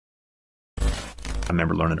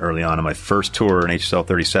remember learning early on my first tour in HSL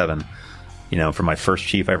 37, from my first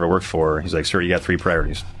chief I ever worked for, he's like, sir, you got 3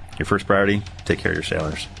 priorities. Your first priority, take care of your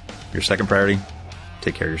sailors. Your second priority,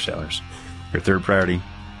 take care of your sailors. Your third priority,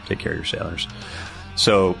 take care of your sailors.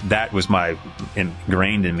 So that was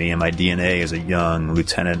ingrained in me and my DNA as a young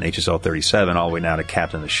lieutenant in HSL 37, all the way now to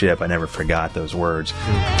captain of the ship. I never forgot those words.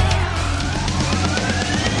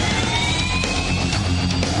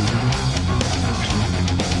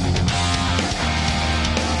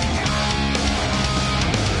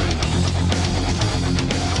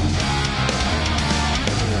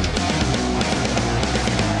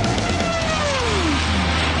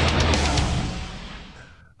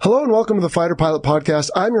 Hello and welcome to the Fighter Pilot Podcast.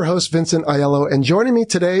 I'm your host, Vincent Aiello, and joining me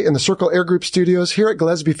today in the Circle Air Group studios here at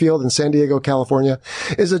Gillespie Field in San Diego, California,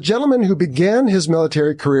 is a gentleman who began his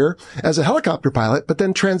military career as a helicopter pilot, but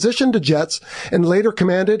then transitioned to jets and later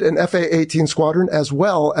commanded an FA-18 squadron as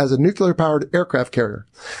well as a nuclear-powered aircraft carrier.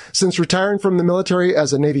 Since retiring from the military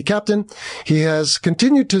as a Navy captain, he has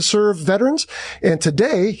continued to serve veterans, and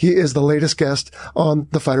today he is the latest guest on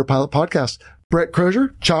the Fighter Pilot Podcast. Brett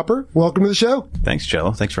Crozier, Chopper, welcome to the show. Thanks,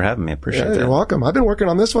 Jello. Thanks for having me. I appreciate that. You're welcome. I've been working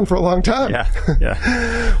on this one for a long time.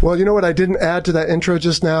 Yeah. Well, you know what I didn't add to that intro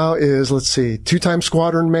just now is, let's see, 2-time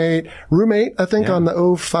squadron mate, roommate, I think, on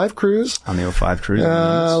the 05 cruise. On the 05 cruise.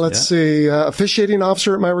 Let's see, officiating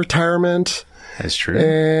officer at my retirement. That's true.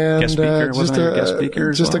 And guest speaker, just a guest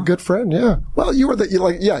speaker just well? A good friend. Yeah. Well, you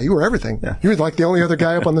were everything. Yeah. You were like the only other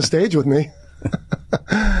guy up on the stage with me.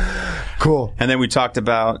 Cool. And then we talked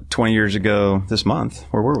about 20 years ago this month.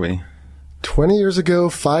 Where were we? 20 years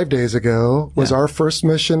ago, 5 days ago, was our first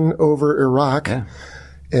mission over Iraq. Yeah.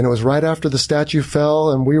 And it was right after the statue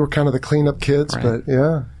fell, and we were kind of the cleanup kids. Right. But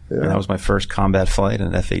yeah. And that was my first combat flight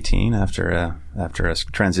in F-18 after a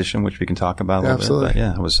transition, which we can talk about a little Absolutely.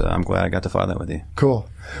 bit. But yeah, I'm glad I got to fly that with you. Cool.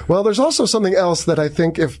 Well, there's also something else that I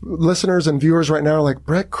think if listeners and viewers right now are like,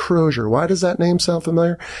 Brett Crozier, why does that name sound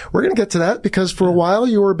familiar? We're going to get to that because for a while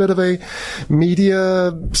you were a bit of a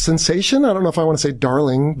media sensation. I don't know if I want to say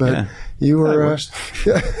darling, but you were.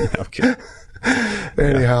 Okay.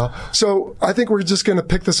 Anyhow, so I think we're just going to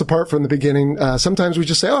pick this apart from the beginning. Sometimes we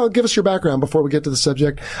just say, give us your background before we get to the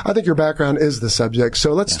subject. I think your background is the subject.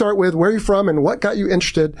 So let's start with where are you from and what got you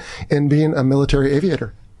interested in being a military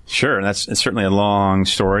aviator? Sure. It's certainly a long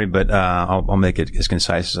story, but I'll make it as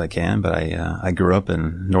concise as I can. But I grew up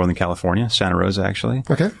in Northern California, Santa Rosa, actually.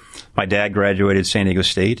 Okay. My dad graduated San Diego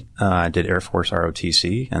State, did Air Force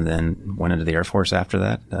ROTC, and then went into the Air Force after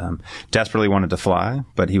that. Desperately wanted to fly,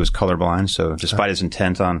 but he was colorblind. So despite his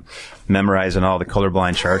intent on memorizing all the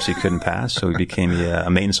colorblind charts, he couldn't pass. So he became a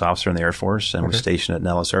maintenance officer in the Air Force and was stationed at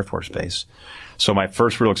Nellis Air Force Base. So my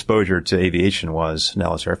first real exposure to aviation was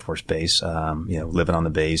Nellis Air Force Base, living on the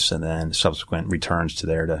base, and then subsequent returns to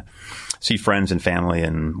there to see friends and family.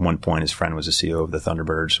 And one point, his friend was the CEO of the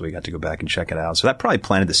Thunderbirds, so we got to go back and check it out. So that probably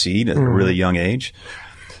planted the seed at a really young age.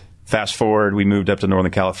 Fast forward, we moved up to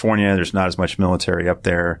Northern California. There's not as much military up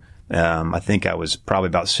there. I think I was probably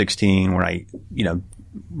about 16 when I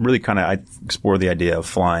explored the idea of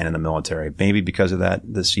flying in the military. Maybe because of that,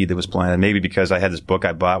 the seed that was planted. Maybe because I had this book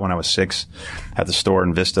I bought when I was 6 at the store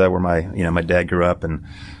in Vista where my dad grew up, and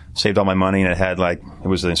saved all my money, and it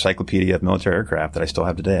was an encyclopedia of military aircraft that I still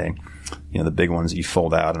have today. The big ones that you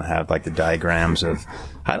fold out and have like the diagrams of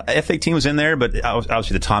F-18 was in there, but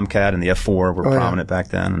obviously the Tomcat and the F-4 were prominent back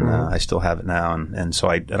then, and I still have it now. And so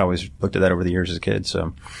I'd always looked at that over the years as a kid.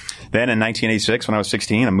 So then in 1986, when I was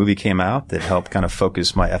 16, a movie came out that helped kind of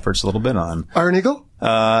focus my efforts a little bit on Iron Eagle?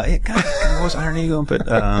 It kind of was Iron Eagle, but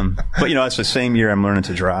it's the same year I'm learning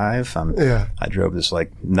to drive. I drove this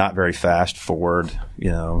not very fast Ford,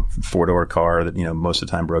 4-door car that, most of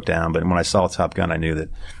the time broke down. But when I saw Top Gun, I knew that,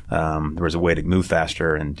 there was a way to move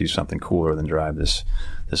faster and do something cooler than drive this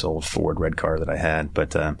old Ford red car that I had.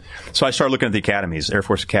 But, so I started looking at the academies, Air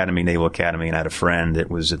Force Academy, Naval Academy, and I had a friend that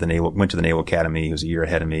was went to the Naval Academy. He was a year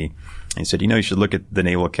ahead of me. And he said, you should look at the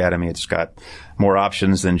Naval Academy. It's got more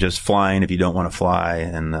options than just flying if you don't want to fly.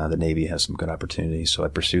 And, the Navy has some good opportunities. So I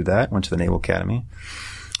pursued that, went to the Naval Academy.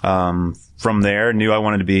 From there, knew I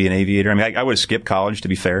wanted to be an aviator. I mean, I would have skipped college, to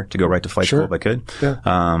be fair, to go right to flight school if I could. Yeah.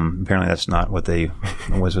 Apparently that's not what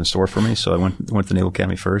was in store for me. So I went to the Naval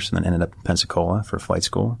Academy first and then ended up in Pensacola for flight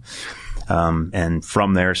school. And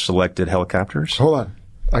from there selected helicopters. Hold on.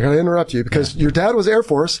 I got to interrupt you because your dad was Air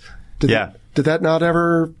Force. Did that not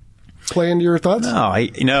ever play into your thoughts? No,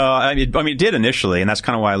 it did initially, and that's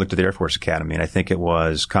kind of why I looked at the Air Force Academy. And I think it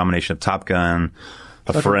was a combination of Top Gun,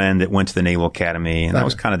 a friend that went to the Naval Academy, and that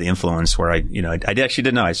was kind of the influence where I actually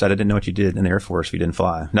didn't know. I said I didn't know what you did in the Air Force if you didn't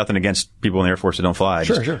fly. Nothing against people in the Air Force that don't fly.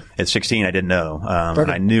 Sure. At 16, I didn't know.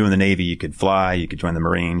 And I knew in the Navy you could fly, you could join the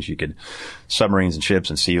Marines, you could submarines and ships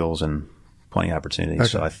and SEALs and plenty of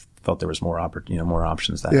opportunities. So I felt there was more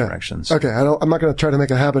options that direction. So. Okay. I'm not going to try to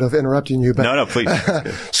make a habit of interrupting you, but. No, please.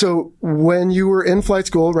 So when you were in flight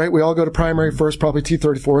school, right, we all go to primary first, probably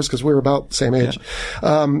T-34s because we were about the same age.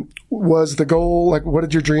 Yeah. Was the goal, like, what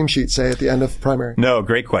did your dream sheet say at the end of primary? No,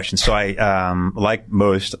 great question. So I, like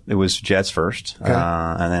most, it was jets first. Okay.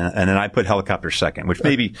 And then I put helicopters second, which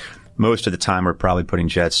maybe most of the time we're probably putting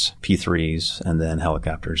jets, P3s, and then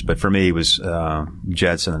helicopters. But for me, it was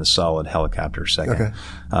jets and then a solid helicopter second. Okay.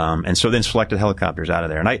 And so then selected helicopters out of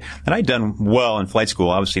there. And I'd done well in flight school.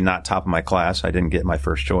 Obviously not top of my class. I didn't get my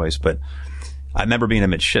first choice, but I remember being a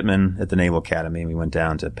midshipman at the Naval Academy. We went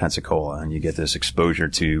down to Pensacola, and you get this exposure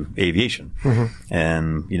to aviation. Mm-hmm.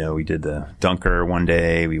 And, we did the Dunker one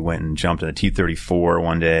day. We went and jumped in a T-34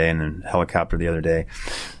 one day and then helicopter the other day.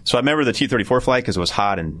 So I remember the T-34 flight because it was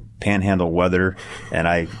hot and panhandle weather, and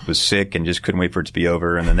I was sick and just couldn't wait for it to be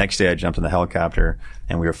over. And the next day I jumped in the helicopter,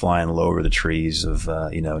 and we were flying low over the trees of,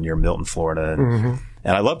 near Milton, Florida.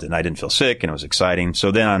 And I loved it, and I didn't feel sick, and it was exciting.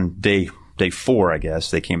 So then on day 4, I guess,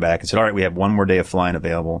 they came back and said, all right, we have one more day of flying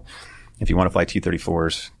available. If you want to fly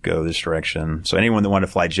T-34s, go this direction. So anyone that wanted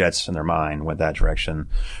to fly jets in their mind went that direction.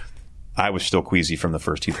 I was still queasy from the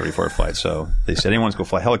first T-34 flight. So they said, anyone's go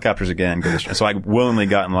fly helicopters again, go this direction. So I willingly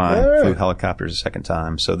got in line, flew helicopters a second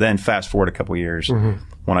time. So then fast forward a couple of years,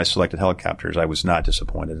 when I selected helicopters, I was not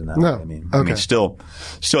disappointed in that. No. I mean, still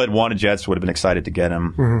had wanted jets, would have been excited to get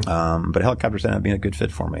them. But helicopters ended up being a good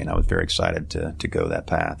fit for me, and I was very excited to go that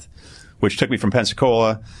path, which took me from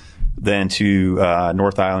Pensacola then to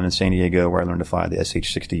North Island in San Diego, where I learned to fly the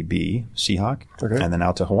SH-60B Seahawk, and then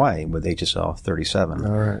out to Hawaii with HSL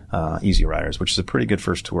 37 Easy Riders, which is a pretty good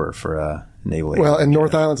first tour for a naval aviation. Well, and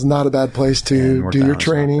North Island's not a bad place to do your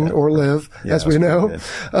training or live, as we know.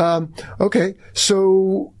 Okay,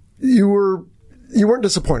 so you weren't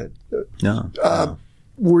disappointed. No.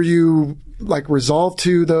 Were you resolved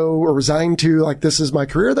to, though, or resigned to, this is my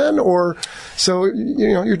career then? Or, so,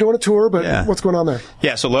 you're doing a tour, but what's going on there?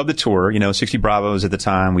 Yeah, so loved the tour. 60 Bravos at the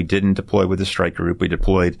time. We didn't deploy with the strike group. We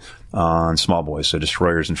deployed on small boys, so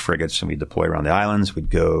destroyers and frigates, and we'd deploy around the islands. We'd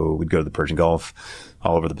go to the Persian Gulf,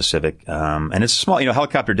 all over the Pacific. And it's small,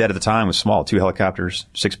 helicopter debt at the time was small. 2 helicopters,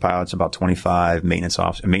 6 pilots, about 25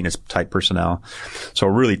 maintenance type personnel. So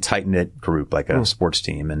a really tight-knit group, like a sports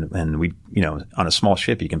team. And we, on a small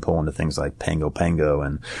ship, you can pull into things like Pango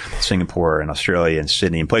and Singapore and Australia and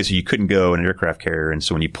Sydney and places you couldn't go in an aircraft carrier. And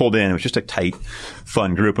so when you pulled in, it was just a tight,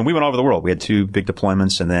 fun group. And we went all over the world. We had 2 big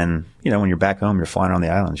deployments. And then, when you're back home, you're flying around the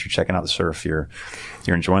islands, you're checking out the surf, you're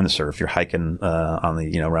enjoying the surf, you're hiking, on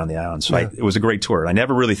the, around the islands. So it was a great tour. I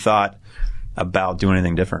never really thought about doing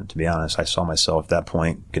anything different, to be honest. I saw myself at that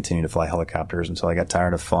point continuing to fly helicopters until I got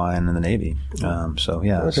tired of flying in the Navy. So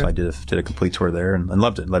I did a complete tour there and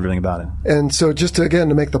loved it, loved everything about it. And so just to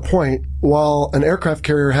make the point, while an aircraft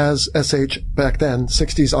carrier has SH back then,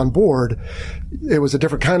 60s on board, it was a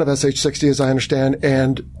different kind of SH-60 as I understand,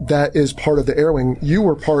 and that is part of the air wing. You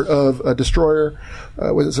were part of a destroyer.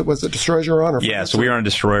 Was it destroyers you were on? Yeah, so we were on a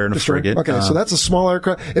destroyer and a frigate. Okay, so that's a small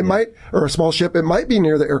aircraft. Or a small ship. It might be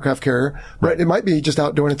near the aircraft carrier, right? It might be just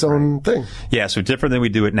out doing its own thing. Yeah, so different than we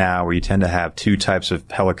do it now, where you tend to have 2 types of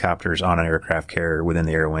helicopters on an aircraft carrier within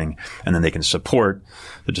the air wing, and then they can support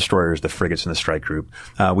the destroyers, the frigates, and the strike group.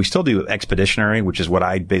 We still do expeditionary, which is what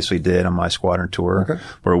I basically did on my squadron tour,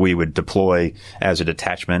 where we would deploy as a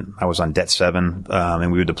detachment. I was on Det 7,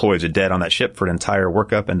 and we would deploy as a det on that ship for an entire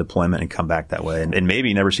workup and deployment and come back that way, and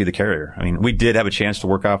maybe never see the carrier. I mean, we did have a chance to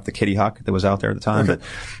work off the Kitty Hawk that was out there at the time,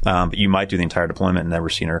 but you might do the entire deployment and never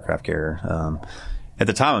see an aircraft carrier. At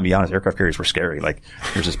the time, to be honest, aircraft carriers were scary. Like,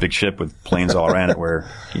 there's this big ship with planes all around it where,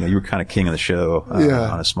 you were kind of king of the show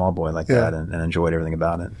on a small boy like that and enjoyed everything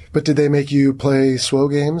about it. But did they make you play SWO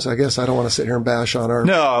games? I guess I don't want to sit here and bash on our...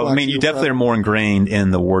 No, I mean, you definitely are more ingrained in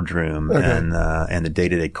the wardroom and the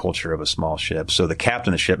day-to-day culture of a small ship. So the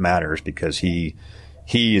captain of the ship matters because he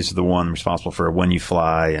is the one responsible for when you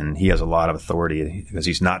fly, and he has a lot of authority because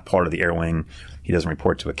he's not part of the air wing. He doesn't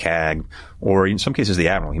report to a CAG, or in some cases the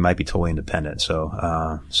admiral. He might be totally independent. So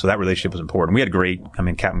that relationship was important. We had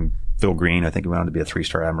Captain Phil Green, I think he went on to be a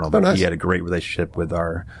 3-star admiral, but he had a great relationship with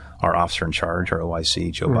our officer in charge, our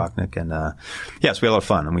OIC, Joe Bachnick. And, so we had a lot of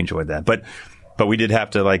fun and we enjoyed that. But we did have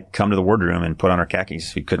to come to the wardroom and put on our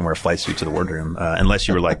khakis. We couldn't wear a flight suit to the wardroom, unless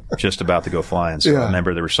you were just about to go flying. So I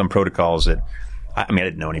remember there were some protocols that, I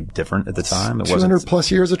didn't know any different at the time. It 200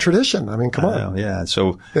 plus years of tradition. I mean, come on. Yeah.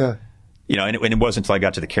 So, and it wasn't until I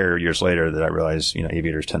got to the carrier years later that I realized,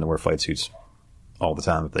 aviators tend to wear flight suits all the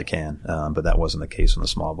time if they can. But that wasn't the case on the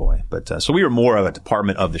small boy. But, so we were more of a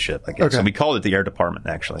department of the ship, I guess. Okay. And we called it the air department,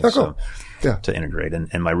 actually. Oh, cool. So to integrate.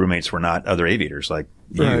 And my roommates were not other aviators like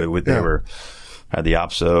you. Right. They were the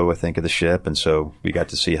OPSO, I think, of the ship. And so we got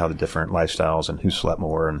to see how the different lifestyles and who slept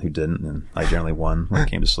more and who didn't. And I generally won when it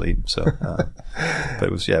came to sleep. So, but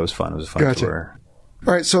it was fun. It was a fun tour.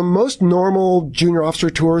 All right. So most normal junior officer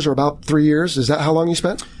tours are about 3 years. Is that how long you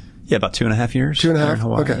spent? Yeah, about 2.5 years. 2.5? In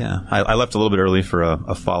Hawaii, okay. Yeah. I left a little bit early for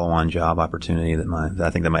a follow-on job opportunity that I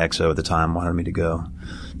think my XO at the time wanted me to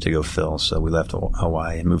go fill. So we left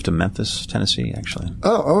Hawaii and moved to Memphis, Tennessee, actually.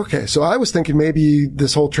 Oh, okay. So I was thinking maybe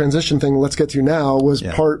this whole transition thing let's get to now was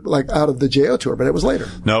part out of the JO tour, but it was later.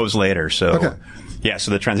 No, it was later. So, okay. Yeah,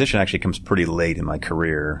 so the transition actually comes pretty late in my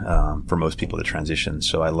career, for most people to transition.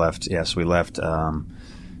 So we left,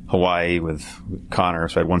 Hawaii with Connor.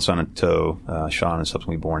 So I had one son in tow, Sean, and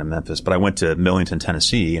subsequently born in Memphis. But I went to Millington,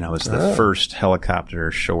 Tennessee, and I was the first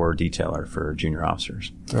helicopter shore detailer for junior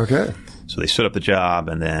officers. Okay. So they stood up the job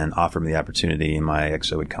and then offered me the opportunity, and my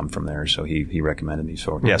XO would come from there. So he recommended me.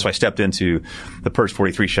 So so I stepped into the Purse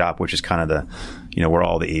 43 shop, which is kind of where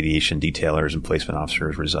all the aviation detailers and placement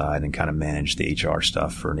officers reside, and kind of manage the HR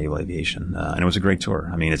stuff for naval aviation. And it was a great tour.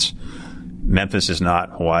 I mean, Memphis is not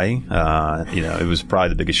Hawaii. It was probably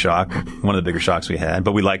the biggest shock, one of the bigger shocks we had,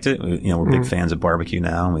 but we liked it. We're big fans of barbecue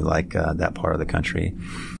now, and we like that part of the country.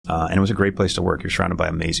 And it was a great place to work. You're surrounded by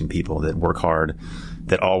amazing people that work hard,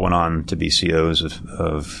 that all went on to be COs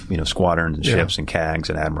of squadrons and ships and CAGs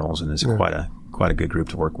and admirals, and it's quite a good group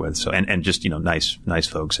to work with. So and just nice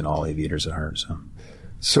folks and all aviators at heart.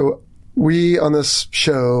 So we on this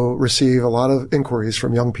show receive a lot of inquiries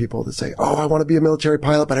from young people that say, I want to be a military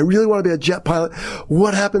pilot, but I really want to be a jet pilot.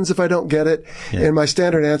 What happens if I don't get it? Yeah. And my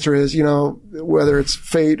standard answer is, whether it's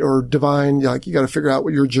fate or divine, you got to figure out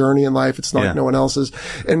what your journey in life. It's not like no one else's,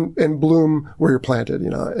 and bloom where you're planted,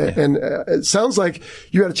 and it sounds like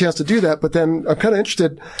you had a chance to do that, but then I'm kind of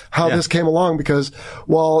interested how this came along, because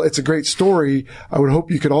while it's a great story, I would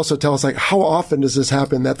hope you could also tell us, how often does this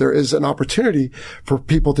happen that there is an opportunity for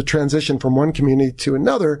people to transition from one community to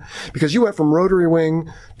another, because you went from rotary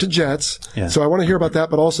wing to jets. Yeah. So I want to hear about that,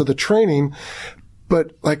 but also the training.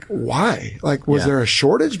 But why? Was there a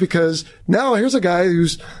shortage? Because now here's a guy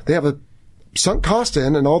they have a sunk cost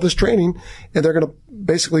in and all this training, and they're going to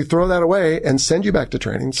basically throw that away and send you back to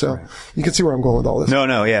training. So you can see where I'm going with all this.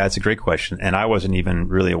 No. Yeah, it's a great question. And I wasn't even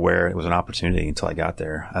really aware it was an opportunity until I got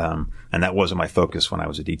there. And that wasn't my focus when I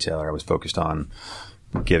was a detailer. I was focused on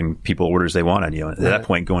giving people orders they wanted, at that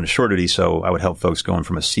point going to shore duty. So I would help folks going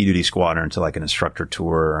from a sea duty squadron to an instructor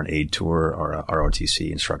tour or an aid tour or a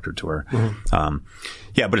ROTC instructor tour.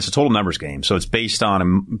 But it's a total numbers game. So it's based on a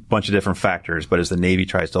bunch of different factors. But as the Navy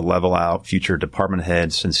tries to level out future department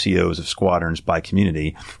heads and COs of squadrons by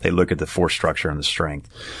community, they look at the force structure and the strength.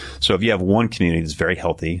 So if you have one community that's very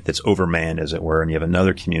healthy, that's overmanned, as it were, and you have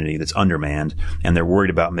another community that's undermanned, and they're worried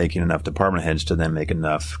about making enough department heads to then make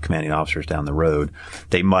enough commanding officers down the road,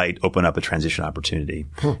 they might open up a transition opportunity.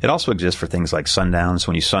 It also exists for things like sundowns.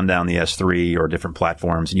 When you sundown the S3 or different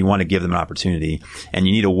platforms, and you want to give them an opportunity, and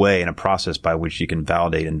you need a way and a process by which you can validate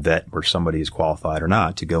and vet where somebody is qualified or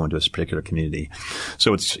not to go into a particular community.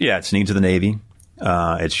 So it's needs of the Navy.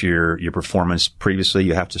 It's your performance previously.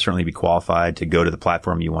 You have to certainly be qualified to go to the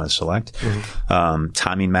platform you want to select.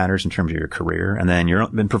 Timing matters in terms of your career, and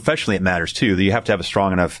then professionally it matters too. That you have to have a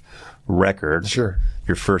strong enough record. Sure.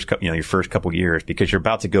 Your first couple years, because you're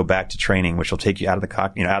about to go back to training, which will take you out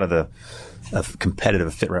of the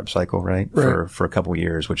competitive fit rep cycle, right? For a couple of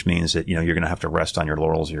years, which means that, you're going to have to rest on your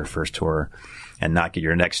laurels of your first tour and not get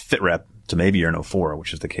your next fit rep to maybe you're an 04,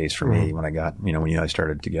 which is the case for me when I got, when you and I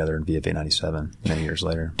started together in VFA 97 many years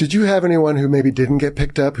later. Did you have anyone who maybe didn't get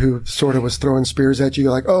picked up, who sort of was throwing spears at you,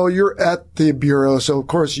 like, you're at the bureau, so of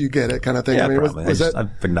course you get it, kind of thing? Yeah, probably.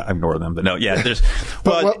 I ignore them, but no, there's,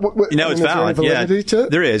 it's valid.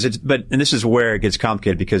 There is. And this is where it gets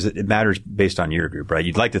complicated, because it matters based on your group, right?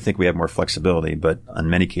 You'd like to think we have more flexibility, but in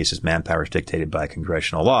many cases, manpower is dictated by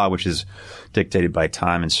congressional law, which is dictated by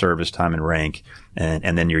time and service, time and rank.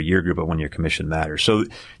 And then your year group of when your commission matters. So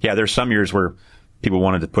there's some years where people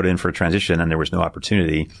wanted to put in for a transition and there was no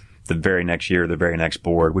opportunity. The very next year, the very next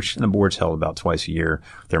board, which the board's held about twice a year,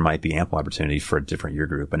 there might be ample opportunity for a different year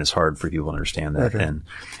group. And it's hard for people to understand that. Okay.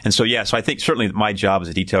 And so I think certainly my job as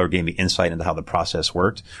a detailer gave me insight into how the process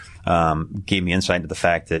worked, gave me insight into the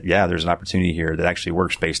fact that, there's an opportunity here that actually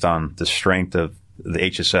works based on the strength of the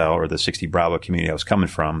HSL or the 60 Bravo community I was coming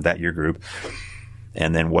from, that year group.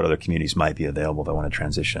 and then what other communities might be available that want to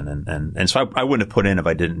transition. And so I wouldn't have put in if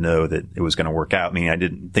I didn't know that it was going to work out. I mean, I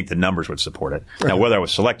didn't think the numbers would support it. Now, whether I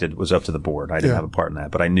was selected was up to the board. I didn't have a part in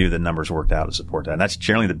that, but I knew the numbers worked out to support that. And that's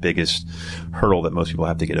generally the biggest hurdle that most people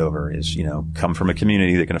have to get over is, come from a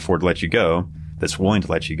community that can afford to let you go, that's willing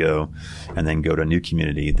to let you go, and then go to a new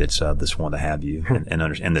community that's willing to have you,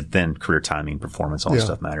 and that then career timing, performance, all that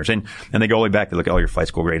stuff matters. And they go all the way back. They look at all your flight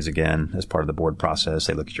school grades again as part of the board process.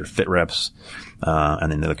 They look at your fit reps,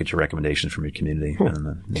 and then they look at your recommendations from your community.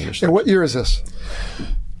 And what year is this?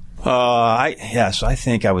 So I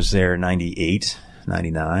think I was there 98.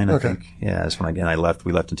 99, I think. Yeah, that's when I left.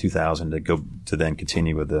 We left in 2000 to then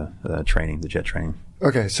continue with the training, the jet training.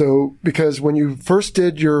 Okay, so because when you first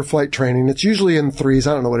did your flight training, it's usually in threes.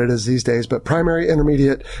 I don't know what it is these days, but primary,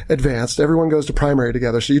 intermediate, advanced. Everyone goes to primary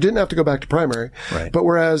together, so you didn't have to go back to primary. Right. But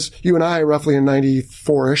whereas you and I, roughly in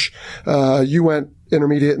 94-ish, you went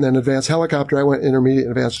intermediate and then advanced helicopter. I went intermediate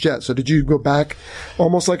and advanced jet. So did you go back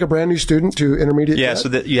almost like a brand new student to intermediate jet? So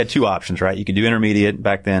you had two options, right? You could do intermediate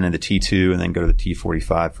back then in the T2 and then go to the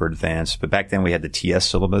T45 for advanced. But back then we had the TS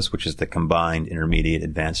syllabus, which is the combined intermediate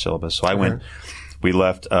advanced syllabus. So we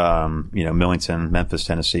left, Millington, Memphis,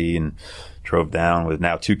 Tennessee, and drove down with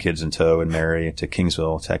now 2 kids in tow and Mary to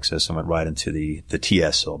Kingsville, Texas, and went right into the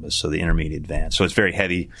TS syllabus, so the intermediate advanced. So it's very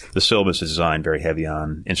heavy. The syllabus is designed very heavy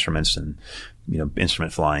on instruments and,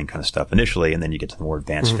 instrument flying kind of stuff initially, and then you get to the more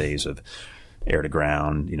advanced phase of air to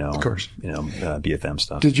ground, of course, BFM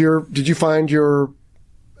stuff. Did you find your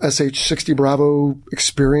SH-60 Bravo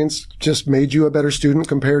experience just made you a better student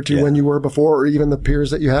compared to when you were before, or even the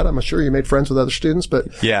peers that you had? I'm sure you made friends with other students,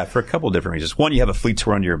 but yeah, for a couple of different reasons. One, you have a fleet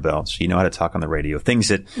tour under your belt, so you know how to talk on the radio. Things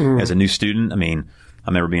that, as a new student, I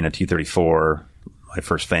remember being a T-34, my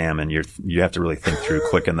first FAM, and you have to really think through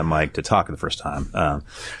clicking the mic to talk the first time.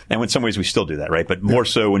 And in some ways we still do that, right? But more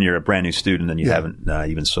so when you're a brand new student and you haven't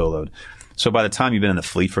even soloed. So by the time you've been in the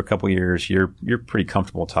fleet for a couple of years, you're pretty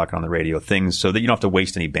comfortable talking on the radio, things so that you don't have to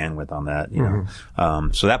waste any bandwidth on that, know.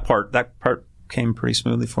 So that part came pretty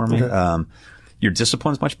smoothly for me. Okay. Your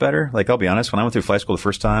discipline's much better. Like, I'll be honest, when I went through flight school the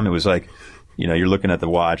first time, it was like, you're looking at the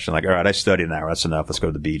watch and like, all right, I studied an hour. That's enough. Let's go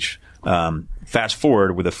to the beach. Fast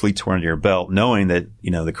forward with a fleet tour under your belt, knowing that,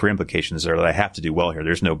 the career implications are that I have to do well here.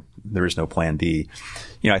 There is no plan B.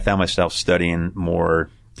 I found myself studying more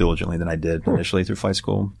diligently than I did initially through flight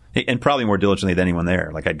school, and probably more diligently than anyone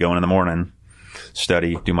there. Like, I'd go in the morning,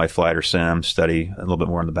 study, do my flight or sim, study a little bit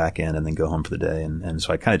more on the back end, and then go home for the day. And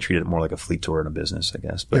so I kind of treated it more like a fleet tour in a business, I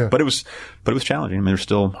guess. But it was challenging. There's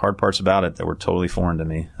still hard parts about it that were totally foreign to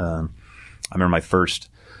me. I remember my first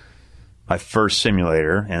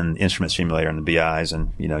simulator and instrument simulator in the BIs,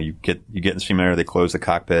 and you get in the simulator, they close the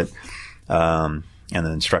cockpit, and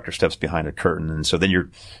the instructor steps behind a curtain, and so then you're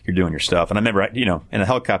doing your stuff. And I remember, in a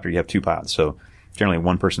helicopter you have 2 pilots, so generally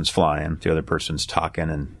one person's flying, the other person's talking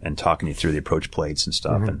and talking you through the approach plates and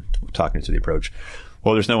stuff, and talking you through the approach.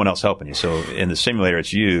 Well, there's no one else helping you, so in the simulator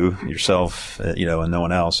it's yourself, and no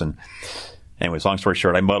one else. And anyways, long story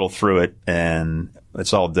short, I muddle through it, and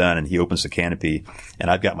it's all done, and he opens the canopy, and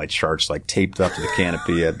I've got my charts like taped up to the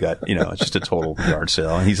canopy. I've got, it's just a total yard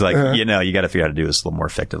sale. And he's like, you got to figure out how to do this a little more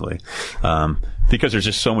effectively. Because there's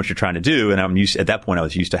just so much you're trying to do. And at that point I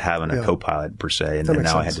was used to having a co-pilot per se, and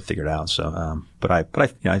now I had to figure it out. So, but I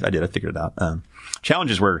did, I figured it out.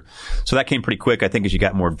 Challenges were, so that came pretty quick. I think as you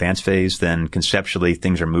got more advanced phase, then conceptually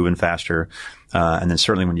things are moving faster. And then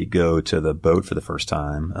certainly when you go to the boat for the first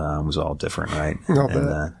time, was all different, right?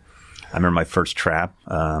 I remember my first trap.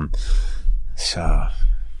 So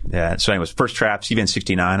anyways, first trap, CVN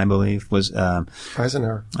 69, I believe, was,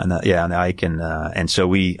 Eisenhower. On the Ike. And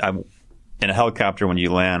so in a helicopter, when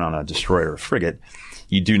you land on a destroyer or frigate,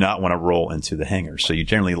 you do not want to roll into the hangar. So you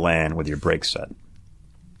generally land with your brakes set.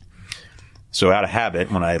 So out of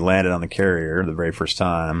habit, when I landed on the carrier the very first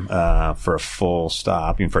time, for a full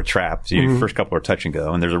stop, even for a trap, so your first couple are touch and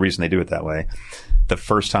go, and there's a reason they do it that way. The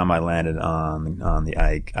first time I landed on the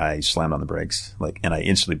Ike, I slammed on the brakes, and I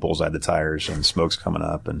instantly bullseyed the tires, and smoke's coming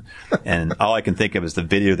up, and all I can think of is the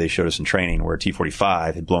video they showed us in training where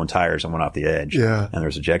T-45 had blown tires and went off the edge, and there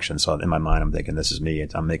was ejection. So in my mind, I'm thinking, this is me.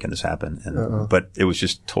 I'm making this happen. But it was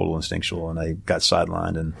just total instinctual, and I got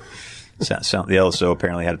sidelined, and the LSO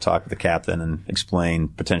apparently had to talk with the captain and explain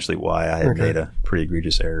potentially why I had made a pretty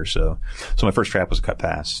egregious error. So my first trap was a cut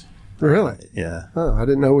pass. Really? Yeah. Oh, I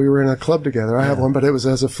didn't know we were in a club together. I have one, but it was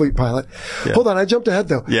as a fleet pilot. Yeah. Hold on. I jumped ahead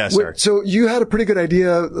though. Yeah, sorry. So you had a pretty good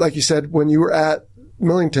idea, like you said, when you were at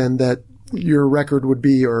Millington, that your record would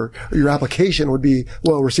be, or your application would be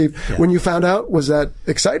well received. Yeah. When you found out, was that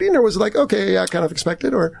exciting, or was it like, okay, yeah, kind of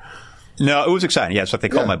expected, or? No, it was exciting. Yeah, it's like they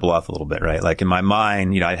called my bluff a little bit, right? Like in my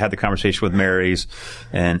mind, I had the conversation with Mary's,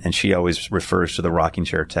 and she always refers to the rocking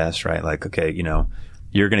chair test, right? Like, okay,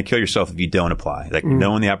 you're going to kill yourself if you don't apply. Like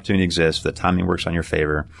knowing the opportunity exists, the timing works on your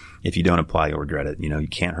favor. If you don't apply, you'll regret it. You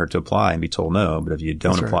can't hurt to apply and be told no, but if you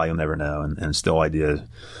don't apply, you'll never know. And still idea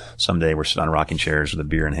someday we're sitting on rocking chairs with a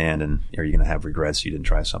beer in hand, and are you going to have regrets you didn't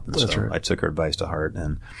try something? That's so right. I took her advice to heart,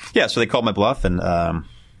 and so they called my bluff, and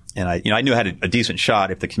I knew I had a decent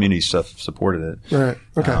shot if the community stuff supported it. Right.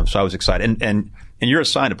 Okay. So I was excited. And you're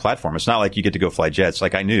assigned a platform. It's not like you get to go fly jets.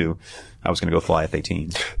 Like I knew I was going to go fly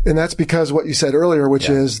F-18s. And that's because what you said earlier, which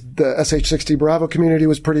is the SH-60 Bravo community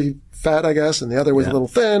was pretty fat, I guess, and the other was a little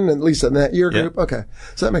thin, at least in that year group. Yeah. Okay.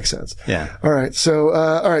 So that makes sense. Yeah. All right. So,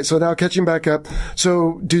 So now catching back up.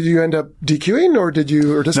 So did you end up DQing or did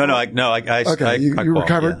you, or just? No, I okay. You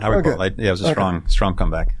recovered? Yeah, I recovered. It was a strong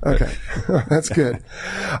comeback. Okay. That's good.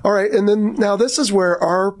 All right. And then now this is where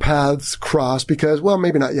our paths cross because, well,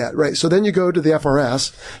 maybe not yet, right? So then you go to the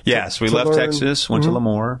FRS. Yes. We left Texas, went to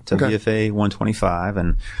Lemoore to VFA 125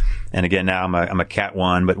 and again, now I'm a Cat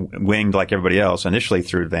 1, but winged like everybody else. Initially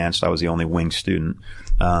through advanced, I was the only winged student.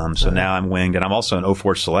 So now I'm winged, and I'm also an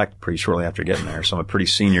 04 select pretty shortly after getting there. So I'm a pretty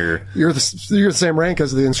senior. You're the same rank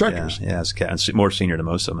as the instructors. Yeah, as a Cat, more senior than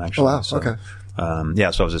most of them actually. Oh, wow. So, okay.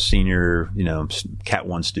 So I was a senior, Cat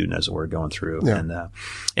 1 student as it were going through. Yeah.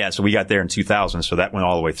 And, so we got there in 2000. So that went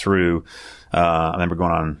all the way through. I remember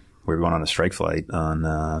we were going on a strike flight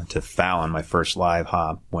to Fallon, my first live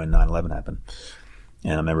hop when 9/11 happened.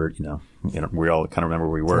 And I remember, we all kind of remember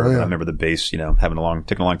where we were. I remember the base, taking a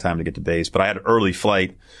long time to get to base. But I had an early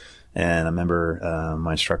flight, and I remember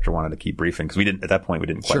my instructor wanted to keep briefing because at that point we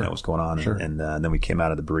didn't quite know what was going on. Sure. And then we came out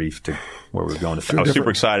of the brief to where we were going to. I was super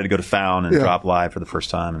excited to go to Fallon and drop live for the first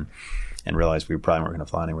time, and realized we probably weren't going to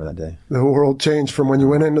fly anywhere that day. The world changed from when you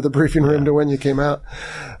went into the briefing room to when you came out.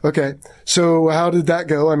 Okay, so how did that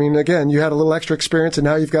go? I mean, again, you had a little extra experience, and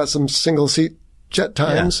now you've got some single seat jet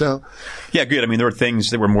time. So good. I mean, there were things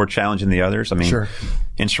that were more challenging than the others. I mean,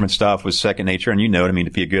 instrument stuff was second nature, and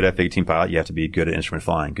to be a good F-18 pilot, you have to be good at instrument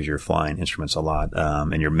flying because you're flying instruments a lot,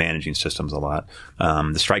 and you're managing systems a lot.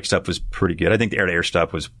 The strike stuff was pretty good. I think the air-to-air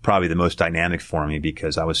stuff was probably the most dynamic for me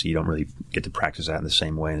because obviously you don't really get to practice that in the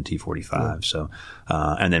same way in a T-45. Yeah. So,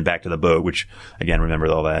 and then back to the boat, which again,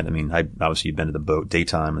 remember all that. I mean, obviously you've been to the boat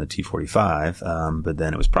daytime in the T-45, but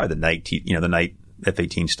then it was probably the night, the night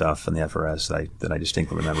F-18 stuff and the FRS that I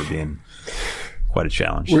distinctly remember being quite a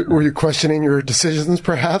challenge. Were you questioning your decisions,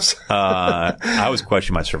 perhaps? I was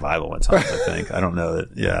questioning my survival at times, I think. I don't know that.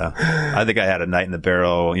 Yeah. I think I had a night in the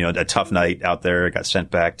barrel, a tough night out there. I got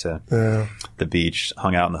sent back to the beach,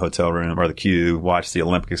 hung out in the hotel room or the queue, watched the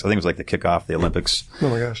Olympics. I think it was like the kickoff of the Olympics. Oh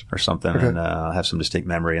my gosh. Or something. Okay. And I have some distinct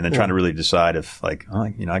memory. And then trying to really decide if I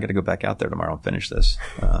got to go back out there tomorrow and finish this.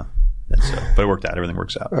 But it worked out. Everything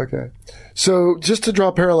works out. Okay. So just to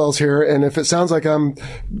draw parallels here, and if it sounds like I'm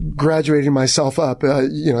graduating myself up,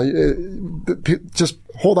 just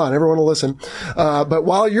hold on. Everyone will listen. But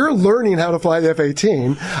while you're learning how to fly the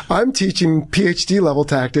F-18, I'm teaching PhD level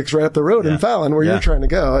tactics right up the road in Fallon where you're trying to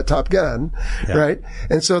go at Top Gun, right?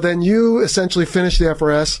 And so then you essentially finish the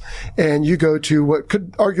FRS and you go to what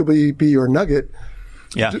could arguably be your nugget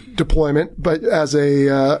deployment, but as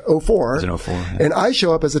a 04. As an 04. Yeah. And I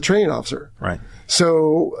show up as a training officer. Right.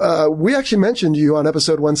 So, we actually mentioned you on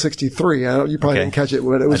episode 163. I know you probably didn't catch it,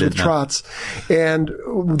 but it was with Trotz. And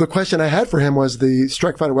the question I had for him was the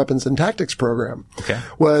Strike Fighter Weapons and Tactics program. Okay.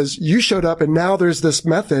 Was you showed up and now there's this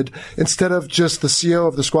method instead of just the CO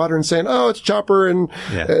of the squadron saying, oh, it's Chopper and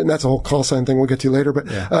that's a whole call sign thing we'll get to later. But,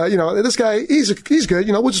 this guy, he's good.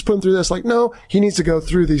 We'll just put him through this. Like, no, he needs to go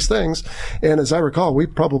through these things. And as I recall, we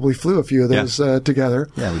probably flew a few of those, together.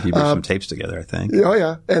 Yeah, we debriefed some tapes together, I think. Oh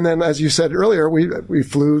yeah. And then as you said earlier, we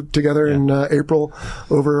flew together in April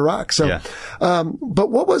over Iraq. So, but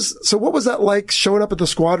what was that like showing up at the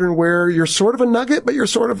squadron where you're sort of a nugget, but you're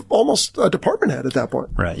sort of almost a department head at that point?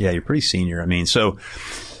 Right. Yeah. You're pretty senior. I mean,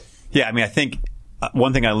 I think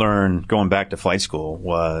one thing I learned going back to flight school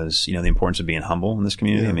was, the importance of being humble in this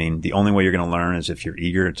community. I mean, the only way you're going to learn is if you're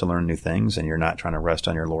eager to learn new things and you're not trying to rest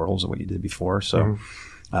on your laurels of what you did before. So,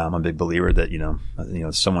 I'm a big believer that,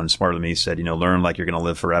 someone smarter than me said, learn like you're going to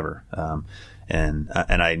live forever. And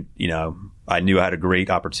I knew I had a great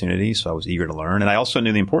opportunity, so I was eager to learn. And I also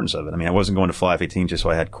knew the importance of it. I mean, I wasn't going to fly F-18 just so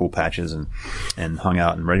I had cool patches and hung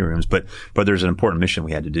out in ready rooms, but there's an important mission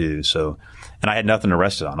we had to do. So, and I had nothing to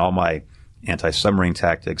rest it on. All my anti-submarine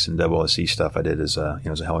tactics and WSC stuff I did as a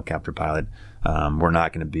helicopter pilot, were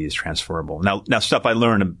not going to be as transferable. Now stuff I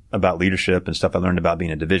learned about leadership and stuff I learned about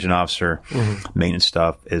being a division officer, maintenance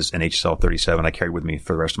stuff is an HSL-37 I carried with me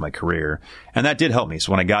for the rest of my career. And that did help me.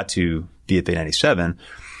 So when I got to VFA 97,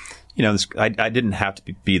 I didn't have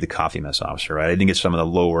to be the coffee mess officer, right? I didn't get some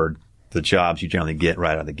of the jobs you generally get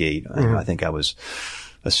right out of the gate. I think I was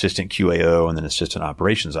assistant QAO and then assistant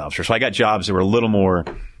operations officer. So I got jobs that were a little more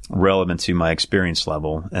relevant to my experience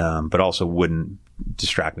level, but also wouldn't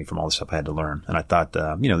distract me from all the stuff I had to learn. And I thought,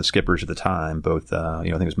 the skippers at the time, both, I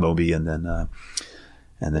think it was Moby and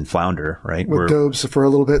then Flounder, right? With Dobes for a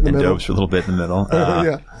little bit in the middle. And Dobes for a little bit in the middle.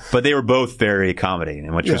 Yeah. But they were both very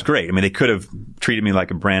accommodating, which was great. I mean, they could have treated me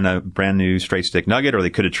like a brand new straight stick nugget, or they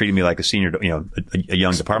could have treated me like a senior, a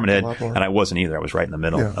young department head. And I wasn't either. I was right in the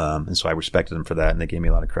middle. Yeah. And so I respected them for that, and they gave me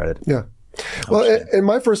a lot of credit. Yeah. Well, and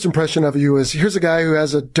my first impression of you is, here's a guy who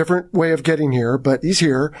has a different way of getting here, but he's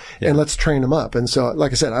here, and let's train him up. And so,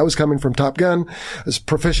 like I said, I was coming from Top Gun, as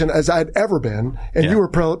proficient as I'd ever been, and you were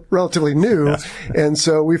relatively new. Yeah. And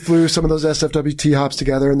so we flew some of those SFW T-hops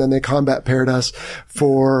together, and then they combat paired us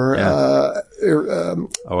for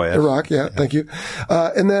Iraq. Yeah, thank you.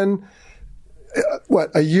 And then,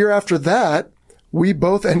 a year after that, we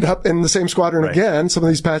both end up in the same squadron again. Some of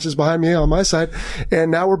these patches behind me on my side.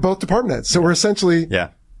 And now we're both department heads. So we're essentially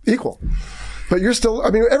equal. But you're still,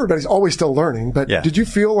 everybody's always still learning. But did you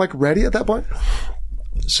feel like ready at that point?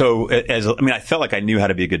 So I felt like I knew how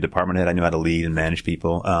to be a good department head. I knew how to lead and manage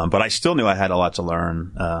people. But I still knew I had a lot to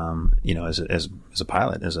learn, as a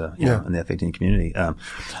pilot, in the F-18 community.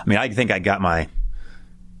 I think I got my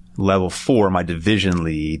level 4, my division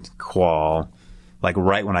lead qual, like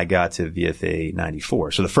right when I got to VFA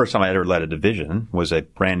 94. So the first time I ever led a division was a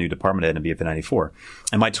brand new department head in VFA 94.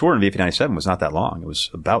 And my tour in VFA 97 was not that long. It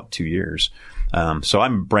was about 2 years. So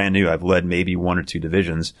I'm brand new. I've led maybe 1 or 2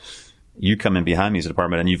 divisions. You come in behind me as a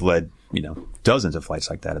department and you've led, dozens of flights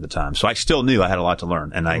like that at the time. So I still knew I had a lot to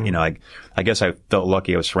learn. And I guess I felt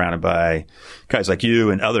lucky I was surrounded by guys like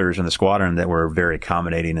you and others in the squadron that were very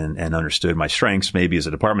accommodating and understood my strengths, maybe as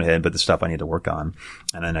a department head, but the stuff I need to work on.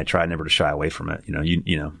 And then I tried never to shy away from it.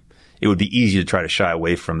 It would be easy to try to shy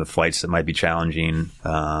away from the flights that might be challenging,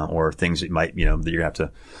 or things that might, that you're going to have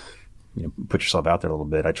to, put yourself out there a little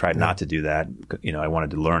bit. I tried not to do that. I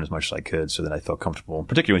wanted to learn as much as I could so that I felt comfortable,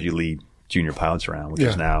 particularly when you lead junior pilots around, which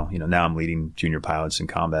is now, now I'm leading junior pilots in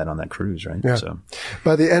combat on that cruise, right? Yeah. So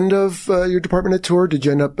by the end of your department head tour, did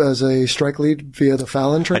you end up as a strike lead via the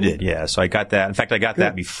Fallon training? I did, yeah. So I got that. In fact, I got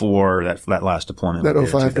that before that last deployment. That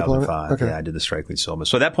 05 deployment? Okay. Yeah, I did the strike lead syllabus.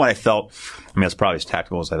 So at that point I felt, that's probably as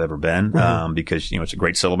tactical as I've ever been, because, it's a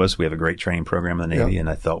great syllabus. We have a great training program in the Navy, and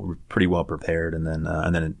I felt pretty well prepared.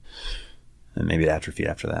 And maybe it atrophied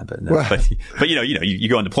after that, but you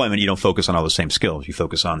go on deployment, you don't focus on all the same skills. You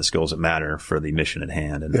focus on the skills that matter for the mission at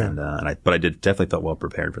hand. But I definitely felt well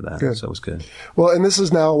prepared for that. Good. So it was good. Well, and this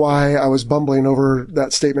is now why I was bumbling over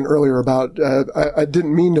that statement earlier about, I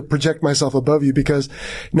didn't mean to project myself above you, because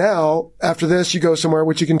now after this, you go somewhere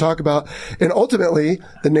which you can talk about. And ultimately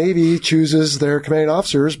the Navy chooses their commanding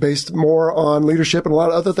officers based more on leadership and a lot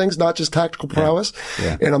of other things, not just tactical prowess.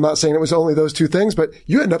 Yeah. And I'm not saying it was only those 2 things, but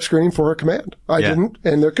you end up screening for a command. I didn't,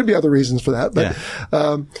 and there could be other reasons for that. But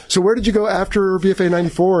so where did you go after VFA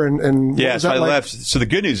 94? And what was that I like? left. So the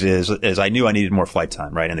good news is I knew I needed more flight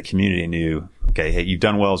time, right? And the community knew, okay, hey, you've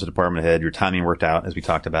done well as a department head. Your timing worked out, as we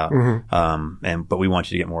talked about. But we want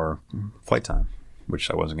you to get more flight time, which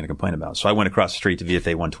I wasn't going to complain about. So I went across the street to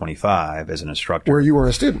VFA 125 as an instructor. Where you were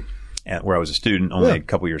a student. Where I was a student only a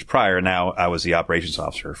couple years prior. Now I was the operations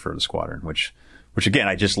officer for the squadron, which again,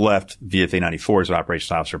 I just left VFA 94 as an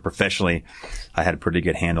operations officer. Professionally, I had a pretty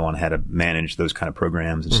good handle on how to manage those kind of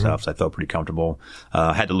programs and stuff. So I felt pretty comfortable.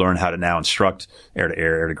 Had to learn how to now instruct air to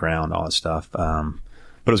air, air to ground, all that stuff. But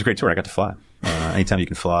it was a great tour. I got to fly. Anytime you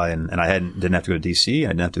can fly, and I didn't have to go to DC. I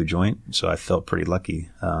didn't have to do a joint. So I felt pretty lucky,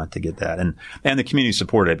 to get that. And the community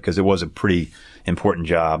supported it because it was a pretty important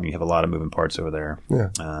job. You have a lot of moving parts over there.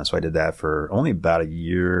 Yeah. So I did that for only about a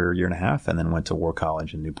year and a half, and then went to War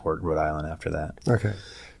College in Newport, Rhode Island after that. Okay.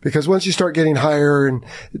 Because once you start getting higher and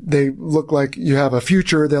they look like you have a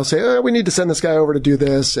future, they'll say, we need to send this guy over to do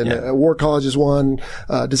this. And War College is one.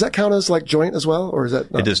 Does that count as like joint as well? Or is that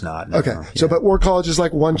not? It does not. No. Okay. So, but War College is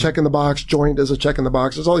like one check in the box. Joint is a check in the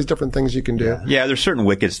box. There's all these different things you can do. Yeah. There's certain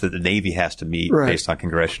wickets that the Navy has to meet based on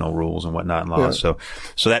congressional rules and whatnot and laws. Yeah.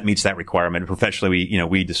 So that meets that requirement. Professionally,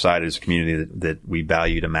 we decided as a community that we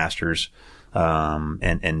valued a master's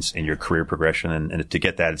and your career progression. And to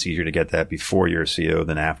get that, it's easier to get that before you're a CO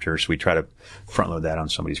than after. So we try to front load that on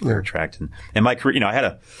somebody's career track. And my career, I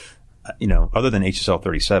had other than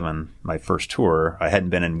HSL-37, my first tour, I hadn't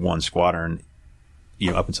been in one squadron,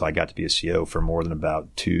 up until I got to be a CO for more than about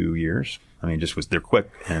 2 years. I mean, they're quick,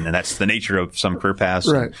 and that's the nature of some career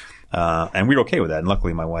paths. Right. And we were okay with that. And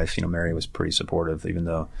luckily, my wife, Mary, was pretty supportive, even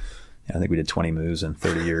though I think we did 20 moves in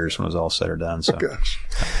 30 years when it was all said or done. So. Oh, gosh.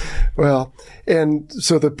 Well, and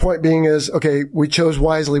so the point being is, okay, we chose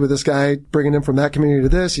wisely with this guy, bringing him from that community to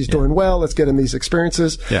this. He's doing well. Let's get him these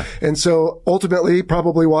experiences. Yeah. And so ultimately,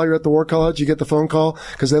 probably while you're at the War College, you get the phone call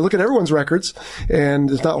because they look at everyone's records, and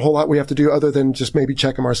there's not a whole lot we have to do other than just maybe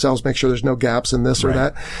check them ourselves, make sure there's no gaps in this or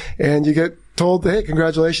that. And you get told, hey,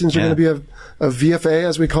 congratulations, you're going to be a VFA,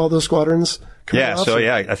 as we call those squadrons.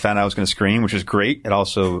 I found I was going to screen, which was great. It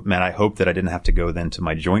also meant I hoped that I didn't have to go then to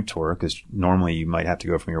my joint tour, because normally you might have to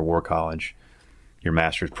go from your War College, your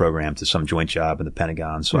master's program, to some joint job in the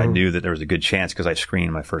Pentagon. So I knew that there was a good chance, because I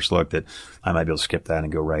screened my first look, that I might be able to skip that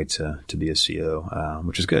and go right to be a CO,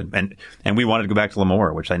 which is good. And we wanted to go back to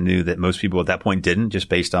Lemoore, which I knew that most people at that point didn't, just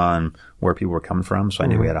based on where people were coming from. So I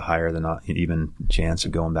knew we had a higher than not even chance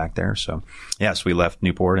of going back there. So we left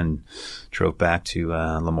Newport and drove back to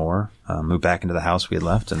Lemoore, moved back into the house we had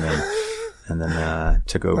left, and then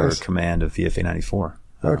took over command of VFA 94.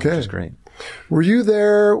 Which is great. Were you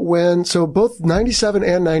there so both 97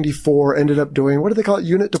 and 94 ended up doing, what do they call it?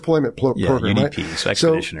 Unit Deployment Program, UDP, right? so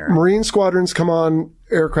expeditionary. So Marine squadrons come on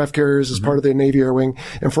aircraft carriers as part of the Navy Air Wing.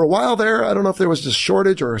 And for a while there, I don't know if there was just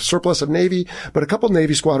shortage or a surplus of Navy, but a couple of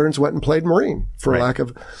Navy squadrons went and played Marine, for lack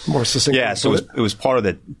of more succinct. Yeah, so it was part of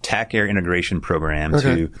the TAC Air Integration Program.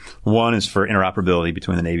 One is for interoperability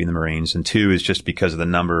between the Navy and the Marines, and two is just because of the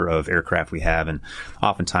number of aircraft we have, and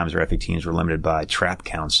oftentimes our F-18s were limited by trap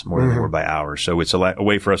counts more than they were by hours. So it's a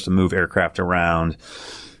way for us to move aircraft around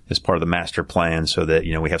as part of the master plan, so that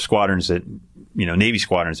we have squadrons that Navy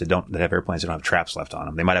squadrons that have airplanes that don't have traps left on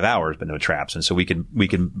them. They might have hours, but no traps. And so we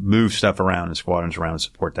can move stuff around and squadrons around and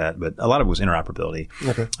support that. But a lot of it was interoperability.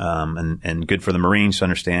 And good for the Marines to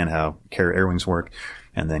understand how carrier air wings work,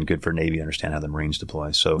 and then good for Navy to understand how the Marines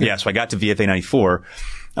deploy. So so I got to VFA 94.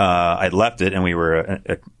 I'd left it, and we were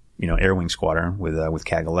air wing squadron with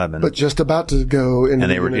CAG 11. But just about to go into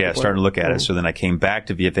and they were starting to look at it. So then I came back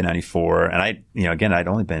to VFA 94, and I'd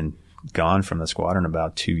only been gone from the squadron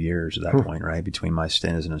about 2 years at that point, right? Between my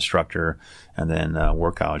stint as an instructor and then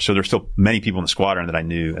War College. So there's still many people in the squadron that I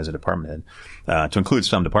knew as a department head, to include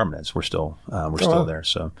some department heads. We're still there.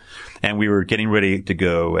 So, and we were getting ready to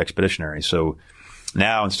go expeditionary. So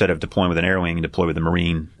now, instead of deploying with an air wing, you deploy with a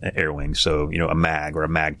Marine air wing. So, a MAG, or a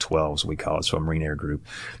MAG 12, as we call it. So a Marine Air Group.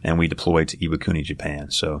 And we deployed to Iwakuni, Japan.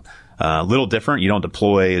 So, a little different. You don't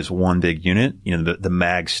deploy as one big unit. The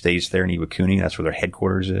MAG stays there in Iwakuni. That's where their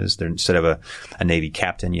headquarters is. Instead of a Navy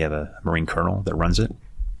captain, you have a Marine colonel that runs it.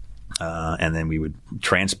 And then we would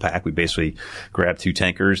transpack. We basically grab 2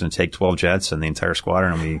 tankers and take 12 jets and the entire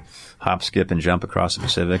squadron, and we hop, skip, and jump across the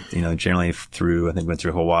Pacific. Generally through, I think we went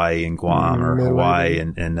through Hawaii and Guam, or Hawaii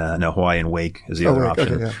Hawaii and Wake is the other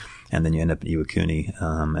option. Okay, and then you end up at Iwakuni.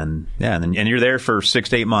 And you're there for 6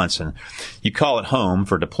 to 8 months, and you call it home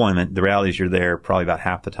for deployment. The reality is you're there probably about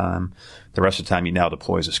half the time. The rest of the time you now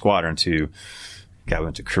deploy as a squadron to, we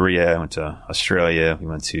went to Korea, went to Australia, we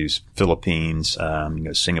went to Philippines,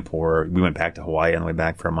 Singapore. We went back to Hawaii on the way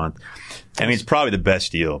back for a month. I mean, it's probably the best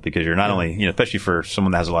deal, because you're not only, especially for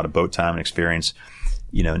someone that has a lot of boat time and experience,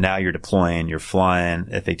 now you're deploying, you're flying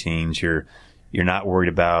F-18s, you're not worried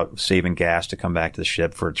about saving gas to come back to the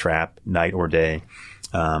ship for a trap night or day.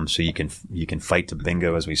 So you can fight to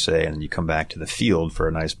bingo, as we say, and then you come back to the field for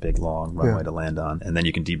a nice big long runway to land on, and then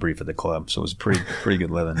you can debrief at the club. So it was pretty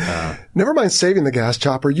good living. Never mind saving the gas,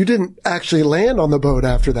 Chopper. You didn't actually land on the boat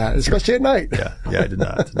after that, especially at night. Yeah, I did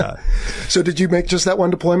not. So did you make just that one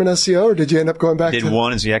deployment as CO, or did you end up going back? I did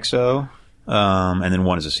one as the XO, and then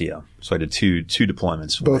one as a CO. So I did two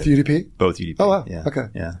deployments. Both UDP? Both UDP. Oh, wow. Yeah. Okay.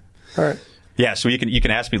 Yeah. All right. Yeah, so you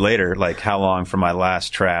can ask me later, like, how long from my last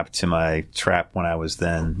trap to my trap when I was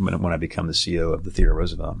when I become the CO of the Theodore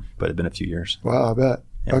Roosevelt. But it'd been a few years. Wow, I bet.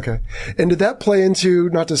 Yeah. Okay. And did that play into,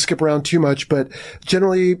 not to skip around too much, but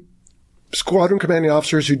generally squadron commanding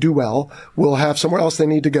officers who do well will have somewhere else they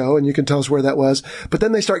need to go, and you can tell us where that was. But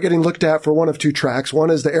then they start getting looked at for one of 2 tracks.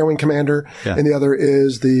 One is the air wing commander, and the other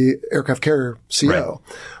is the aircraft carrier CO. Right.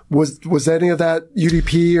 Was any of that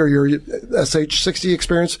UDP or your SH-60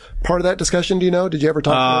 experience part of that discussion? Do you know? Did you ever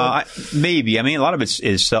talk about it? Maybe. I mean, a lot of it's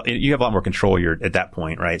you have a lot more control at that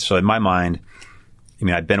point, right? So in my mind,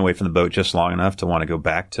 I'd been away from the boat just long enough to want to go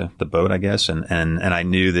back to the boat, I guess. And I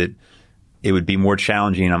knew that it would be more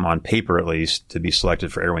challenging, on paper at least, to be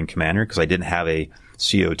selected for Air Wing Commander because I didn't have a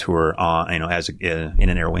CO tour on, in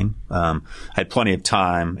an Air Wing. I had plenty of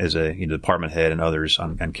time as a department head and others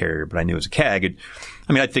on carrier, but I knew as a CAG,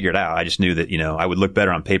 I'd figure it out. I just knew that, I would look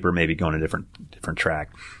better on paper, maybe going a different track.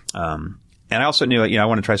 And I also knew, I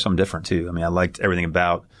want to try something different too. I liked everything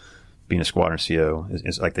about being a squadron CO.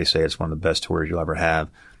 It's like they say, it's one of the best tours you'll ever have.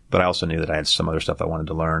 But I also knew that I had some other stuff I wanted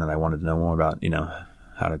to learn, and I wanted to know more about,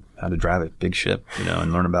 how to drive a big ship,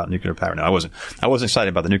 and learn about nuclear power. No, I wasn't excited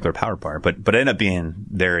about the nuclear power part, but it ended up being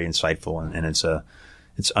very insightful, and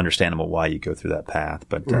it's understandable why you go through that path.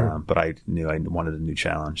 But I knew I wanted a new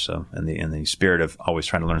challenge. So in the spirit of always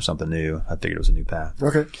trying to learn something new, I figured it was a new path.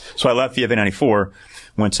 Okay. So I left VFA 94,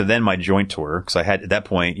 went to then my joint tour, because I had, at that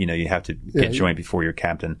point, you have to get joint before you're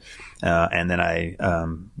captain. And then I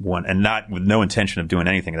won, and not with no intention of doing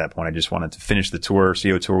anything at that point. I just wanted to finish the tour,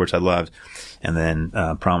 CO tour, which I loved, and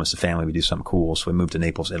then promised the family we'd do something cool. So we moved to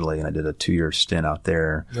Naples, Italy, and I did a 2-year stint out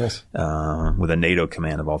there. Nice. With a NATO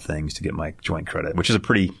command of all things to get my joint credit, which is a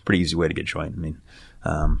pretty easy way to get joint.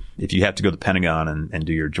 If you have to go to the Pentagon and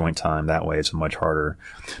do your joint time that way, it's much harder.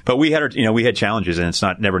 But we had challenges, and it's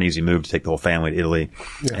never an easy move to take the whole family to Italy.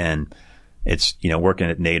 Yeah. And it's, working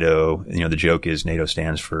at NATO, the joke is NATO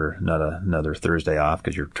stands for not another Thursday off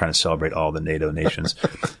because you're trying to celebrate all the NATO nations.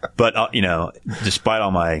 But, despite all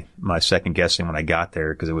my second guessing when I got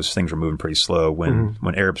there, because things were moving pretty slow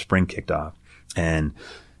when Arab Spring kicked off and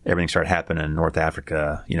everything started happening in North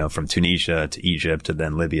Africa, from Tunisia to Egypt to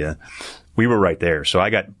then Libya. We were right there. So I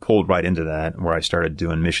got pulled right into that, where I started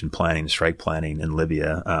doing mission planning, strike planning in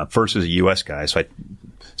Libya. First as a U.S. guy. So I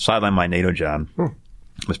sidelined my NATO job.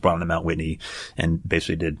 Was brought into Mount Whitney and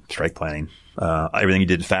basically did strike planning. Everything you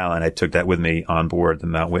did in Fallon, I took that with me on board the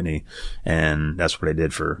Mount Whitney, and that's what I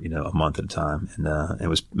did for, a month at a time. And, it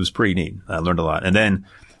was pretty neat. I learned a lot. And then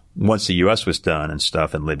once the U.S. was done and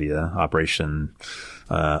stuff in Libya, Operation,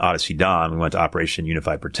 Odyssey Dawn, we went to Operation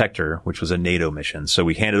Unified Protector, which was a NATO mission. So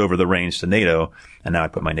we handed over the reins to NATO, and now I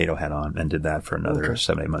put my NATO hat on and did that for another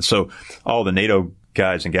 7-8 months. So all the NATO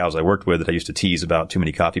guys and gals I worked with that I used to tease about too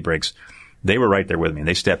many coffee breaks, they were right there with me, and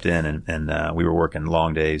they stepped in, and we were working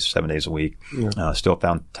long days, 7 days a week. Yeah. Still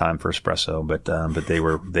found time for espresso, but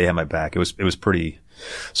they had my back. It was pretty.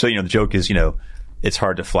 So the joke is, it's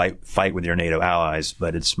hard to fight with your NATO allies,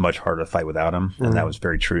 but it's much harder to fight without them, and that was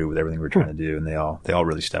very true with everything we were trying to do. And they all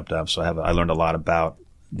really stepped up. So I learned a lot about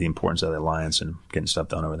the importance of the alliance and getting stuff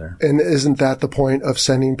done over there. And isn't that the point of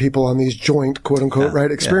sending people on these joint, quote unquote, right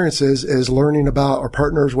experiences, is learning about our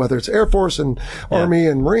partners, whether it's Air Force and Army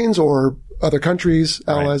and Marines or other countries,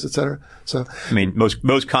 allies, et cetera. So,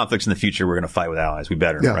 most conflicts in the future, we're going to fight with allies. We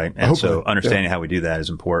better, right? And so understanding how we do that is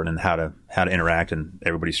important, and how to interact, and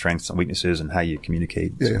everybody's strengths and weaknesses, and how you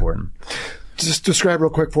communicate is important. Just describe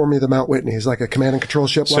real quick for me the Mount Whitney. It's like a command and control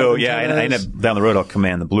ship. So I ended up down the road. I'll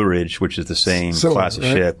command the Blue Ridge, which is the same class of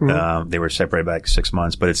ship. They were separated by 6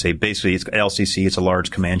 months, but it's LCC. It's a large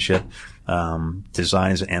command ship.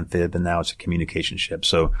 Designed as an amphib, and now it's a communication ship.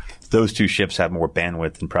 So those two ships have more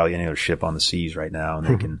bandwidth than probably any other ship on the seas right now,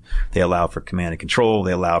 and they allow for command and control.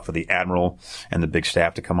 They allow for the admiral and the big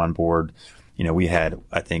staff to come on board. We had,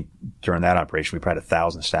 I think, during that operation, we probably had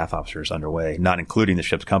 1,000 staff officers underway, not including the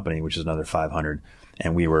ship's company, which is another 500.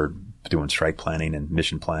 And we were doing strike planning and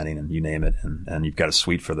mission planning and you name it. And you've got a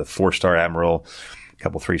suite for the 4-star admiral, a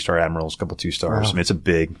couple 3-star admirals, a couple 2-stars. Wow. It's a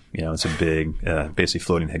big, basically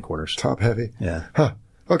floating headquarters. Top heavy. Yeah. Huh.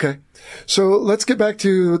 Okay. So let's get back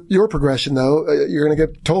to your progression, though. You're going to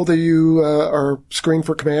get told that you are screened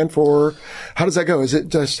for command for, how does that go? Is it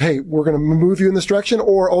just, hey, we're going to move you in this direction,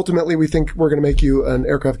 or ultimately we think we're going to make you an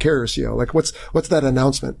aircraft carrier CO? Like, what's that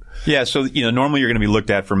announcement? Yeah. So, normally you're going to be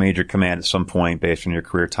looked at for major command at some point based on your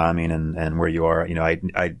career timing and where you are.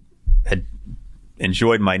 I had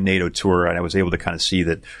enjoyed my NATO tour, and I was able to kind of see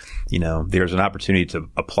that, there's an opportunity to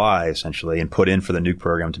apply essentially and put in for the nuke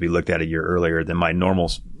program to be looked at a year earlier than my normal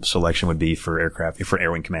selection would be for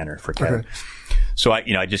Air Wing Commander, for CAD. Okay. So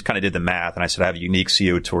I just kind of did the math, and I said, I have a unique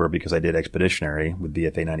CO tour because I did expeditionary with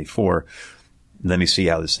VFA 94. Let me see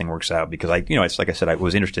how this thing works out, because it's like I said, I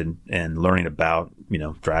was interested in learning about,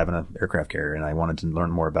 driving an aircraft carrier, and I wanted to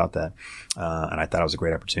learn more about that. And I thought it was a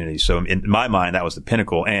great opportunity. So in my mind, that was the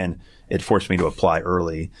pinnacle, and it forced me to apply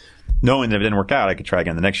early, knowing that if it didn't work out, I could try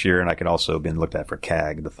again the next year, and I could also have been looked at for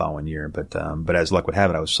CAG the following year. But as luck would have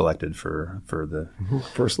it, I was selected for the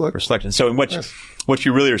first look. For selection. So what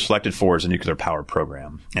you really are selected for is the nuclear power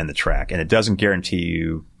program and the track, and it doesn't guarantee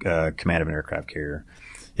you command of an aircraft carrier.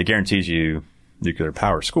 It guarantees you nuclear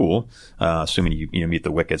power school, assuming you meet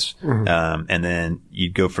the wickets, and then you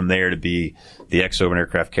go from there to be the XO of an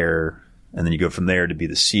aircraft carrier, And then you go from there to be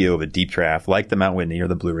the CO of a deep draft, like the Mount Whitney or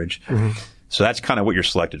the Blue Ridge. Mm-hmm. So that's kind of what you're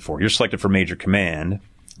selected for. You're selected for Major Command,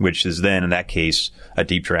 which is then, in that case, a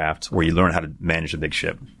deep draft where you learn how to manage a big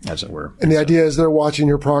ship, as it were. And the idea is they're watching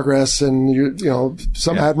your progress, and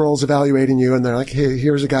some admiral's evaluating you, and they're like, "Hey,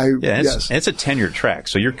 here's a guy who." Yeah, it's a 10-year track,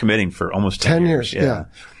 so you're committing for almost 10 years. Yeah.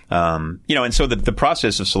 And so the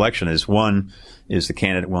process of selection is, one, is the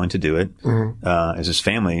candidate willing to do it? Mm-hmm. Is his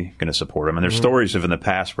family going to support him? And there's stories of in the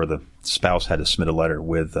past where the spouse had to submit a letter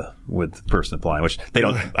with the person applying, which I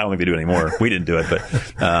don't think they do anymore. We didn't do it,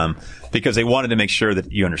 but because they wanted to make sure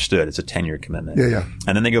that you understood it's a 10-year commitment. Yeah.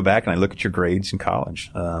 And then they go back and I look at your grades in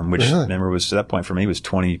college, which remember was, at that point for me, was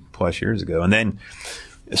 20 plus years ago. And then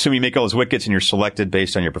assuming you make all those wickets and you're selected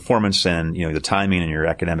based on your performance and, the timing and your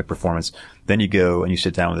academic performance, then you go and you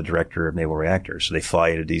sit down with the director of naval reactors. So they fly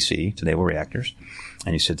you to DC to naval reactors,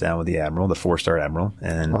 and you sit down with the admiral, the 4-star admiral,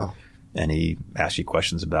 and he asks you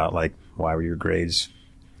questions about, like, why were your grades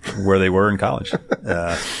where they were in college?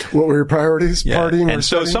 What were your priorities? Yeah. Partying? And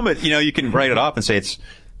so some of it, you can write it off and say sir,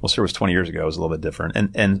 it was 20 years ago. It was a little bit different.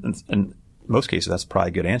 And in most cases, that's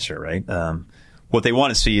probably a good answer, right? What they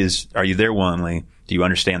want to see is, are you there willingly? Do you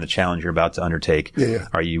understand the challenge you're about to undertake? Yeah.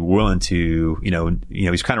 Are you willing to,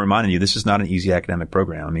 he's kind of reminding you this is not an easy academic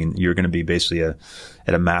program. I mean, you're going to be basically at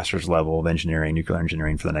a master's level of engineering, nuclear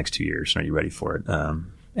engineering for the next 2 years. Are you ready for it?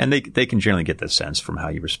 And they can generally get the sense from how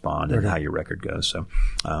you respond and how your record goes. So,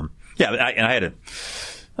 it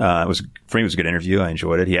was a good interview. I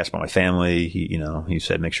enjoyed it. He asked about my family. He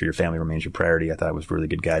said, make sure your family remains your priority. I thought it was really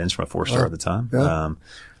good guidance from a 4-star at the time. Yeah.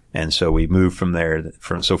 And so we moved from there.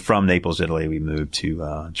 From Naples, Italy, we moved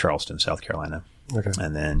to Charleston, South Carolina. Okay.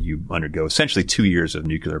 And then you undergo essentially 2 years of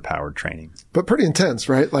nuclear powered training. But pretty intense,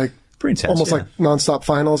 right? Like pretty intense, almost like nonstop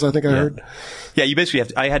finals, I think I heard. Yeah, you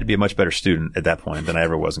basically I had to be a much better student at that point than I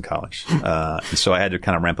ever was in college. And so I had to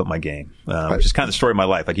kind of ramp up my game, which is kind of the story of my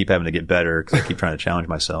life. I keep having to get better because I keep trying to challenge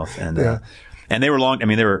myself. And they were long. I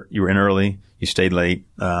mean, you were in early, you stayed late.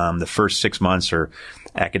 The first 6 months are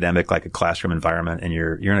academic, like a classroom environment, and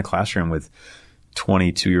you're in a classroom with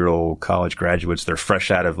 22-year-old college graduates. They're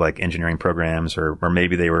fresh out of like engineering programs, or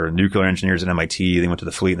maybe they were nuclear engineers at MIT. They went to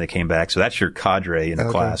the fleet and they came back. So that's your cadre in the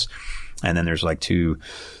class. And then there's like 2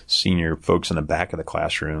 senior folks in the back of the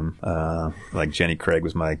classroom. Like Jenny Craig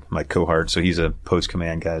was my cohort. So he's a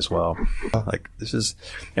post-command guy as well.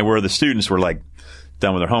 And where the students were like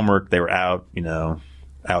done with their homework, they were out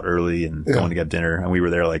early and going to get dinner. And we were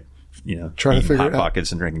there like, trying to figure hot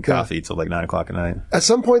pockets and drinking coffee till like 9 o'clock at night. At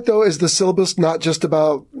some point, though, is the syllabus not just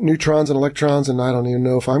about neutrons and electrons? And I don't even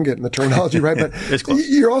know if I'm getting the terminology right, but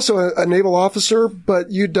you're also a naval officer, but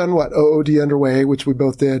you'd done what? OOD underway, which we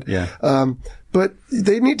both did. Yeah. But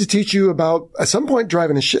they need to teach you about, at some point,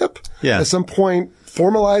 driving a ship. Yeah. At some point,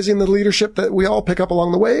 formalizing the leadership that we all pick up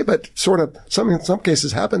along the way, but sort of in some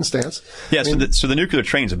cases happenstance. Yeah. So the nuclear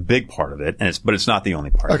training is a big part of it, but it's not the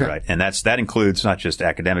only part, right? And that includes not just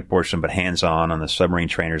academic portion, but hands-on on the submarine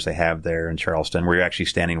trainers they have there in Charleston, where you're actually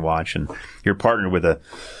standing watch and you're partnered with a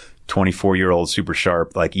 24-year-old super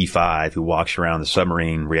sharp like E5 who walks around the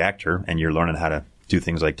submarine reactor, and you're learning how to do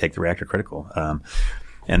things like take the reactor critical.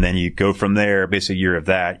 And then you go from there, basically a year of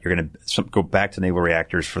that, you're going to go back to naval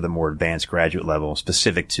reactors for the more advanced graduate level,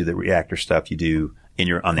 specific to the reactor stuff you do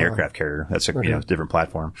on the aircraft carrier. That's a different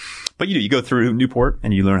platform. But you go through Newport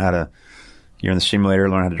and you learn you're in the simulator,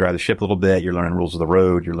 learn how to drive the ship a little bit. You're learning rules of the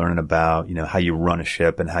road. You're learning about, how you run a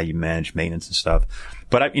ship and how you manage maintenance and stuff.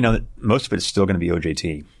 But most of it is still going to be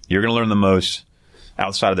OJT. You're going to learn the most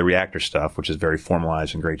outside of the reactor stuff, which is very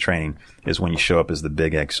formalized and great training, is when you show up as the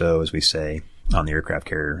big XO, as we say, on the aircraft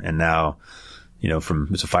carrier. And now,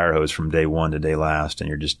 it's a fire hose from day one to day last, and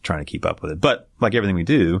you're just trying to keep up with it. But like everything we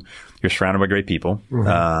do, you're surrounded by great people.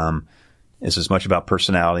 Mm-hmm. It's as much about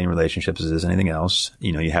personality and relationships as it is anything else.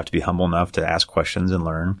 You have to be humble enough to ask questions and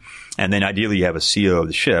learn. And then ideally you have a CO of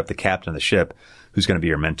the ship, the captain of the ship, who's going to be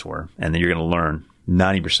your mentor. And then you're going to learn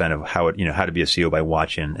 90% of how to be a CO by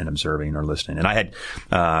watching and observing or listening. And I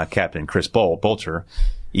had, Captain Chris Bolter,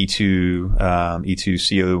 E2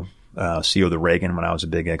 CO, CO of the Reagan when I was a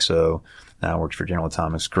big XO. Now works for General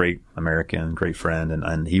Atomics. Great American, great friend,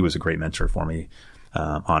 and he was a great mentor for me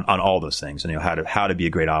on all those things. And how to be a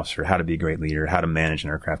great officer, how to be a great leader, how to manage an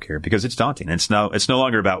aircraft carrier, because it's daunting. It's no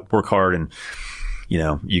longer about work hard and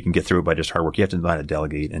you can get through it by just hard work. You have to learn how to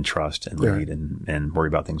delegate and trust and lead and worry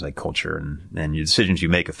about things like culture and your decisions you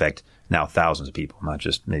make affect now thousands of people, not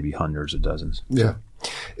just maybe hundreds or dozens. Yeah.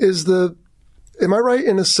 Am I right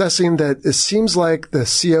in assessing that it seems like the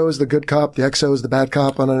CO is the good cop, the XO is the bad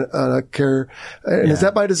cop on a carrier? And is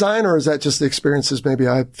that by design, or is that just the experiences maybe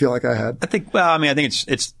I feel like I had? I think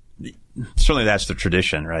it's certainly that's the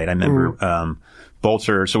tradition, right? I remember,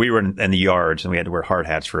 Bolter, so we were in the yards and we had to wear hard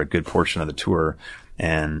hats for a good portion of the tour.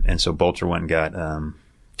 And so Bolter went and got,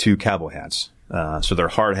 2 cowboy hats. So they're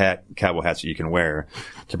hard hat cowboy hats that you can wear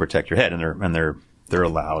to protect your head, and they're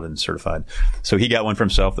allowed and certified. So he got one for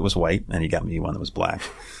himself that was white, and he got me one that was black.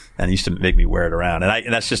 And he used to make me wear it around.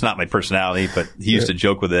 And that's just not my personality, but he used to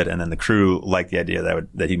joke with it. And then the crew liked the idea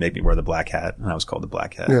that he'd make me wear the black hat. And I was called the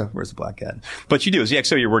black hat. Yeah. Where's the black hat? But you do, as the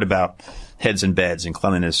XO, you're worried about heads and beds and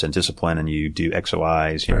cleanliness and discipline, and you do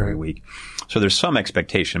XOIs, every week. So there's some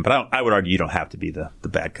expectation, but I would argue you don't have to be the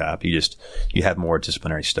bad cop. You have more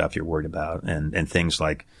disciplinary stuff you're worried about, and things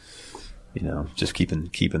like, just keeping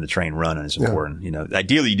the train running is important.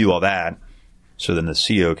 Ideally you do all that, so then the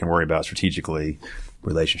CO can worry about strategically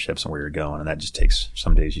relationships and where you're going, and that just takes,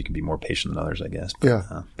 some days you can be more patient than others, I guess.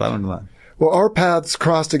 But I learned a lot. Well, our paths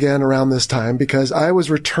crossed again around this time because I was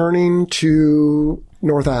returning to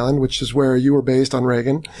North Island, which is where you were based on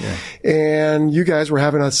Reagan. Yeah. And you guys were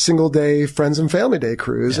having a single day friends and family day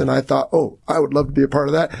cruise. Yeah. And I thought, I would love to be a part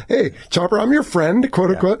of that. Hey, Chopper, I'm your friend, quote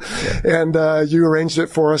unquote. Yeah. And, you arranged it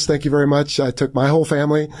for us. Thank you very much. I took my whole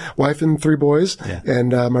family, wife and 3 boys,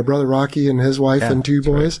 and, my brother Rocky and his wife and 2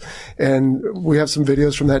 boys. Right. And we have some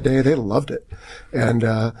videos from that day. They loved it. And,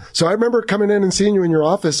 so I remember coming in and seeing you in your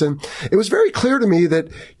office, and it was very clear to me that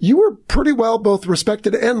you were pretty well both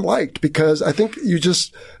respected and liked, because I think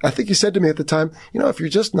you said to me at the time, if you're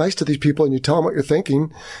just nice to these people and you tell them what you're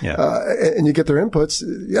thinking, and you get their inputs,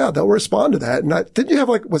 they'll respond to that. And didn't you have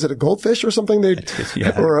was it a goldfish or something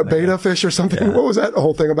or a beta fish or something? Yeah. What was that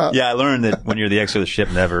whole thing about? Yeah, I learned that when you're the XO of the ship,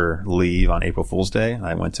 never leave on April Fool's Day.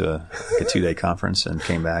 I went to a 2-day conference and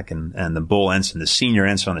came back, and the bull ensign, the senior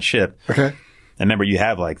ensign on the ship. Okay. And remember, you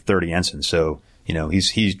have 30 ensigns, so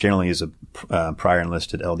he's generally is a prior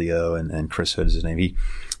enlisted LDO, and Chris Hood is his name.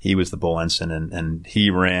 He was the bull ensign, and he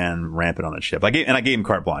ran rampant on the ship. I gave him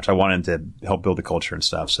carte blanche. I wanted him to help build the culture and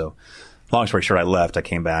stuff. So, long story short, I left. I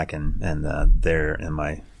came back, and there on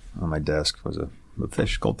my desk was a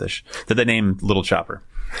goldfish that they named Little Chopper.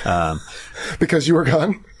 Because you were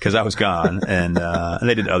gone? Because I was gone, and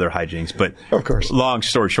they did other hijinks. But of course, long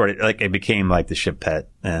story short, it became the ship pet,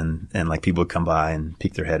 and people would come by and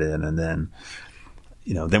peek their head in, and then.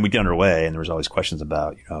 Then we'd get underway, and there was always questions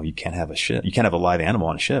about, you can't have a live animal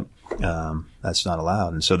on a ship. That's not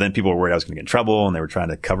allowed. And so then people were worried I was going to get in trouble, and they were trying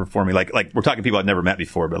to cover for me. Like we're talking people I'd never met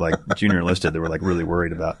before, but junior enlisted, they were really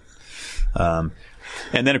worried about. And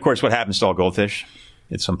then of course what happens to all goldfish?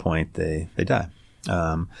 At some point they die.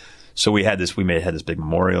 So we had this big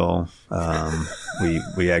memorial.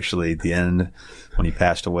 We actually, at the end, when he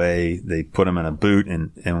passed away, they put him in a boot,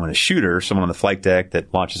 and when a shooter, someone on the flight deck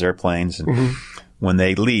that launches airplanes, and when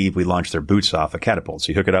they leave, we launch their boots off a catapult.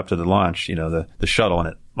 So you hook it up to the launch, the shuttle,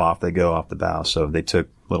 and off they go off the bow. So they took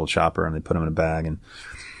Little Chopper and they put him in a bag and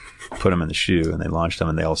put him in the shoe, and they launched him,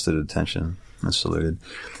 and they all stood at attention and saluted.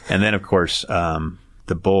 And then, of course,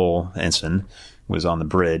 the bull ensign was on the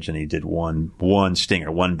bridge, and he did one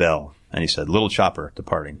stinger, one bell, and he said, "Little Chopper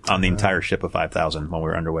departing," on the entire ship of 5,000 when we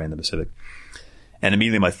were underway in the Pacific. And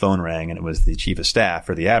immediately my phone rang, and it was the chief of staff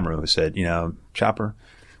for the admiral who said, Chopper,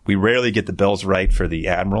 we rarely get the bells right for the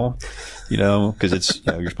admiral, because it's,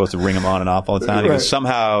 you're supposed to ring them on and off all the time. He goes,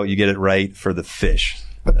 somehow you get it right for the fish.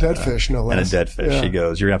 A dead fish, no less. And a dead fish. Yeah. He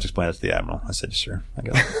goes, you're going to have to explain it to the admiral. I said, sure.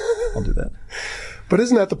 I'll do that. But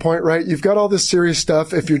isn't that the point, right? You've got all this serious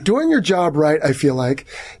stuff. If you're doing your job right, I feel like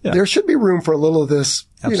there should be room for a little of this,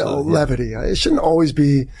 levity. It shouldn't always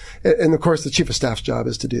be. And of course, the chief of staff's job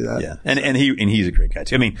is to do that. Yeah. And he's a great guy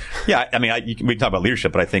too. we can talk about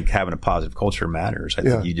leadership, but I think having a positive culture matters. I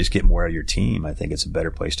think you just get more out of your team. I think it's a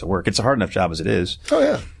better place to work. It's a hard enough job as it is. Oh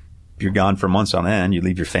yeah. You're gone for months on end. You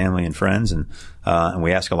leave your family and friends, and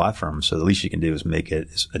we ask a lot from them. So the least you can do is make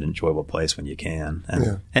it an enjoyable place when you can.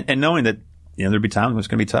 And knowing that, there'll be times when it's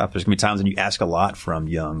going to be tough. There's going to be times when you ask a lot from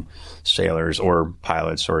young sailors or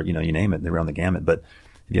pilots or, you name it. They run the gamut. But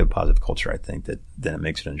if you have a positive culture, I think that then it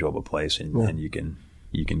makes it an enjoyable place, and you can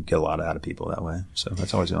get a lot out of people that way. So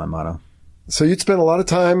that's always been my motto. So you'd spent a lot of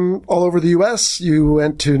time all over the U.S. You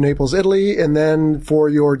went to Naples, Italy, and then for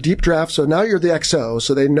your deep draft. So now you're the XO.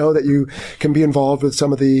 So they know that you can be involved with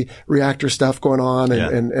some of the reactor stuff going on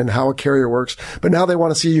and how a carrier works. But now they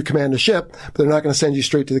want to see you command a ship, but they're not going to send you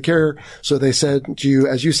straight to the carrier. So they sent you,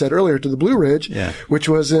 as you said earlier, to the Blue Ridge, which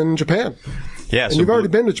was in Japan. Yeah. And you've already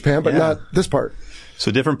been to Japan, but not this part. So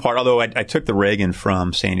different part, although I took the Reagan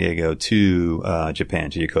from San Diego to Japan,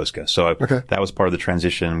 to Yokosuka. So that was part of the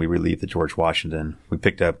transition. We relieved the George Washington. We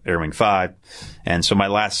picked up Air Wing 5. And so my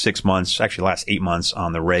last 8 months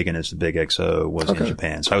on the Reagan as the big XO was in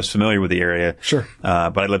Japan. So I was familiar with the area. Sure.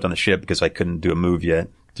 But I lived on the ship because I couldn't do a move yet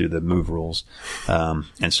through the move rules.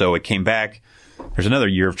 And so it came back. There's another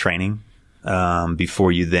year of training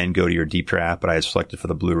before you then go to your deep draft. But I had selected for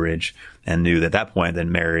the Blue Ridge and knew that at that point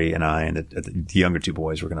then Mary and I and the younger two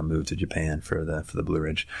boys were going to move to Japan for the Blue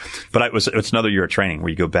Ridge. But it's another year of training where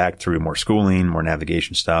you go back through more schooling, more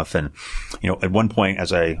navigation stuff. And, at one point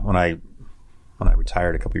when I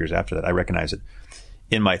retired a couple years after that, I recognized that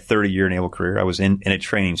in my 30-year naval career, I was in a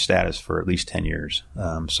training status for at least 10 years.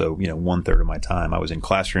 So, 1/3 of my time I was in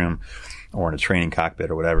classroom or in a training cockpit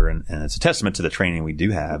or whatever. And it's a testament to the training we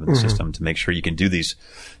do have in the system to make sure you can do these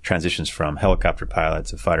transitions from helicopter pilot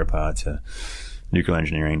to fighter pilot to nuclear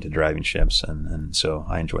engineering to driving ships. And so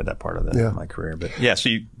I enjoyed that part of my career. But yeah, so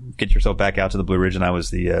you get yourself back out to the Blue Ridge, and I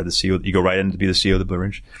was the CO. You go right in to be the CO of the Blue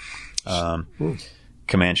Ridge.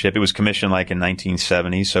 Command ship. It was commissioned like in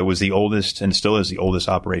 1970. So it was the oldest and still is the oldest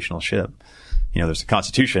operational ship. There's the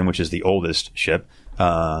Constitution, which is the oldest ship.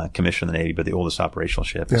 Commissioned in the Navy, but the oldest operational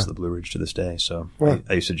ship is the Blue Ridge to this day. So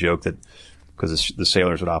I used to joke that because the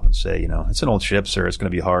sailors would often say, it's an old ship, sir. It's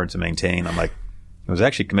going to be hard to maintain. I'm like, it was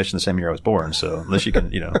actually commissioned the same year I was born. So unless you can,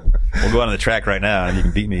 we'll go out on the track right now and you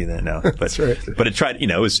can beat me, then no. But, that's right. But it tried,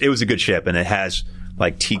 it was a good ship, and it has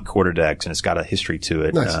like teak quarterdecks, and it's got a history to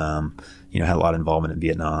it. Nice. Had a lot of involvement in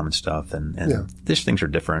Vietnam and stuff. And these things are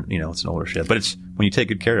different. It's an older ship, but when you take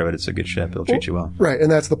good care of it, it's a good ship. It'll treat you well. Right.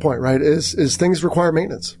 And that's the point, right? Is things require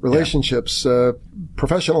maintenance, relationships,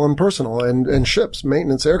 professional and personal, and ships,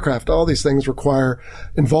 maintenance, aircraft, all these things require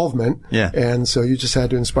involvement. Yeah. And so you just had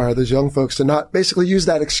to inspire those young folks to not basically use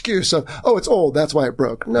that excuse of, it's old, that's why it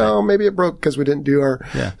broke. No, maybe it broke because we didn't do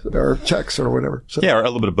our checks or whatever. So, or a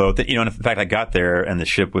little bit of both. And in fact, I got there and the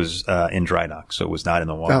ship was in dry dock, so it was not in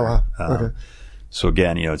the water. Oh, wow. Okay. So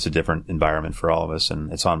again, it's a different environment for all of us,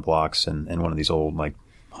 and it's on blocks and one of these old, like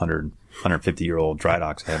 150-year-old dry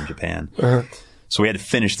docks I have in Japan. Uh-huh. So we had to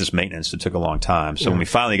finish this maintenance. It took a long time. So when we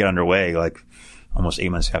finally got underway, like almost 8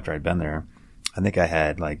 months after I'd been there, I think I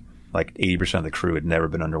had like 80% of the crew had never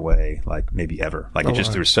been underway, like maybe ever. Like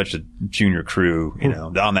there was such a junior crew,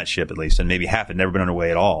 on that ship at least, and maybe half had never been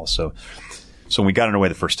underway at all. So when we got underway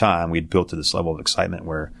the first time, we'd built to this level of excitement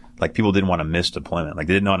where like people didn't want to miss deployment. Like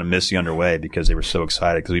they didn't want to miss the underway because they were so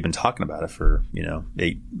excited because we've been talking about it for,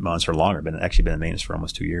 8 months or longer, been in maintenance for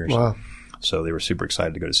almost 2 years. Wow. So they were super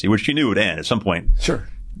excited to go to sea, which you knew would end at some point. Sure.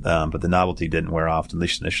 But the novelty didn't wear off, at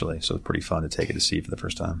least initially. So it was pretty fun to take it to sea for the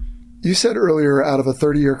first time. You said earlier out of a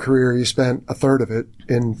 30-year career, you spent a third of it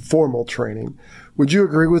in formal training. Would you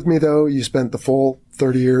agree with me, though, you spent the full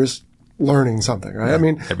 30 years learning something, right? Yeah, I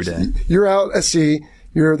mean, every day. You're out at sea.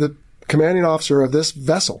 You're the commanding officer of this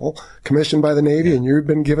vessel commissioned by the Navy, and you've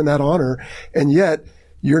been given that honor. And yet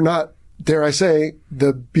you're not, dare I say,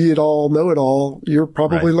 the be-it-all, know-it-all. You're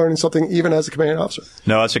probably learning something even as a commanding officer.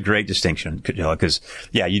 No, that's a great distinction, because,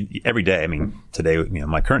 every day, I mean, today,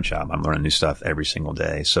 my current job, I'm learning new stuff every single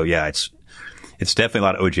day. So, it's definitely a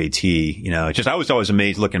lot of OJT. It's just I was always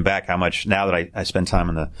amazed looking back how much now that I spend time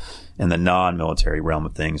in the non-military realm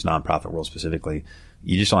of things, non-profit world specifically,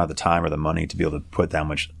 you just don't have the time or the money to be able to put that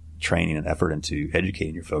much training and effort into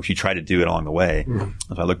educating your folks. You try to do it along the way.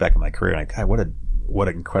 If I look back at my career, and God, what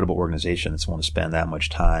an incredible organization that's willing to spend that much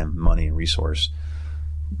time, money, and resource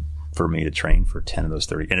for me to train for 10 of those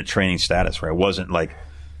 30 in a training status where I wasn't like,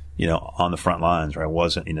 on the front lines, where I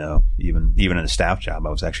wasn't, even in a staff job,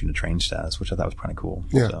 I was actually in a training status, which I thought was pretty cool.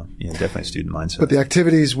 Yeah. So, definitely a student mindset. But the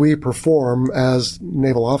activities we perform as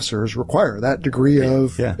naval officers require that degree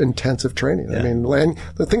of intensive training. Yeah. I mean,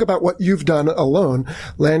 think about what you've done alone,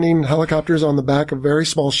 landing helicopters on the back of very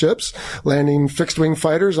small ships, landing fixed wing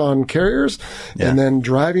fighters on carriers, and then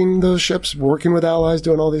driving those ships, working with allies,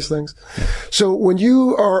 doing all these things. Yeah. So when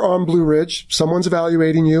you are on Blue Ridge, someone's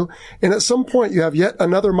evaluating you, and at some point you have yet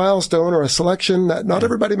another milestone or a selection that not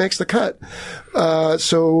everybody makes the cut.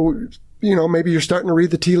 So, maybe you're starting to read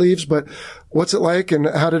the tea leaves, but what's it like and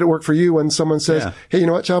how did it work for you when someone says, hey, you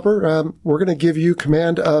know what, Chopper, we're going to give you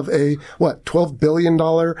command of a, $12 billion,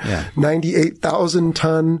 98,000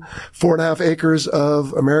 ton, 4.5 acres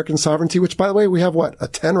of American sovereignty, which by the way, we have a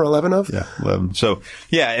 10 or 11 of? Yeah, 11. So,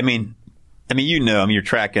 I mean, you're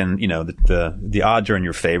tracking, the odds are in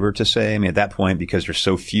your favor to say, at that point, because there's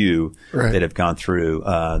so few that have gone through,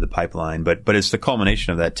 the pipeline, but it's the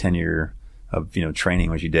culmination of that 10-year of,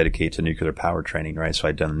 training, which you dedicate to nuclear power training, right? So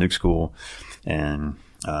I'd done the nuke school and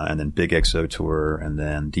then big XO tour and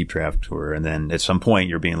then deep draft tour. And then at some point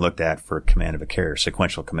you're being looked at for command of a carrier.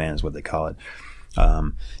 Sequential command is what they call it.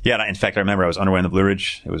 In fact, I remember I was underway on the Blue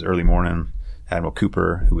Ridge. It was early morning. Admiral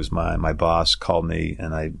Cooper, who was my boss, called me,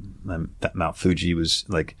 and Mount Fuji was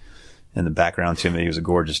like in the background to me. It was a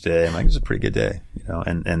gorgeous day. I'm like, it's a pretty good day, you know,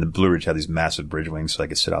 and the Blue Ridge had these massive bridge wings, so I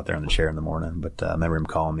could sit out there in the chair in the morning. But I remember him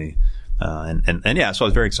calling me, and yeah, so I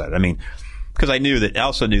was very excited. I mean, because I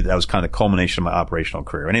also knew that was kind of the culmination of my operational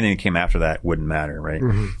career. Anything that came after that wouldn't matter, right?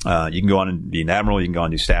 Mm-hmm. You can go on and be an admiral, you can go on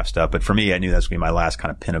and do staff stuff, but for me, I knew that's going to be my last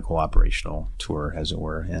kind of pinnacle operational tour, as it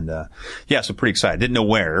were. And yeah, so pretty excited. Didn't know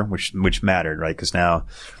where, which mattered, right? Because now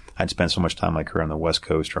I'd spent so much time in my career on the West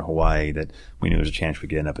Coast or Hawaii that we knew there was a chance we'd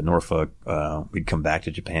get up in Norfolk. We'd come back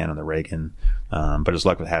to Japan on the Reagan. But as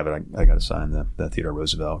luck would have it, I got assigned the Theodore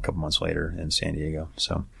Roosevelt a couple months later in San Diego.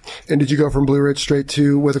 So. And did you go from Blue Ridge straight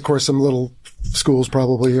to, with of course some little schools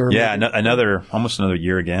probably? Or yeah, almost another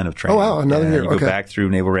year again of training. Oh wow, another year. You go back through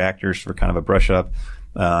naval reactors for kind of a brush up.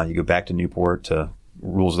 You go back to Newport to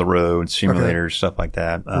rules of the road, simulators, stuff like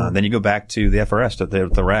that. Then you go back to the FRS, to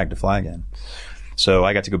the RAG to fly again. So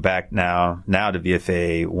I got to go back now to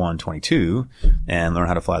VFA 122 and learn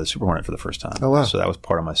how to fly the Super Hornet for the first time. Oh, wow. So that was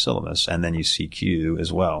part of my syllabus. And then you CQ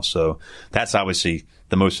as well. So that's obviously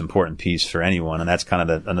the most important piece for anyone. And that's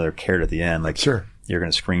kind of another carrot at the end. Like, sure, you're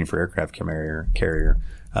going to screen for aircraft carrier,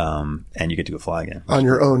 and you get to go fly again. On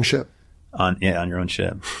your own ship. On your own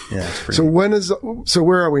ship. Yeah. It's pretty so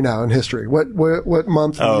where are we now in history? What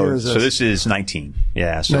month and year is this? So this is 19.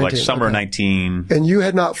 Yeah. So 19, like summer 19. And you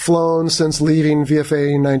had not flown since leaving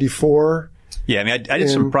VFA 94? Yeah. I mean, I did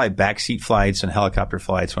some probably backseat flights and helicopter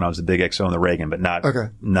flights when I was the big XO in the Reagan, but not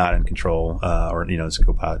in control, or, you know, as a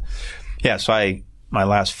co-pilot. Yeah. So my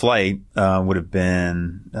last flight, would have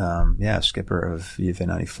been, skipper of VFA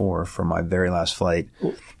 94 for my very last flight,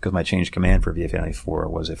 because my change of command for VFA 94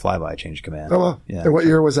 was a flyby change of command. Oh, wow. Yeah. And what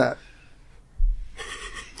year was that?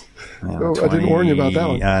 I didn't warn you about that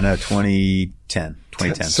one. No, 2010.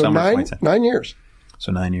 So summer 2010. 9 years.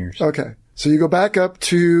 So 9 years. Okay. So you go back up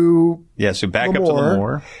to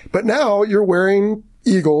Lemoore. But now you're wearing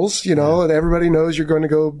Eagles, you know, and everybody knows you're going to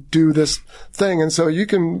go do this thing. And so you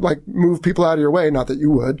can like move people out of your way. Not that you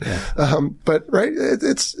would. Yeah. But right.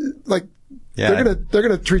 It's like, they're going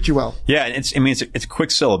to treat you well. Yeah. And it's a quick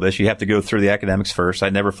syllabus. You have to go through the academics first.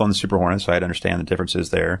 I'd never flown the Super Hornet, so I had to understand the differences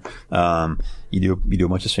there. You do a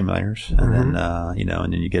bunch of simulators, and then,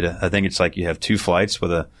 and then you get I think it's like you have 2 flights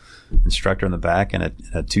with a instructor in the back and a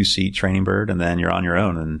 2-seat training bird, and then you're on your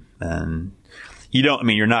own and you don't, I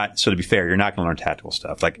mean, you're not, so to be fair, you're not going to learn tactical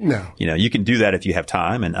stuff. Like, no. You know, you can do that if you have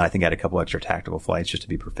time. And I think I had a couple extra tactical flights just to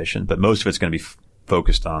be proficient, but most of it's going to be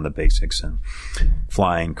focused on the basics and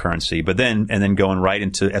flying, currency, and then going right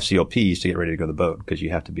into FCLPs to get ready to go to the boat, because you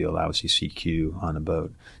have to be allowed to see CQ on the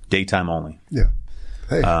boat. Daytime only. Yeah.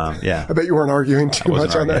 Hey, yeah. I bet you weren't arguing too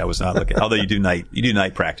much on that. I was not looking, although you do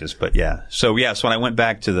night practice, but yeah. So when I went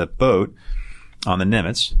back to the boat on the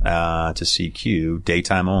Nimitz, to CQ,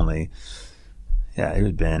 daytime only, yeah, it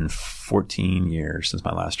had been 14 years since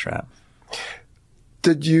my last trap.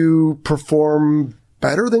 Did you perform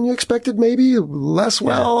better than you expected, maybe? Less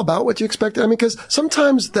well, about what you expected? I mean, because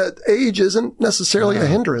sometimes that age isn't necessarily a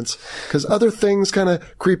hindrance, because other things kind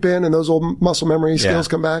of creep in and those old muscle memory skills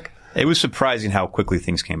come back. It was surprising how quickly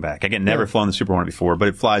things came back. Again, never flown the Super Hornet before, but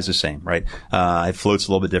it flies the same, right? It floats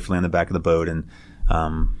a little bit differently on the back of the boat, and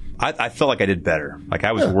I felt like I did better. Like,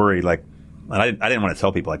 I was worried, like, and I didn't want to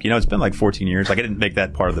tell people, like, it's been like 14 years. Like, I didn't make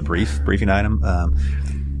that part of the briefing item.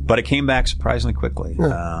 But it came back surprisingly quickly.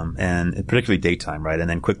 And particularly daytime, right? And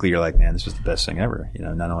then quickly you're like, man, this is the best thing ever.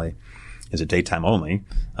 Not only is it daytime only,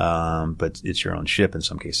 but it's your own ship in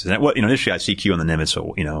some cases. And initially I CQ on the Nimitz.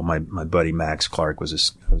 So, my buddy Max Clark was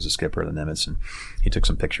a skipper of the Nimitz, and he took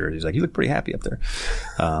some pictures. He's like, you look pretty happy up there.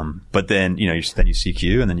 But then, you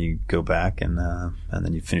CQ, and then you go back and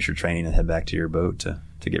then you finish your training and head back to your boat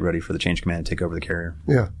to get ready for the change command and take over the carrier.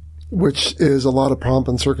 Yeah. Which is a lot of pomp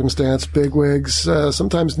and circumstance, bigwigs,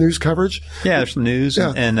 sometimes news coverage. Yeah, there's some news.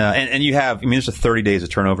 Yeah. And you have, there's a 30 days of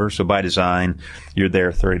turnover. So by design, you're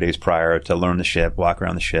there 30 days prior to learn the ship, walk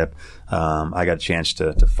around the ship. I got a chance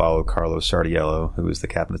to follow Carlos Sardiello, who was the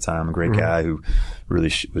captain at the time, a great guy who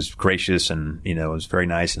really was gracious and, was very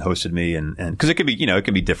nice and hosted me. And cause it could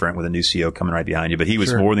be different with a new CO coming right behind you, but he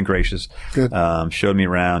was more than gracious. Good. Showed me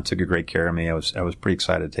around, took a great care of me. I was pretty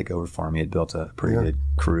excited to take over for him. He had built a pretty good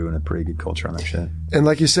crew and a pretty good culture on that ship. And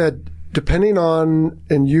like you said, depending on,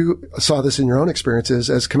 and you saw this in your own experiences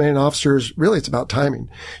as commanding officers, really it's about timing.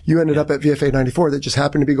 You ended up at VFA 94 that just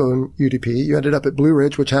happened to be going UDP. You ended up at Blue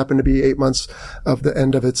Ridge, which happened to be 8 months of the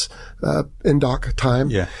end of its in-dock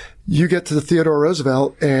time. Yeah. You get to the Theodore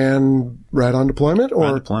Roosevelt and right on deployment, or?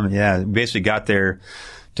 On deployment, yeah. Basically got there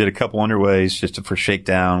did a couple underways just for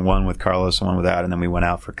shakedown, one with Carlos and one without, and then we went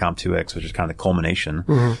out for Comp 2X, which is kind of the culmination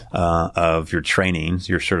of your training,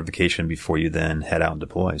 your certification before you then head out and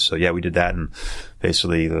deploy. So yeah, we did that in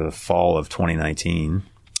basically the fall of 2019.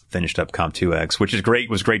 Finished up Comp 2X, which is great,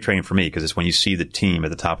 was great training for me because it's when you see the team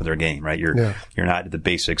at the top of their game, right? You're not at the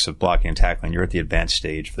basics of blocking and tackling. You're at the advanced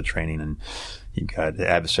stage of the training, and you've got the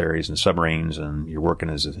adversaries and submarines, and you're working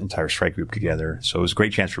as an entire strike group together. So it was a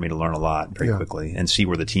great chance for me to learn a lot very quickly and see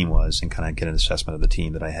where the team was and kind of get an assessment of the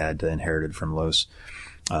team that I had inherited from Los.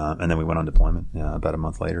 And then we went on deployment about a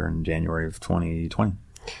month later in January of 2020.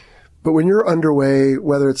 But when you're underway,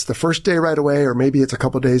 whether it's the first day right away or maybe it's a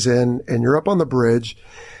couple of days in and you're up on the bridge,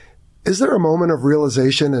 is there a moment of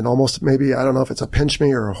realization and almost maybe, I don't know if it's a pinch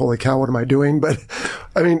me or holy cow, what am I doing? But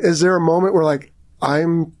I mean, is there a moment where like,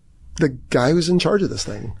 I'm the guy who's in charge of this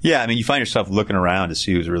thing? Yeah. I mean, you find yourself looking around to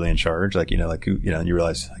see who's really in charge. Like, like who, and you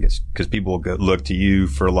realize, I guess, because people look to you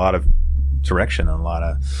for a lot of direction and a lot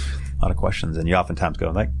of questions. And you oftentimes go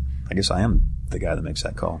like, I guess I am the guy that makes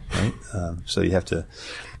that call. Right. So you have to,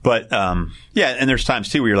 but, and there's times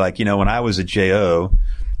too where you're like, when I was a JO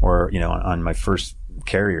or, on my first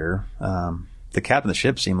carrier, the captain of the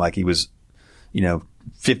ship seemed like he was,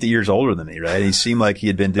 50 years older than me, right? He seemed like he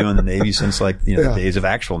had been doing the Navy since the days of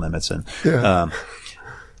actual Nimitz.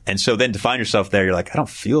 And so then to find yourself there, you're like, I don't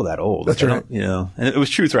feel that old. That's right. And it was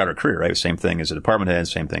true throughout our career, right? Same thing as a department head,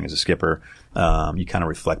 same thing as a skipper. You kind of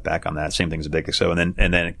reflect back on that. Same thing as a big XO.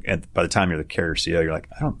 And then by the time you're the carrier CO, you're like,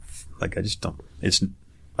 I don't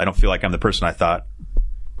feel like I'm the person I thought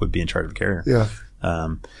would be in charge of the carrier. Yeah.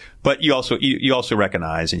 But you also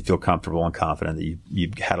recognize and you feel comfortable and confident that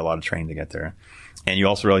you've had a lot of training to get there. And you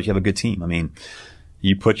also realize you have a good team. I mean,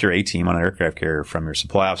 you put your A team on an aircraft carrier from your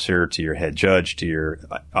supply officer to your head judge to your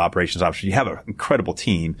operations officer. You have an incredible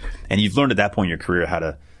team, and you've learned at that point in your career how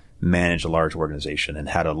to manage a large organization and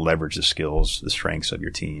how to leverage the skills, the strengths of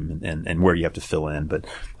your team and where you have to fill in. But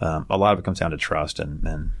a lot of it comes down to trust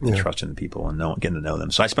and trust in the people and getting to know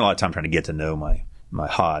them. So I spent a lot of time trying to get to know my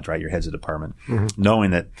HODs, right? Your heads of department,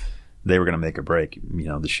 knowing that they were going to make or break,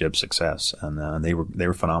 the ship's success. And they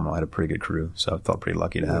were phenomenal. I had a pretty good crew. So I felt pretty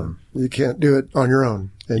lucky to have them. You can't do it on your own.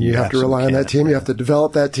 And you have to rely on that team. You have to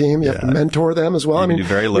develop that team. You have to mentor them as well.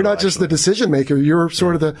 You're not just the decision maker. You're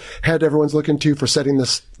sort of the head everyone's looking to for setting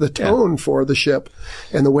the tone for the ship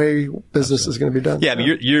and the way business is going to be done. Yeah. I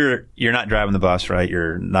mean, you're not driving the bus, right?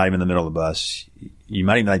 You're not even in the middle of the bus. You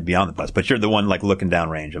might even be on the bus, but you're the one like looking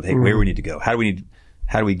downrange of, hey, where do we need to go? How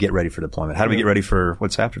do we get ready for deployment? How do we get ready for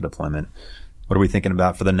what's after deployment? What are we thinking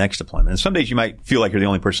about for the next deployment? And some days you might feel like you're the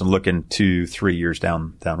only person looking 2-3 years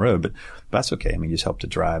down road, but that's okay. I mean, you just help to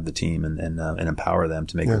drive the team and empower them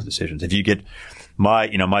to make those decisions. If you get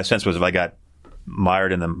my sense was if I got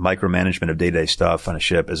mired in the micromanagement of day-to-day stuff on a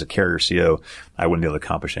ship as a carrier CO, I wouldn't be able to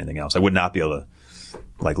accomplish anything else. I would not be able to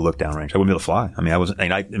look downrange. I wouldn't be able to fly. I mean,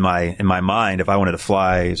 in my mind, if I wanted to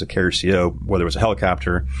fly as a carrier CO, whether it was a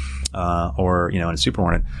helicopter, or, in a Super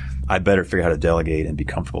Hornet, I better figure out how to delegate and be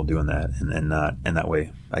comfortable doing that. And that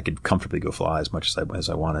way I could comfortably go fly as much as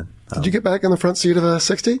I wanted. Did you get back in the front seat of a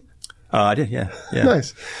 60? I did, yeah.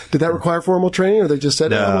 Nice. Did that require formal training or they just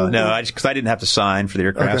said, no, because I didn't have to sign for the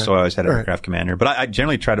aircraft. So I always had an aircraft commander, but I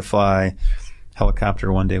generally try to fly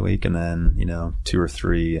helicopter 1 day a week and then, 2 or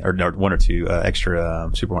 3 or 1 or 2 extra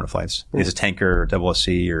Super Hornet flights. Either a tanker or double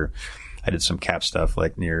SC, or I did some cap stuff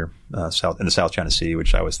like near in the South China Sea,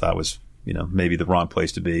 which I always thought was, maybe the wrong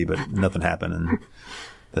place to be, but nothing happened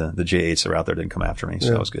and the J8s that were out there didn't come after me.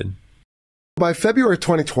 So that was good. By February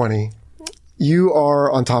 2020, you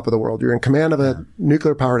are on top of the world. You're in command of a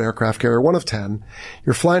nuclear-powered aircraft carrier, one of 10.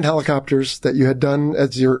 You're flying helicopters that you had done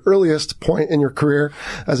at your earliest point in your career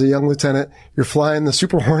as a young lieutenant. You're flying the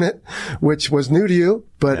Super Hornet, which was new to you,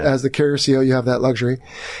 but as the carrier CO, you have that luxury.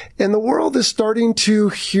 And the world is starting to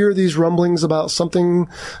hear these rumblings about something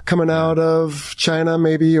coming out of China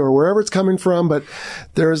maybe, or wherever it's coming from, but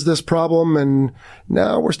there's this problem, and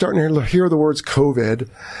now we're starting to hear the words COVID.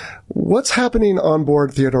 What's happening on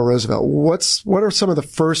board Theodore Roosevelt? What are some of the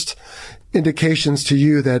first indications to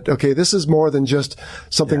you that, okay, this is more than just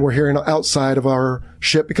something we're hearing outside of our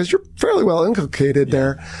ship, because you're fairly well inculcated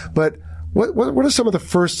there. But what are some of the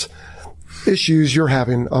first issues you're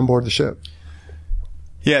having on board the ship?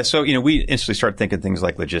 Yeah. So, we instantly start thinking things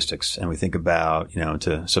like logistics, and we think about,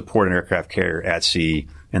 to support an aircraft carrier at sea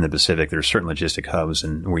in the Pacific, there's certain logistic hubs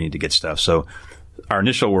and where you need to get stuff. So, our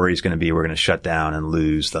initial worry is going to be we're going to shut down and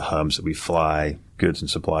lose the hubs that we fly goods and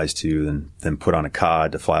supplies to, and then put on a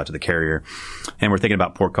cod to fly out to the carrier. And we're thinking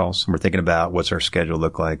about port calls. And we're thinking about what's our schedule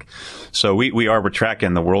look like. So we're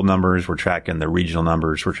tracking the world numbers. We're tracking the regional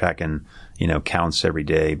numbers. We're tracking, counts every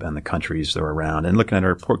day on the countries that are around, and looking at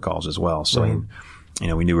our port calls as well. So, we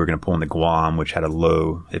knew we were going to pull into Guam, which had a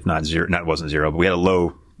low, if not zero, it wasn't zero, but we had a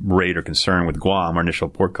low rate or concern with Guam, our initial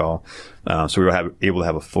port call. So we were able to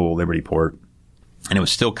have a full Liberty port. And it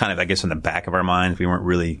was still kind of, I guess, in the back of our minds. We weren't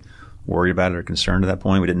really worried about it or concerned at that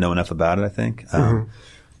point. We didn't know enough about it, I think.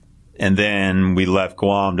 And then we left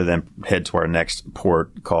Guam to then head to our next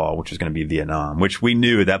port call, which was going to be Vietnam, which we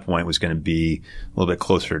knew at that point was going to be a little bit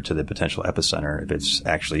closer to the potential epicenter if it's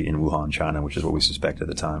actually in Wuhan, China, which is what we suspected at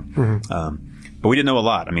the time. But we didn't know a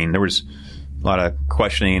lot. I mean, there was a lot of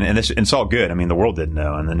questioning, and it's all good. I mean, the world didn't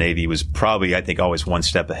know, and the Navy was probably, I think, always one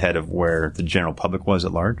step ahead of where the general public was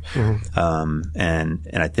at large. And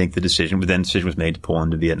I think the decision was made to pull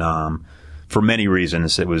into Vietnam for many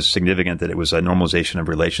reasons. It was significant that it was a normalization of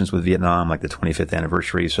relations with Vietnam, like the 25th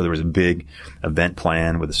anniversary. So there was a big event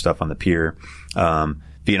plan with the stuff on the pier.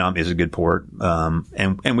 Vietnam is a good port.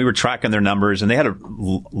 And we were tracking their numbers, and they had a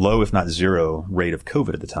low, if not zero, rate of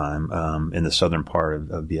COVID at the time, in the southern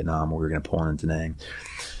part of Vietnam where we were going to pull in Da Nang.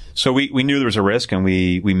 So we knew there was a risk, and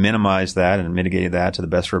we minimized that and mitigated that to the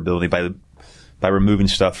best of our ability by removing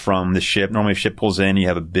stuff from the ship. Normally, a ship pulls in, you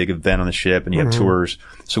have a big event on the ship, and you have tours.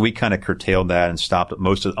 So we kind of curtailed that and stopped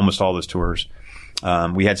almost all those tours.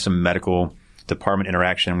 We had some medical department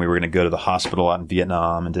interaction. We were going to go to the hospital out in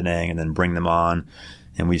Vietnam and Da Nang and then bring them on.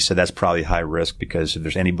 And we said that's probably high risk, because if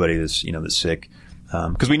there's anybody that's sick,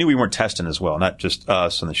 because we knew we weren't testing as well, not just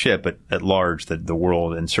us on the ship, but at large, the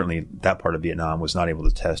world, and certainly that part of Vietnam was not able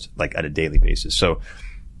to test like at a daily basis. So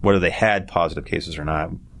whether they had positive cases or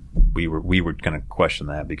not, we were going to question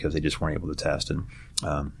that, because they just weren't able to test. And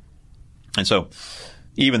so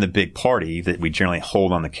even the big party that we generally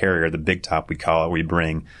hold on the carrier, the big top we call it, where we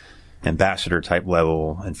bring ambassador type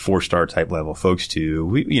level and 4-star type level folks to,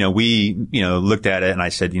 we looked at it, and I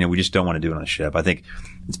said, we just don't want to do it on a ship. I think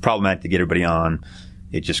it's problematic to get everybody on.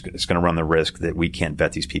 It's going to run the risk that we can't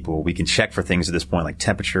vet these people. We can check for things at this point like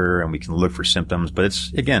temperature, and we can look for symptoms. But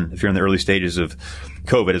it's, again, if you're in the early stages of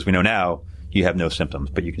COVID, as we know now, you have no symptoms,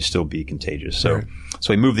 but you can still be contagious. So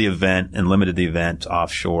we moved the event and limited the event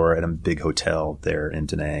offshore at a big hotel there in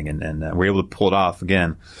Da Nang, and we're able to pull it off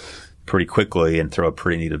again pretty quickly and throw a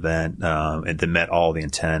pretty neat event, and that met all the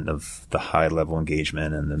intent of the high level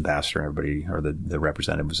engagement, and the ambassador and everybody, or the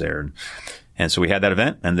representative, was there. And so we had that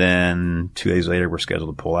event, and then 2 days later we're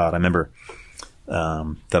scheduled to pull out. I remember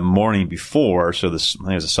the morning before, so I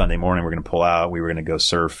think it was a Sunday morning, we're going to pull out. We were going to go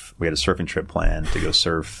surf. We had a surfing trip planned to go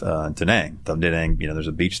surf Da Nang. Da Nang, there's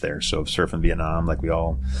a beach there. So surf in Vietnam, like we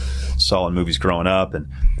all saw in movies growing up. And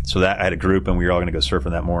so that I had a group, and we were all going to go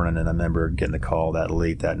surfing that morning. And I remember getting the call that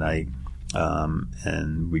late that night.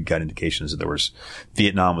 And we got indications that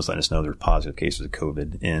Vietnam was letting us know there were positive cases of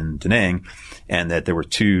COVID in Da Nang, and that there were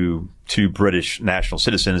two British national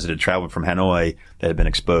citizens that had traveled from Hanoi that had been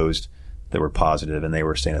exposed, that were positive, and they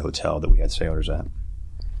were staying at a hotel that we had sailors at.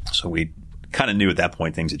 So we kind of knew at that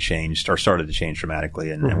point things had changed, or started to change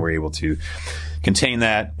dramatically, and we're able to contain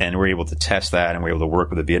that, and we're able to test that, and we're able to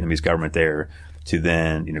work with the Vietnamese government there to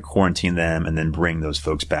then, quarantine them and then bring those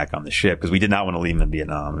folks back on the ship, because we did not want to leave them in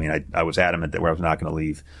Vietnam. I mean, I was adamant that I was not going to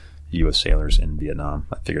leave U.S. sailors in Vietnam.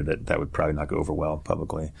 I figured that would probably not go over well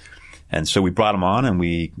publicly. And so we brought them on, and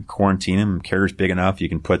we quarantined them. Carrier's big enough. You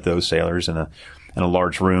can put those sailors in a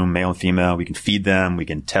large room, male and female. We can feed them. We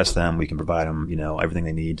can test them. We can provide them, everything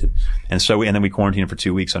they need to. And then we quarantined them for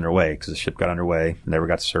 2 weeks underway, because the ship got underway, never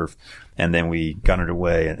got to surf. And then we got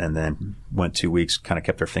underway, and then went 2 weeks, kind of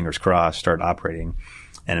kept our fingers crossed, started operating.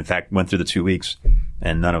 And in fact, went through the 2 weeks,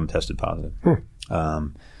 and none of them tested positive.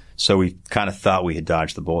 So we kind of thought we had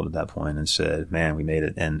dodged the bullet at that point, and said, man, we made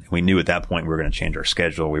it. And we knew at that point we were going to change our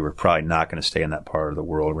schedule. We were probably not going to stay in that part of the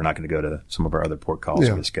world. We're not going to go to some of our other port calls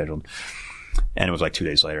that we scheduled. And it was like 2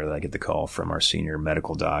 days later that I get the call from our senior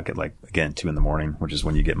medical doc at 2 a.m, which is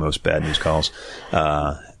when you get most bad news calls.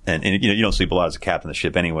 And you don't sleep a lot as a captain of the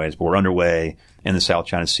ship anyways, but we're underway in the South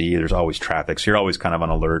China Sea. There's always traffic, so you're always kind of on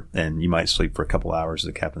alert, and you might sleep for a couple hours as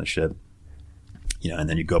a captain of the ship. And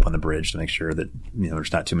then you go up on the bridge to make sure that,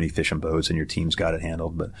 there's not too many fishing boats and your team's got it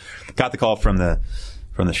handled. But got the call from the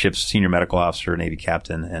ship's senior medical officer, Navy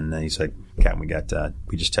captain, and he's like, Captain,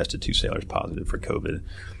 we just tested 2 sailors positive for COVID.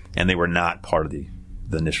 And they were not part of the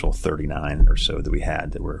initial 39 or so that we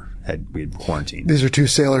had we had quarantined. These are 2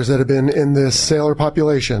 sailors that have been in this sailor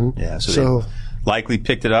population. Yeah. So they likely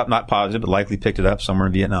picked it up, not positive, but likely picked it up somewhere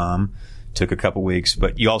in Vietnam, took a couple weeks.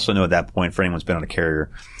 But you also know at that point, for anyone who's been on a carrier,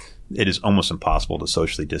 it is almost impossible to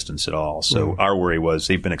socially distance at all. So our worry was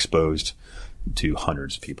they've been exposed to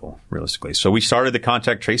hundreds of people, realistically. So we started the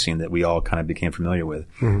contact tracing that we all kind of became familiar with.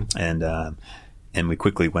 And we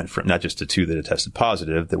quickly went from not just to 2 that had tested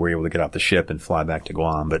positive that were able to get off the ship and fly back to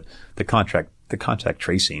Guam, but the contact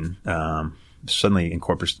tracing suddenly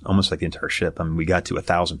incorporates almost like the entire ship. I mean, we got to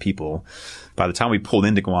 1,000 people. By the time we pulled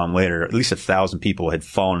into Guam later, at least 1,000 people had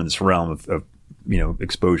fallen in this realm of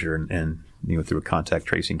exposure and through a contact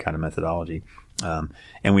tracing kind of methodology.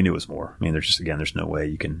 And we knew it was more. I mean, there's no way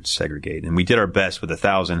you can segregate. And we did our best with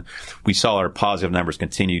 1,000. We saw our positive numbers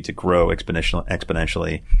continue to grow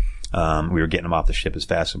exponentially. We were getting them off the ship as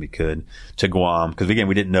fast as we could to Guam because, again,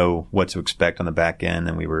 we didn't know what to expect on the back end.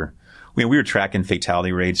 And we were tracking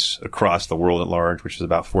fatality rates across the world at large, which is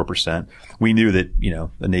about 4%. We knew that,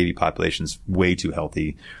 the Navy population's way too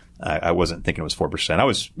healthy. I wasn't thinking it was 4%. I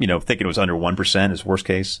was, thinking it was under 1% as worst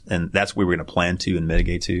case. And that's where we were going to plan to and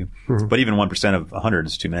mitigate to. But even 1% of 100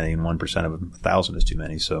 is too many and 1% of 1,000 is too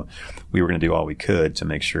many. So we were going to do all we could to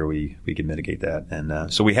make sure we could mitigate that.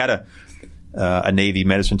 And, so we had a Navy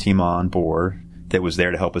medicine team on board that was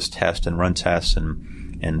there to help us test and run tests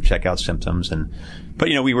and check out symptoms. But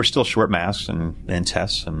we were still short masks and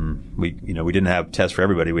tests. And we didn't have tests for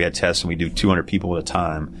everybody. We had tests and we do 200 people at a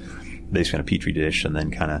time, basically on a petri dish, and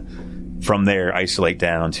then kind of from there isolate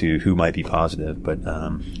down to who might be positive. But,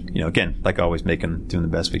 again, like always, doing the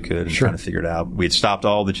best we could and trying to figure it out. We had stopped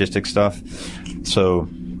all logistics stuff. So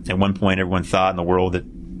at one point, everyone thought in the world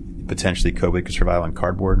that potentially COVID could survive on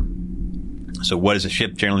cardboard. So what is a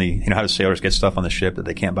ship generally, how do sailors get stuff on the ship that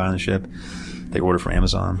they can't buy on the ship? They order from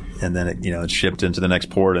Amazon and then it's shipped into the next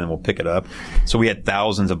port and we'll pick it up. So we had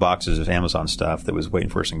thousands of boxes of Amazon stuff that was waiting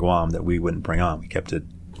for us in Guam that we wouldn't bring on. We kept it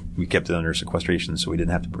under sequestration so we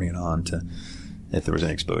didn't have to bring it on if there was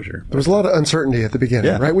any exposure. There was a lot of uncertainty at the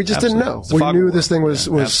beginning, right? We just didn't know. We knew this thing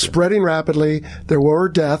was spreading rapidly. There were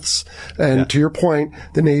deaths. And to your point,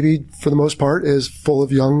 the Navy, for the most part, is full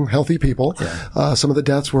of young, healthy people. Some of the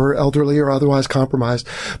deaths were elderly or otherwise compromised.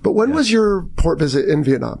 But when was your port visit in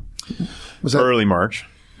Vietnam? Was that early March?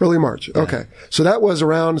 Early March. Okay. So that was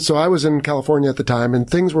around, so I was in California at the time and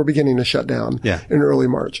things were beginning to shut down in early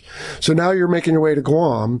March. So now you're making your way to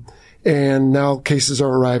Guam. And now cases are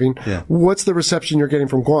arriving. What's the reception you're getting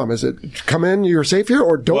from Guam? Is it come in, you're safe here,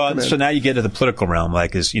 or don't come in? So now you get to the political realm.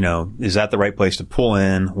 Like, is that the right place to pull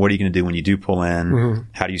in? What are you going to do when you do pull in?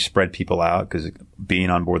 How do you spread people out? Because being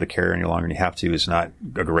on board the carrier any longer than you have to is not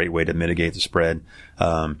a great way to mitigate the spread.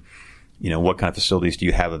 What kind of facilities do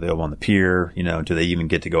you have available on the pier? Do they even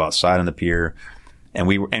get to go outside on the pier? And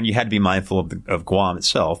you had to be mindful of Guam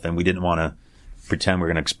itself, and we didn't want to pretend we're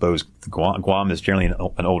going to expose Guam. Guam is generally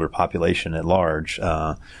an older population at large,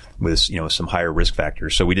 with some higher risk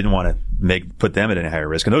factors. So we didn't want to put them at any higher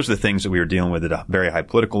risk. And those are the things that we were dealing with at a very high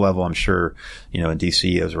political level. I'm sure, in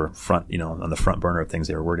DC, those were on the front burner of things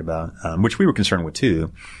they were worried about, which we were concerned with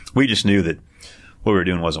too. We just knew that what we were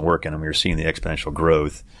doing wasn't working, and we were seeing the exponential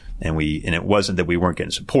growth. And it wasn't that we weren't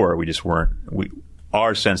getting support. We just weren't.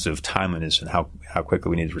 Our sense of timeliness and how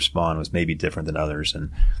quickly we needed to respond was maybe different than others, and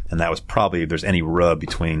that was probably, if there's any rub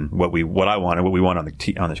between what I wanted, what we want on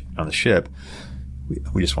the ship,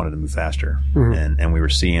 we just wanted to move faster, and we were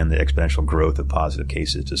seeing the exponential growth of positive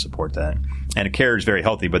cases to support that. And a carrier is very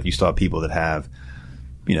healthy, but you still have people that have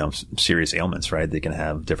serious ailments, right? They can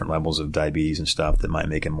have different levels of diabetes and stuff that might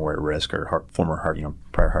make them more at risk, or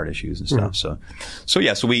prior heart issues and stuff. So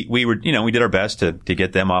we were, we did our best to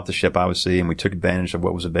get them off the ship, obviously, and we took advantage of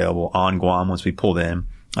what was available on Guam once we pulled in.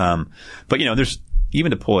 But there's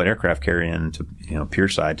even to pull an aircraft carrier into, pier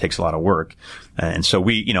side takes a lot of work. And so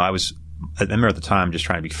I remember at the time just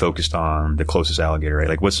trying to be focused on the closest alligator, right?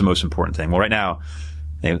 Like, what's the most important thing? Well, right now,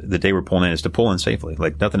 the day we're pulling in is to pull in safely.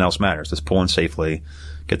 Like, nothing else matters. Let's pull in safely,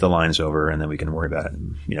 get the lines over, and then we can worry about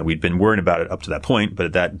it. We'd been worrying about it up to that point, but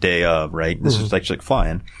at that day of, right, this is like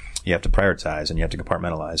flying. You have to prioritize and you have to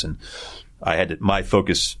compartmentalize. And my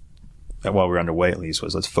focus, while we were underway at least,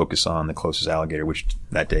 was let's focus on the closest alligator, which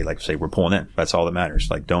that day, like say, we're pulling in. That's all that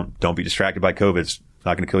matters. Like, don't be distracted by COVID. It's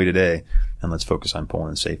not going to kill you today. And let's focus on pulling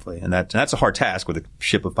in safely. And that's a hard task with a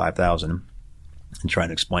ship of 5,000. And trying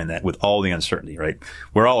to explain that with all the uncertainty, right?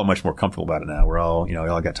 We're all much more comfortable about it now. We're all, we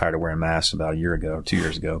all got tired of wearing masks about a year ago, 2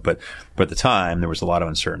 years ago. But at the time, there was a lot of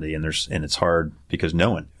uncertainty, and it's hard because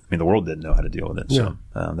the world didn't know how to deal with it. So,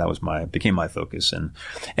 that became my focus, and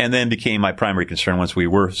then became my primary concern once we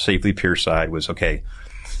were safely pier side was, okay,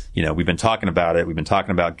 we've been talking about it. We've been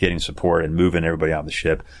talking about getting support and moving everybody out of the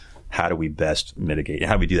ship. how do we best mitigate?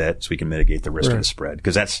 How do we do that so we can mitigate the risk of the spread?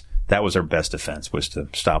 Because that was our best defense, was to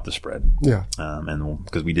stop the spread. Yeah. And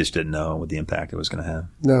because we just didn't know what the impact it was going to have.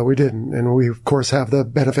 No, we didn't. And we, of course, have the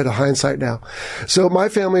benefit of hindsight now. So my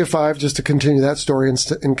family of 5, just to continue that story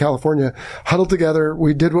in California, huddled together.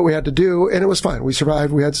 We did what we had to do, and it was fine. We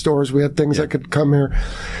survived. We had stores. We had things that could come here.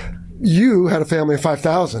 You had a family of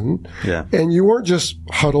 5,000, and you weren't just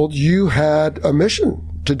huddled. You had a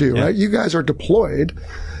mission to do, right? You guys are deployed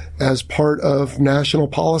as part of national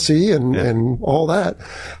policy and all that.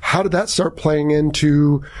 How did that start playing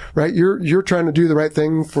into, right? You're trying to do the right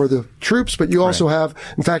thing for the troops, but you also have,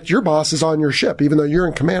 in fact, your boss is on your ship. Even though you're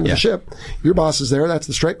in command of the ship, your boss is there. That's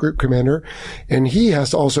the strike group commander. And he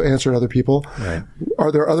has to also answer to other people. Right.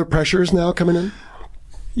 Are there other pressures now coming in?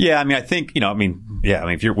 Yeah, I mean, I think,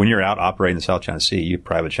 when you're out operating the South China Sea, you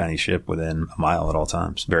probably have a Chinese ship within a mile at all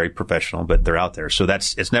times. Very professional, but they're out there. So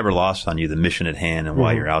it's never lost on you, the mission at hand and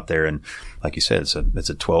why you're out there. And like you said, it's a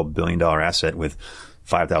 $12 billion asset with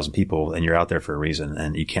 5,000 people, and you're out there for a reason,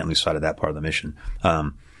 and you can't lose sight of that part of the mission.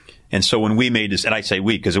 And so when we made this, and I say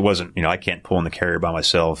we, because it wasn't, I can't pull in the carrier by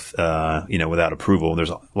myself, without approval.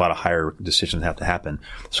 There's a lot of higher decisions that have to happen.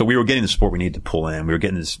 So we were getting the support we needed to pull in. We were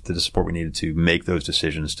getting the support we needed to make those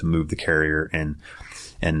decisions to move the carrier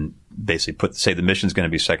and basically say the mission's going to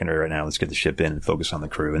be secondary right now. Let's get the ship in and focus on the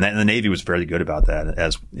crew. And the Navy was very good about that,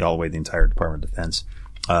 as all the way the entire Department of Defense.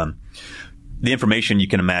 The information, you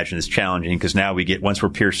can imagine, is challenging, because now once we're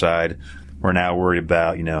pier side, we're now worried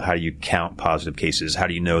about, how do you count positive cases? How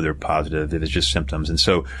do you know they're positive if it's just symptoms? And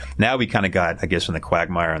so now we kind of got, I guess, in the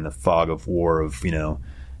quagmire and the fog of war of,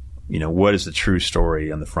 what is the true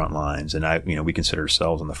story on the front lines? And we consider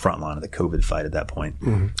ourselves on the front line of the COVID fight at that point.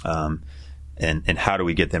 And how do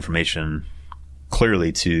we get the information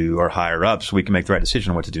clearly to our higher ups so we can make the right decision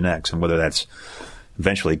on what to do next? And whether that's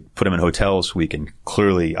eventually put them in hotels so we can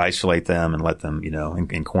clearly isolate them and let them,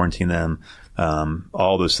 and quarantine them.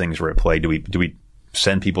 All those things were at play. Do we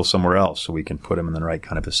send people somewhere else so we can put them in the right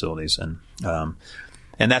kind of facilities?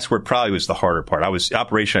 And that's where it probably was the harder part.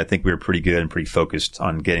 Operation, I think we were pretty good and pretty focused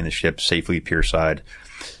on getting the ship safely pier side.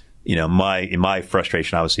 My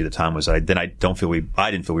frustration, obviously, at the time was I didn't feel we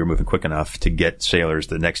were moving quick enough to get sailors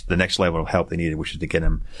the next level of help they needed, which is to get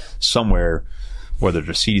them somewhere, whether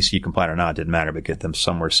they're CDC compliant or not, didn't matter, but get them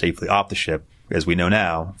somewhere safely off the ship. As we know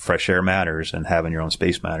now, fresh air matters, and having your own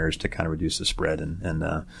space matters to kind of reduce the spread.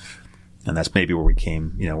 And that's maybe where we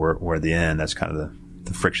came, where at the end, that's kind of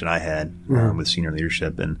the friction I had with senior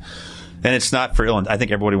leadership. And it's not for ill. I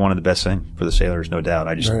think everybody wanted the best thing for the sailors, no doubt.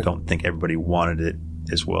 I just don't think everybody wanted it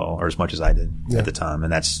as well or as much as I did at the time.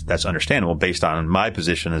 And that's understandable based on my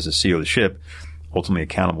position as the CEO of the ship, ultimately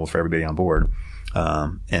accountable for everybody on board.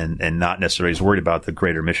 And not necessarily as worried about the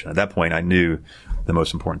greater mission. At that point, I knew the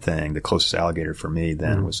most important thing, the closest alligator for me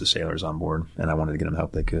then was the sailors on board, and I wanted to get them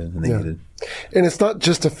help they could, and they needed. And it's not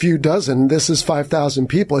just a few dozen. This is 5,000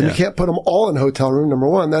 people, and you can't put them all in a hotel room. Number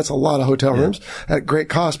one, that's a lot of hotel rooms at great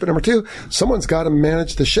cost. But number two, someone's got to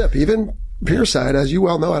manage the ship. Even pier side, as you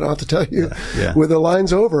well know, I don't have to tell you, with the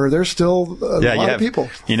lines over, there's still a lot of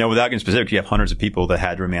people. Without getting specific, you have hundreds of people that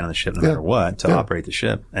had to remain on the ship no matter what to operate the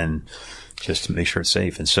ship. And just to make sure it's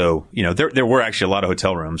safe. And so, there were actually a lot of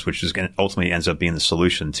hotel rooms, which is ultimately ends up being the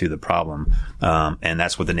solution to the problem. And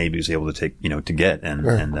that's what the Navy was able to take, to get.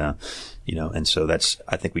 And so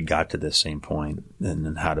I think we got to this same point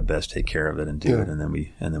and how to best take care of it and do it. And then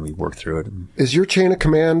we work through it. Is your chain of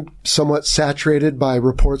command somewhat saturated by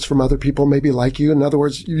reports from other people, maybe like you? In other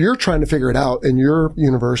words, you're trying to figure it out in your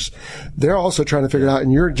universe. They're also trying to figure it out.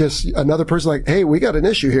 And you're just another person like, hey, we got an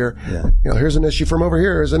issue here. Here's an issue from over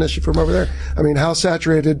here. Here's an issue from over there. I mean, how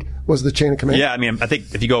saturated was the chain of command? Yeah. I mean, I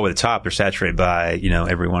think if you go over the top, they're saturated by,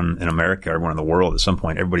 everyone in America, everyone in the world at some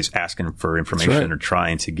point. Everybody's asking for information or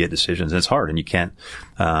trying to get decisions. And it's hard, and you can't,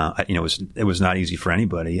 it was not easy for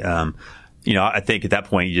anybody. I think at that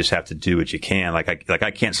point you just have to do what you can.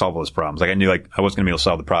 I can't solve all those problems. I knew I wasn't going to be able to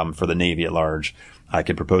solve the problem for the Navy at large. I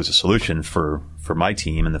could propose a solution for my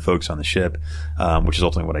team and the folks on the ship, which is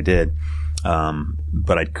ultimately what I did.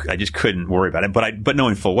 But I just couldn't worry about it. But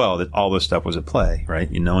knowing full well that all this stuff was at play,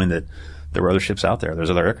 right? Knowing that there were other ships out there. There's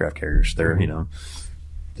other aircraft carriers.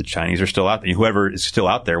 The Chinese are still out there. Whoever is still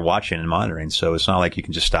out there watching and monitoring. So it's not like you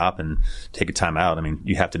can just stop and take a time out. I mean,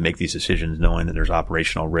 you have to make these decisions knowing that there's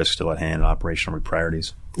operational risk still at hand and operational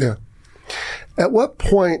priorities. Yeah. At what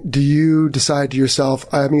point do you decide to yourself,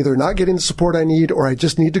 I'm either not getting the support I need or I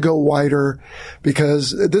just need to go wider?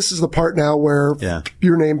 Because this is the part now where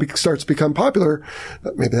your name starts to become popular.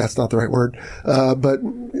 Maybe that's not the right word. But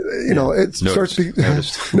it starts to be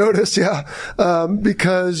noticed.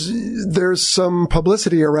 Because there's some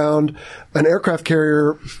publicity around an aircraft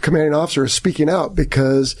carrier commanding officer speaking out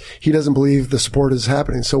because he doesn't believe the support is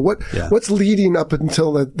happening. So what's leading up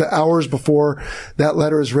until the hours before that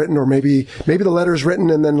letter is written, or maybe the letter is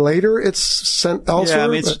written and then later it's sent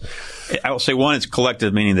elsewhere? Yeah, I will say, one, it's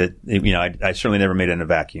collective, meaning that, I certainly never made it in a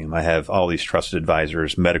vacuum. I have all these trusted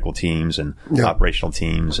advisors, medical teams and operational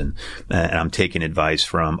teams, and I'm taking advice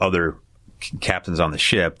from other captains on the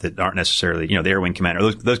ship that aren't necessarily, the air wing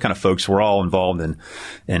commander, those kind of folks. We're all involved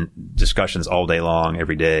in discussions all day long,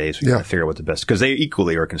 every day. So we got to figure out what the best, because they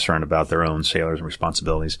equally are concerned about their own sailors and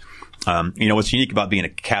responsibilities. What's unique about being a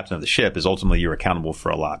captain of the ship is ultimately you're accountable for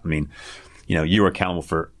a lot. I mean, you are accountable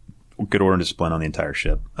for good order and discipline on the entire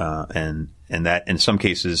ship. And that in some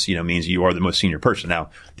cases, means you are the most senior person. Now,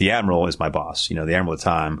 the admiral is my boss, the admiral at the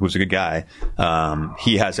time, who's a good guy.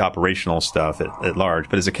 He has operational stuff at large,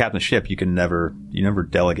 but as a captain of ship, you never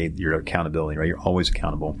delegate your accountability, right? You're always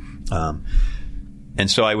accountable. And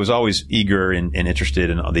so I was always eager and interested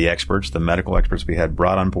in the experts, the medical experts we had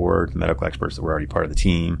brought on board, the medical experts that were already part of the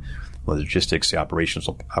team, the logistics, the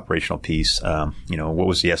operational piece. What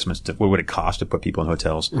was the estimates? What would it cost to put people in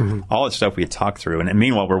hotels? Mm-hmm. All that stuff we had talked through. And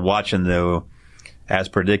meanwhile, we're watching, though, as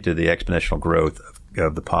predicted, the exponential growth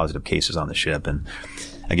of the positive cases on the ship. And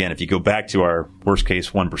again, if you go back to our worst case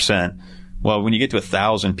 1%, well, when you get to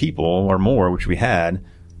 1,000 people or more, which we had,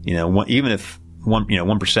 even if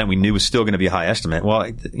 1% we knew was still going to be a high estimate. Well, I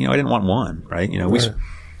didn't want one, right?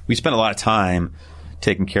 We spent a lot of time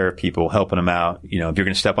taking care of people, helping them out. If you're going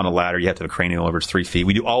to step on a ladder, you have to have a cranial over 3 feet.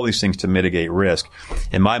 We do all these things to mitigate risk.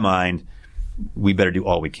 In my mind, we better do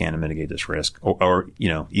all we can to mitigate this risk. Or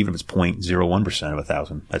even if it's 0.01% of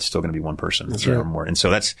 1,000, that's still going to be one person or more. And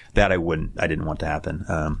so I didn't want to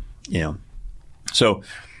happen. So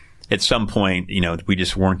at some point, we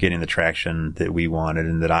just weren't getting the traction that we wanted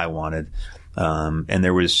and that I wanted. And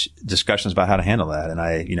there was discussions about how to handle that. And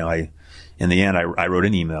I in the end, I wrote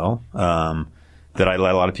an email, that I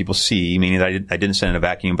let a lot of people see, meaning that I didn't send it in a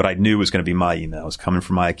vacuum, but I knew it was going to be my email. It was coming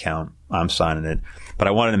from my account. I'm signing it. But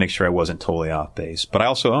I wanted to make sure I wasn't totally off base. But I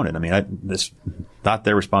also own it. I mean, this not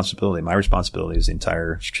their responsibility. My responsibility is the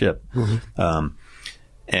entire ship. Mm-hmm.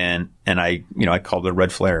 And I called it a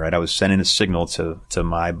red flare, right? I was sending a signal to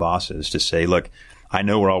my bosses to say, look, I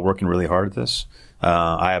know we're all working really hard at this.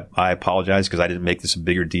 I apologize because I didn't make this a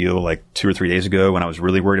bigger deal like 2 or 3 days ago when I was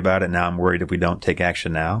really worried about it. Now I'm worried if we don't take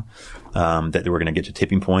action now, that we're going to get to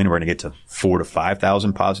tipping point. We're going to get to 4,000 to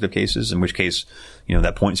 5,000 positive cases, in which case,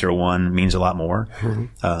 that 0.01 means a lot more.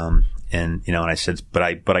 Mm-hmm. And I said,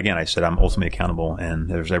 but again, I said, I'm ultimately accountable, and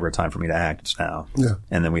if there's ever a time for me to act, it's now. Yeah.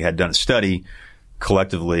 And then we had done a study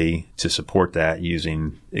collectively to support that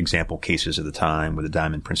using example cases at the time with the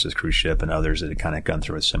Diamond Princess cruise ship and others that had kind of gone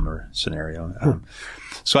through a similar scenario.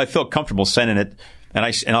 So I felt comfortable sending it. And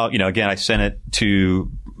I sent it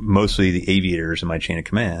to mostly the aviators in my chain of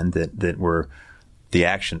command that were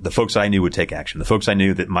the folks I knew would take action, the folks I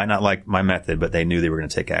knew that might not like my method, but they knew they were going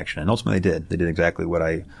to take action. And ultimately they did. They did exactly what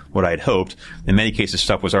I had hoped. In many cases,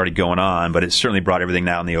 stuff was already going on, but it certainly brought everything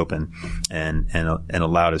out in the open and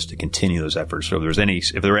allowed us to continue those efforts. So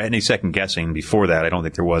if there were any second guessing before that, I don't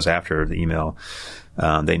think there was after the email.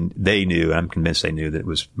 They knew, I'm convinced they knew that it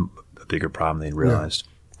was a bigger problem than they realized.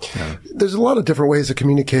 Yeah. There's a lot of different ways to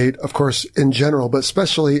communicate, of course, in general, but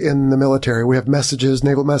especially in the military. We have messages,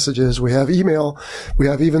 naval messages, we have email, we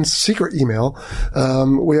have even secret email,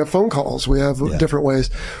 we have phone calls, we have different ways.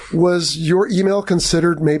 Was your email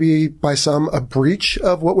considered maybe by some a breach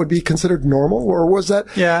of what would be considered normal, or was that,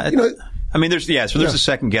 there's a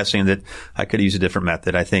second guessing that I could use a different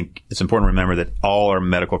method. I think it's important to remember that all our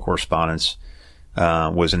medical correspondence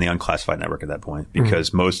was in the unclassified network at that point,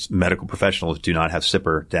 because most medical professionals do not have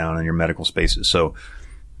SIPR down in your medical spaces. So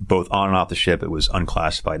both on and off the ship, it was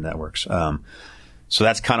unclassified networks. So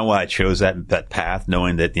that's kind of why I chose that path,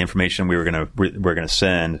 knowing that the information we're going to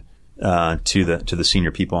send to the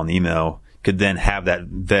senior people on the email could then have that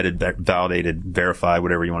vetted, validated, verified,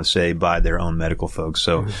 whatever you want to say, by their own medical folks.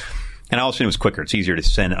 So. And I also think it was quicker. It's easier to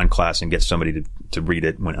send it unclass and get somebody to read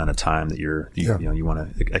it on a time that you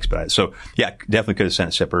want to expedite it. So definitely could have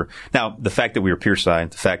sent a SIPR. Now, the fact that we were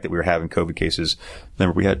pierside, the fact that we were having COVID cases,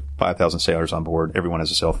 remember we had 5,000 sailors on board. Everyone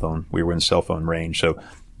has a cell phone. We were in cell phone range. So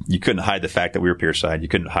you couldn't hide the fact that we were pierside. You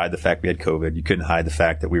couldn't hide the fact we had COVID. You couldn't hide the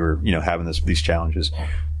fact that we were, having these challenges.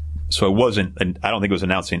 So it wasn't, I don't think it was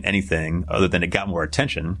announcing anything other than it got more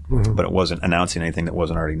attention, but it wasn't announcing anything that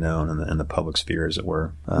wasn't already known in the public sphere, as it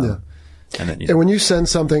were. And then, and when you send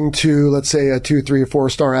something to, let's say, a 2, 3, or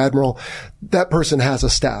 4-star admiral, that person has a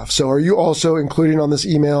staff. So are you also including on this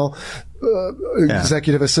email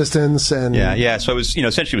executive assistants and? Yeah. So it was,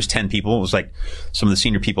 essentially it was 10 people. It was like some of the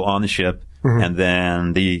senior people on the ship, and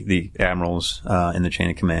then the admirals in the chain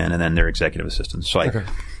of command, and then their executive assistants. So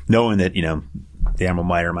knowing that, the admiral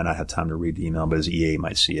might or might not have time to read the email, but his EA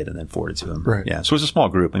might see it and then forward it to him. Right. Yeah. So it was a small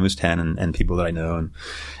group. It was 10 and people that I know. And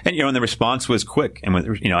and the response was quick. And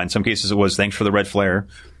in some cases it was, thanks for the red flare.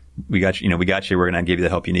 We got you. We're going to give you the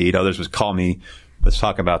help you need. Others was, call me. Let's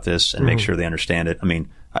talk about this and make sure they understand it. I mean,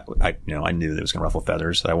 I knew that it was going to ruffle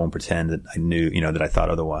feathers. I won't pretend that I knew, that I thought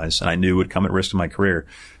otherwise. And I knew it would come at risk to my career.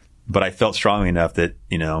 But I felt strongly enough that,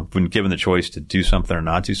 when given the choice to do something or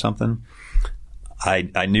not do something,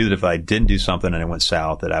 I knew that if I didn't do something and it went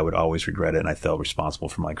south, that I would always regret it, and I felt responsible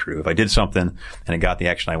for my crew. If I did something and it got the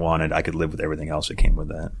action I wanted, I could live with everything else that came with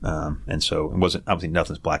that. And so it wasn't, obviously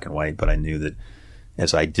nothing's black and white, but I knew that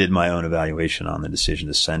as I did my own evaluation on the decision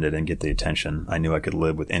to send it and get the attention, I knew I could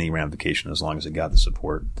live with any ramification as long as it got the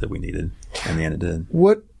support that we needed. In the end, it did.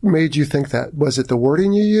 What made you think that? Was it the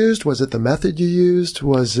wording you used? Was it the method you used?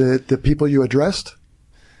 Was it the people you addressed?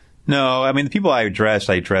 No, I mean, the people I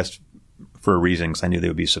addressed for a reason, because I knew they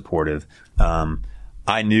would be supportive.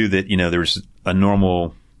 I knew that, there was a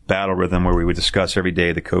normal battle rhythm where we would discuss every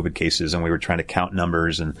day the COVID cases, and we were trying to count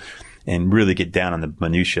numbers and really get down on the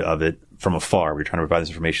minutia of it from afar. We were trying to provide this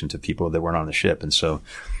information to people that weren't on the ship. And so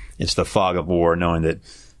it's the fog of war, knowing that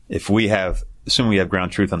assuming we have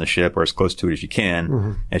ground truth on the ship, or as close to it as you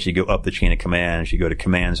can, as you go up the chain of command, as you go to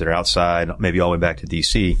commands that are outside, maybe all the way back to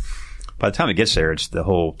DC, by the time it gets there, it's the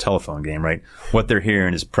whole telephone game, right? What they're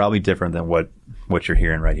hearing is probably different than what you're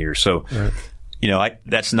hearing right here. So,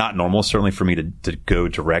 that's not normal, certainly for me to go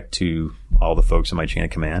direct to all the folks in my chain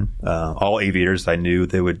of command. All aviators, I knew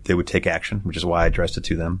they would take action, which is why I addressed it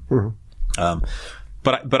to them.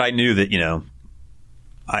 But I knew that,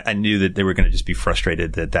 I knew that they were going to just be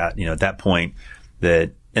frustrated at that point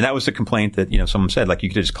and that was the complaint that, someone said, like, you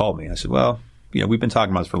could have just called me. I said, well, we've been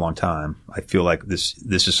talking about this for a long time. I feel like this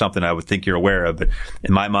is something I would think you're aware of, but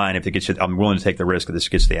in my mind, if it gets, I'm willing to take the risk that this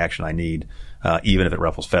gets the action I need, even if it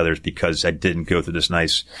ruffles feathers, because I didn't go through this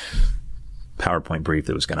nice PowerPoint brief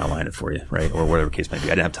that was going to outline it for you, right? Or whatever the case may be. I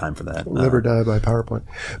didn't have time for that. Live or die by PowerPoint.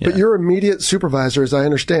 But your immediate supervisor, as I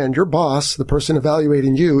understand, your boss, the person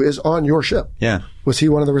evaluating you, is on your ship. Yeah. Was he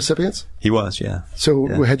one of the recipients? He was, yeah. So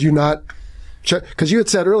had you not... Because you had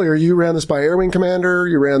said earlier you ran this by Air Wing Commander,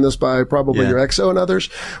 you ran this by probably your XO and others.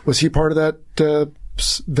 Was he part of that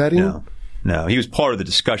vetting? No. He was part of the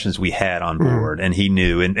discussions we had on board, and he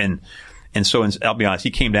knew. And so I'll be honest,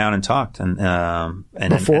 he came down and talked, and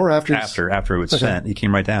before, after it was sent, he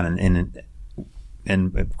came right down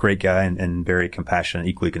and a great guy and very compassionate,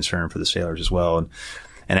 equally concerned for the sailors as well,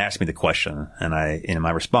 and asked me the question, and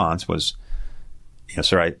my response was,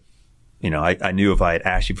 sir, I knew if I had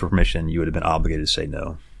asked you for permission, you would have been obligated to say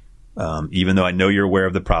no. Even though I know you're aware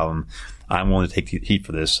of the problem, I'm willing to take the heat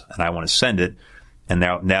for this, and I want to send it. And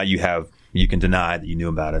now you can deny that you knew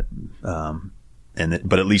about it.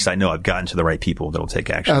 But at least I know I've gotten to the right people that'll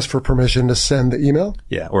take action. Ask for permission to send the email?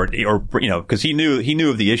 Yeah. Or, cause he knew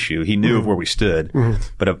of the issue. He knew of where we stood.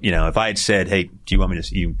 But if I had said, hey, do you want me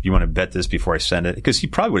to, you want to vet this before I send it? Because he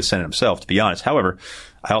probably would have sent it himself, to be honest. However,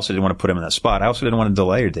 I also didn't want to put him in that spot. I also didn't want to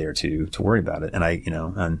delay a day or two to worry about it. And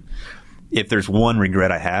and if there's one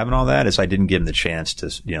regret I have and all that, is I didn't give him the chance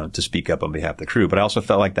to speak up on behalf of the crew. But I also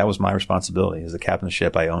felt like that was my responsibility. As the captain of the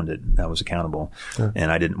ship, I owned it. I was accountable. Yeah.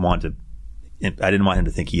 And I didn't want him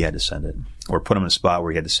to think he had to send it or put him in a spot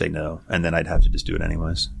where he had to say no. And then I'd have to just do it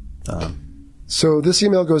anyways. So this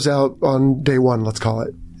email goes out on day one, let's call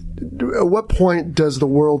it. At what point does the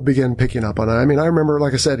world begin picking up on it? I mean, I remember,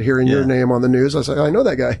 like I said, hearing your name on the news. I was like, I know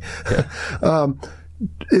that guy. Yeah.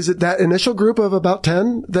 Is it that initial group of about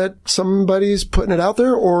 10 that somebody's putting it out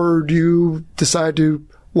there, or do you decide to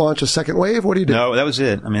launch a second wave? What do you do? No, that was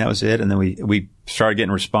it. I mean, that was it. And then we started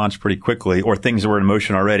getting response pretty quickly, or things that were in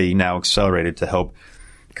motion already now accelerated to help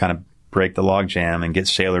kind of break the logjam and get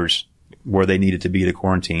sailors where they needed to be to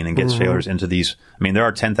quarantine and get sailors into these. I mean, there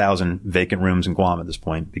are 10,000 vacant rooms in Guam at this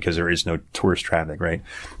point because there is no tourist traffic, right?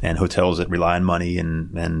 And hotels that rely on money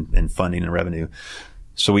and funding and revenue.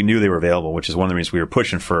 So we knew they were available, which is one of the reasons we were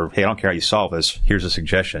pushing for, hey, I don't care how you solve this. Here's a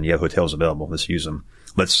suggestion. You have hotels available. Let's use them.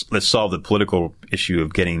 Let's solve the political issue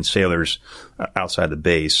of getting sailors outside the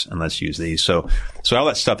base, and let's use these. So all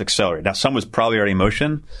that stuff accelerated. Now, some was probably already in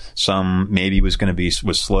motion. Some maybe was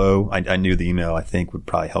slow. I knew the email, I think, would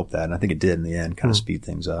probably help that. And I think it did in the end, kind of speed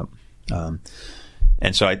things up.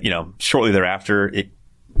 And so shortly thereafter,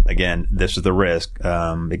 again, this is the risk,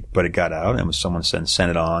 but it got out, and was someone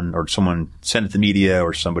sent it on, or someone sent it to the media,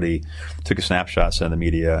 or somebody took a snapshot, sent it to the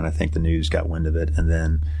media, and I think the news got wind of it. And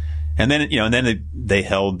then they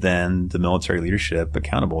held then the military leadership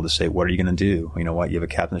accountable to say, what are you going to do? You have a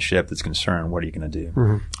captain of ship that's concerned. What are you going to do?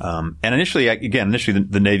 Mm-hmm. And initially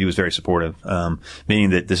the Navy was very supportive,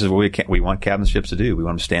 meaning that this is what we want captain ships to do. We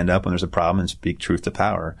want them to stand up when there's a problem and speak truth to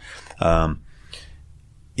power.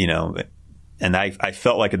 And I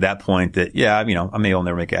felt like at that point that, I may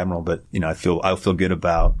never make admiral, but, I'll feel good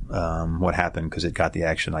about, what happened, because it got the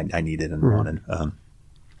action I needed and wanted.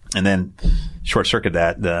 And then short circuit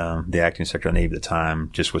that, the acting secretary of the Navy at the time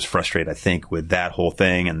just was frustrated, I think, with that whole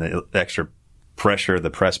thing and the extra pressure the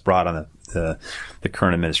press brought on the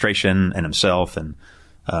current administration and himself. And,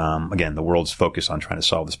 again, the world's focused on trying to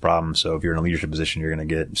solve this problem. So if you're in a leadership position, you're going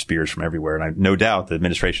to get spears from everywhere. And no doubt the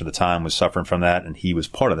administration at the time was suffering from that, and he was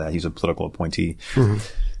part of that. He's a political appointee. Mm-hmm.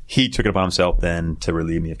 He took it upon himself then to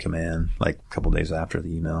relieve me of command, like a couple of days after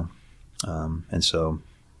the email. So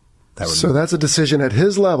that's a decision at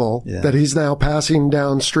his level that he's now passing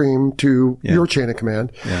downstream to your chain of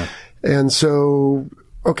command. Yeah. And so,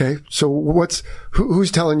 okay. So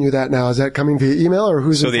who's telling you that now? Is that coming via email, or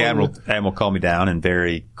who's? So the admiral called me down and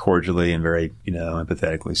very cordially and very,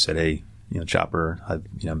 empathetically said, hey, Chopper, I've,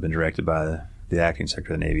 been directed by the acting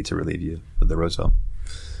secretary of the Navy to relieve you of the Roosevelt.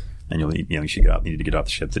 And you need to get off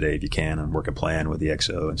the ship today if you can, and work a plan with the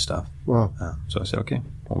XO and stuff. Wow. So I said, okay,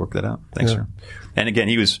 we'll work that out. Thanks, sir. And again,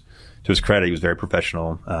 he was, to his credit, he was very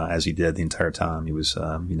professional, as he did the entire time. He was,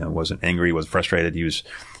 wasn't angry, wasn't frustrated. He was,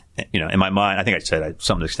 in my mind, I think I said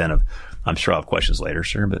something to the extent of, I'm sure I'll have questions later,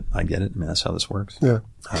 sir, but I get it. I mean, that's how this works. Yeah.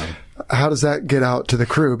 How does that get out to the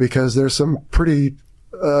crew? Because there's some pretty,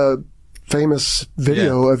 famous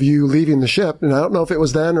video of you leaving the ship. And I don't know if it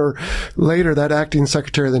was then or later that acting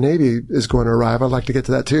secretary of the Navy is going to arrive. I'd like to get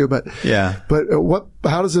to that too, but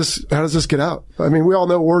how does this get out? I mean, we all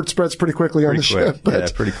know word spreads pretty quickly on the ship,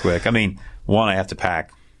 but pretty quick. I mean, one, I have to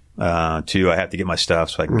pack. Two, I have to get my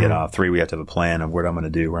stuff so I can get off. Three, we have to have a plan of what I'm going to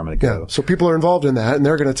do, where I'm going to go. Yeah. So people are involved in that, and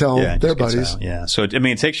they're going to tell their buddies. Yeah. So,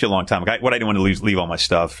 it takes you a long time. What I didn't want to leave all my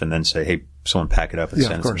stuff and then say, hey, someone pack it up and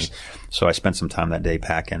send it to me. So I spent some time that day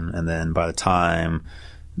packing, and then by the time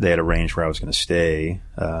they had arranged where I was going to stay,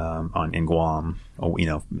 in Guam,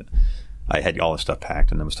 I had all the stuff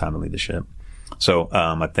packed, and it was time to leave the ship. So,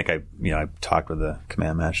 I think I talked with the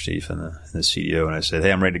command master chief and the CDO, and I said,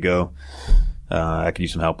 hey, I'm ready to go. I could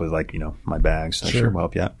use some help with my bags. So sure, we'll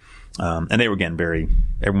help you out. And they were, again,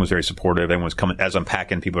 everyone was very supportive. Everyone was coming, as I'm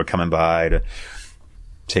packing, people are coming by to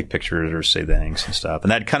take pictures or say thanks and stuff.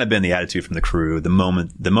 And that had kind of been the attitude from the crew. The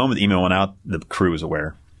moment the email went out, the crew was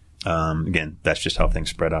aware. Again, that's just how things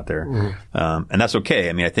spread out there. Mm-hmm. And that's okay.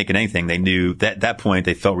 I mean, I think in anything, they knew that at that point,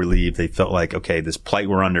 they felt relieved. They felt like, okay, this plight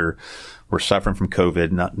we're under, we're suffering from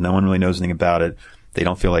COVID. No one really knows anything about it. They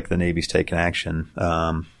don't feel like the Navy's taking action.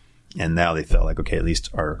 And now they felt like, okay, at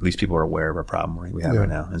least people are aware of our problem we have right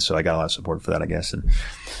now. And so I got a lot of support for that, I guess. And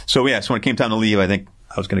so, so when it came time to leave, I think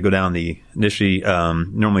I was going to go down initially,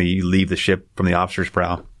 normally you leave the ship from the officer's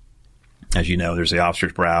brow. As you know, there's the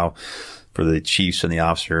officer's brow for the chiefs and the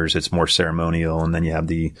officers. It's more ceremonial. And then you have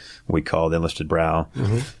what we call the enlisted brow.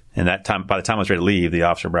 Mm-hmm. And by the time I was ready to leave, the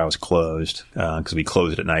officer brow was closed, because we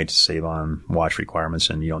closed it at night to save on watch requirements,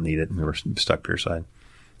 and you don't need it. And we were stuck pierside.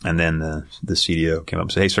 And then the CDO came up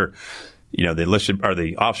and said, hey, sir,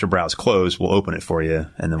 the officer brow is closed. We'll open it for you,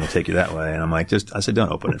 and then we'll take you that way. And I'm like, I said,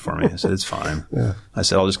 don't open it for me. I said, it's fine. I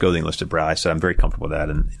said, I'll just go to the enlisted brow. I said, I'm very comfortable with that.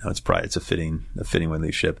 And, it's a fitting way to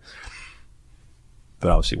leave ship. But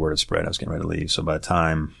obviously word had spread. I was getting ready to leave. So by the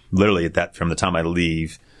time, literally from the time I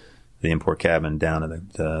leave the import cabin down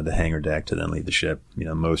to the hangar deck to then leave the ship,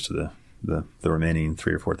 most of the remaining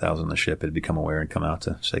 3,000 or 4,000 on the ship had become aware and come out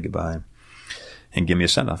to say goodbye and give me a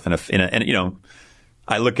send-off. And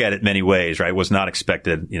I look at it many ways, right? It was not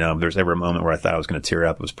expected. If there's ever a moment where I thought I was going to tear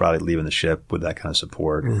up, it was probably leaving the ship with that kind of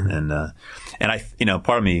support. Mm-hmm. And I,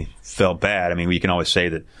 part of me felt bad. I mean, you can always say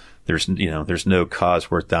that there's no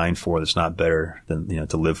cause worth dying for that's not better than,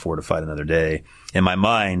 to live for, to fight another day. In my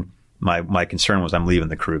mind, my concern was I'm leaving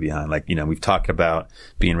the crew behind. Like, we've talked about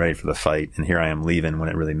being ready for the fight, and here I am leaving when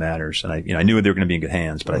it really matters. And I knew they were going to be in good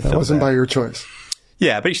hands, but I felt that wasn't bad. by your choice.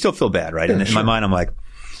 Yeah, but you still feel bad, right? And in my mind, I'm like,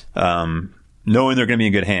 knowing they're going to be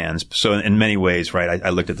in good hands. So in many ways, right, I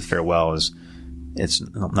looked at the farewell as, it's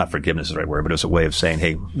not forgiveness is the right word, but it was a way of saying,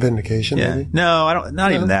 hey, vindication. Yeah, maybe? no,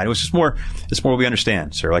 not even that. It was just more. It's more we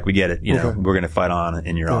understand, sir. Like we get it. You know, we're going to fight on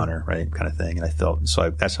in your honor, right? Kind of thing. And I felt so.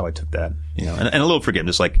 That's how I took that. You know, and a little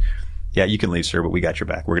forgiveness, like, yeah, you can leave, sir, but we got your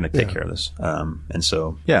back. We're going to take care of this. And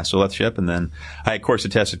so left the ship, and then I, of course,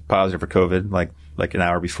 had tested positive for COVID, like an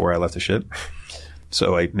hour before I left the ship.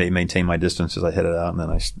 So I maintained my distance as I headed out, and then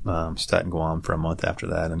I sat in Guam for a month after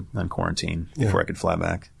that, and on quarantine before I could fly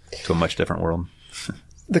back to a much different world.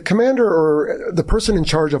 The commander or the person in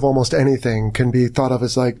charge of almost anything can be thought of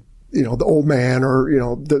as like, you know, the old man or, you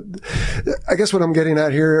know, I guess what I'm getting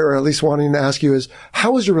at here, or at least wanting to ask you is,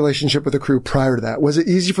 how was your relationship with the crew prior to that? Was it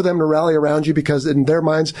easy for them to rally around you because in their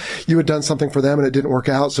minds you had done something for them and it didn't work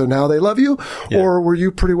out, so now they love you? Yeah. Or were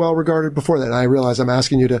you pretty well regarded before that? And I realize I'm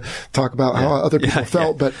asking you to talk about how other people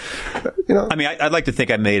felt, but, you know. I mean, I'd like to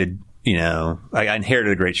think I made I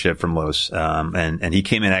inherited a great ship from Los, and he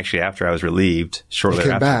came in actually after I was relieved. Shortly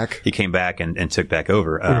after. He came back and took back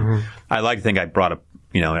over. I like to think I brought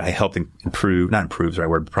I helped not improve is the right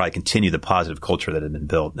word, but probably continue the positive culture that had been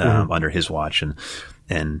built, under his watch.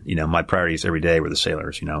 And, you know, my priorities every day were the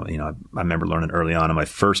sailors. I remember learning early on my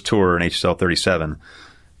first tour in HSL 37,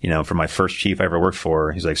 from my first chief I ever worked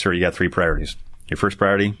for. He's like, sir, you got 3 priorities. Your first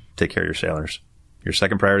priority, take care of your sailors. Your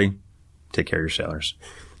second priority, take care of your sailors.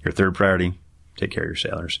 Your third priority, take care of your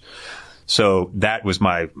sailors. So that was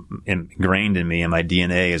ingrained in me and my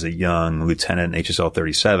DNA as a young lieutenant in HSL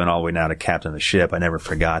 37 all the way now to captain of the ship. I never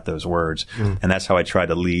forgot those words. And that's how I try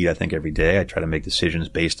to lead, I think, every day. I try to make decisions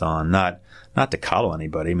based on not to coddle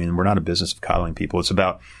anybody. I mean, we're not a business of coddling people. It's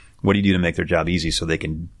about what do you do to make their job easy so they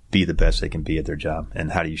can be the best they can be at their job,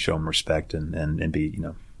 and how do you show them respect and be,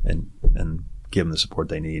 and give them the support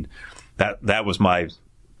they need. That was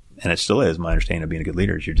and it still is my understanding of being a good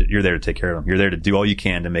leader. You're there to take care of them. You're there to do all you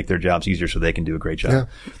can to make their jobs easier so they can do a great job.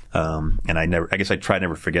 Yeah. And I guess I try to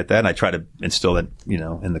never forget that. And I try to instill that,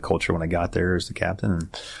 in the culture when I got there as the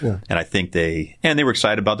captain. And I think they were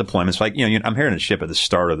excited about deployments. Like, I'm here in a ship at the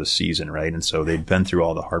start of the season, right? And so they'd been through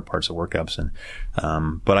all the hard parts of workups. And,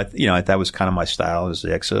 but that was kind of my style as the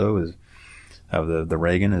XO, of the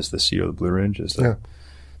Reagan, as the CEO of the Blue Ridge, as the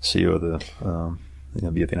CEO of the,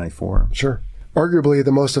 BFA 94. Sure. Arguably,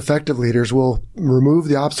 the most effective leaders will remove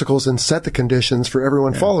the obstacles and set the conditions for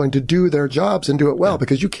everyone following to do their jobs and do it well,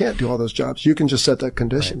 because you can't do all those jobs. You can just set the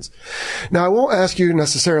conditions. Right. Now, I won't ask you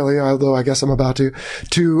necessarily, although I guess I'm about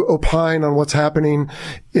to opine on what's happening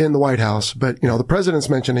in the White House. But, the president's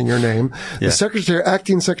mentioning your name. Yeah. The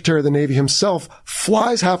acting secretary of the Navy himself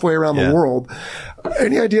flies halfway around the world.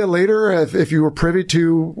 Any idea later if you were privy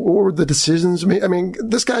to what were the decisions? I mean,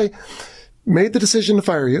 this guy made the decision to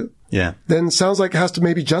fire you. Yeah. Then sounds like it has to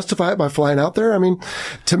maybe justify it by flying out there. I mean,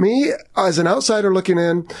 to me, as an outsider looking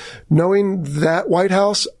in, knowing that White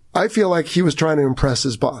House, I feel like he was trying to impress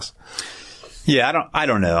his boss. Yeah, I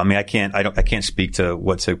don't know. I mean, I can't speak to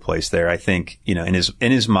what took place there. I think, in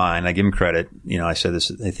his mind, I give him credit. I said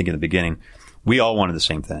this, I think in the beginning, we all wanted the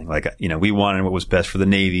same thing. Like, we wanted what was best for the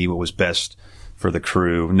Navy, what was best for the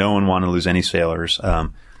crew. No one wanted to lose any sailors.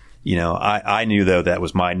 I knew though that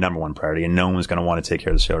was my number one priority, and no one was going to want to take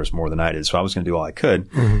care of the sailors more than I did. So I was going to do all I could.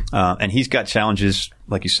 And he's got challenges,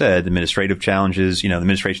 like you said, administrative challenges, the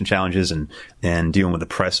administration challenges and dealing with the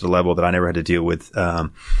press at a level that I never had to deal with,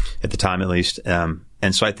 at the time at least.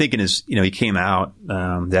 And so I think in his, he came out,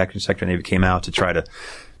 the acting secretary of the Navy came out to try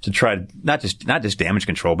to not just damage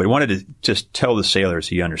control, but he wanted to just tell the sailors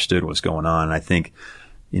he understood what was going on. And I think,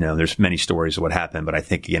 there's many stories of what happened, but I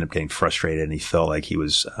think he ended up getting frustrated and he felt like he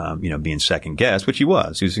was, being second guessed, which he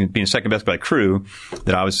was. He was being second guessed by a crew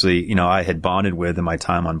that obviously, I had bonded with in my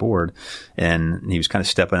time on board, and he was kind of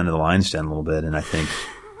stepping into the lion's den a little bit. And I think,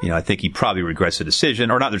 I think he probably regrets the decision,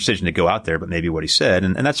 or not the decision to go out there, but maybe what he said.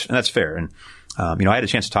 And that's fair. And, I had a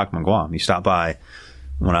chance to talk to him in Guam. He stopped by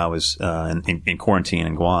when I was, in quarantine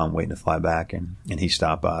in Guam waiting to fly back, and he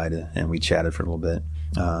stopped by and we chatted for a little bit,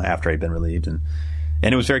 after I'd been relieved. And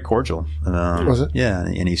it was very cordial. Was it? Yeah.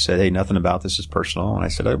 And he said, hey, nothing about this is personal. And I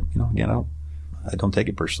said, I don't take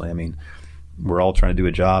it personally. I mean, we're all trying to do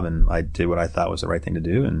a job, and I did what I thought was the right thing to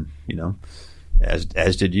do. And,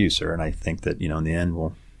 as did you, sir. And I think that, in the end,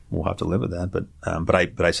 we'll have to live with that.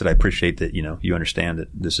 But I said, I appreciate that, you understand that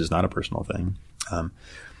this is not a personal thing.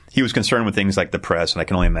 He was concerned with things like the press, and I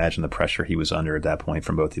can only imagine the pressure he was under at that point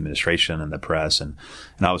from both the administration and the press. And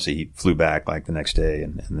obviously he flew back like the next day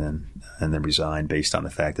and then resigned based on the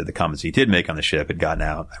fact that the comments he did make on the ship had gotten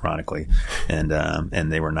out, ironically. And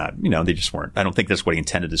they were not, they just weren't. I don't think that's what he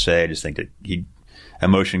intended to say. I just think that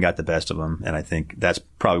emotion got the best of him. And I think that's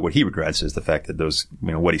probably what he regrets, is the fact that those,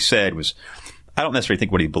 what he said was, I don't necessarily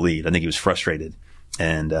think what he believed. I think he was frustrated,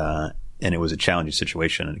 and it was a challenging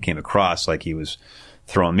situation, and it came across like he was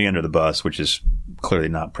throwing me under the bus, which is clearly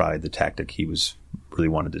not probably the tactic he was really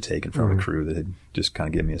wanted to take in front of the crew that had just kind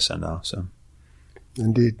of given me a send off. So,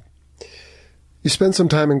 indeed. You spend some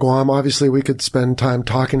time in Guam. Obviously, we could spend time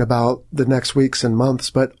talking about the next weeks and months,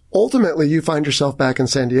 but ultimately you find yourself back in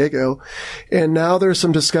San Diego. And now there's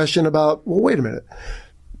some discussion about, well, wait a minute.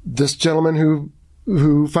 This gentleman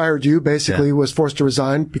who fired you basically was forced to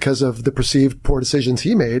resign because of the perceived poor decisions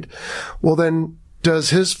he made. Well, then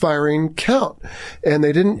does his firing count? And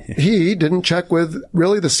he didn't check with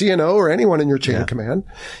really the CNO or anyone in your chain of command.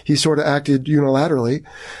 He sort of acted unilaterally.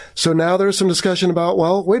 So now there's some discussion about,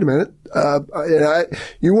 well, wait a minute.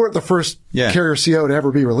 You weren't the first carrier CO to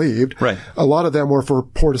ever be relieved. Right. A lot of them were for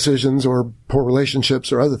poor decisions or poor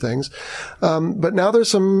relationships or other things. But now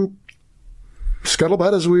there's some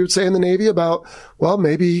scuttlebutt, as we would say in the Navy, about, well,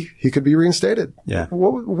 maybe he could be reinstated. Yeah.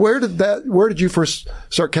 Where did you first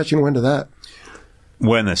start catching wind of that?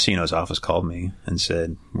 When the CNO's office called me and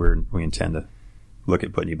said, we intend to look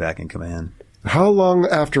at putting you back in command. How long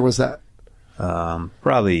after was that?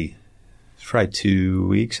 Probably 2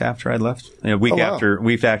 weeks after I'd left. Week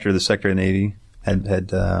after the Secretary of the Navy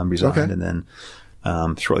had resigned, and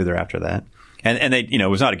then shortly thereafter that. And they, it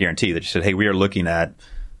was not a guarantee. They just said, hey, we are looking at,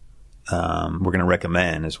 we're going to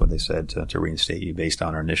recommend, is what they said, to reinstate you based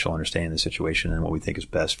on our initial understanding of the situation and what we think is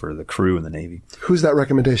best for the crew and the Navy. Who's that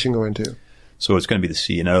recommendation going to? So it's going to be the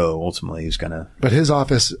CNO ultimately who's going to. But his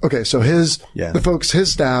office, okay, so the folks,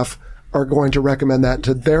 his staff are going to recommend that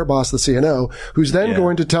to their boss, the CNO, who's then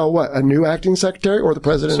going to tell what, a new acting secretary or the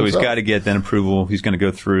president So himself? He's got to get then approval. He's going to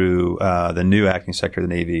go through the new acting secretary of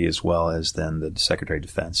the Navy as well as then the Secretary of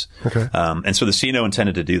Defense. Okay. And so the CNO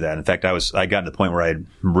intended to do that. In fact, I got to the point where I had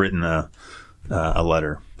written a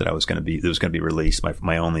letter that was going to be released,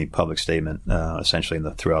 my only public statement, essentially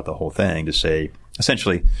throughout the whole thing, to say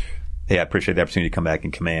essentially, hey, I appreciate the opportunity to come back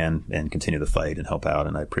in command and continue the fight and help out,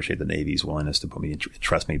 and I appreciate the Navy's willingness to put me,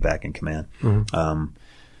 trust me back in command. Mm-hmm.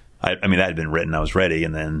 I mean, that had been written, I was ready,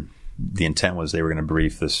 and then the intent was they were going to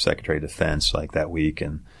brief the Secretary of Defense like that week,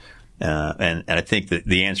 and I think that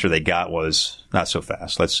the answer they got was not so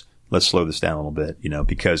fast. Let's slow this down a little bit,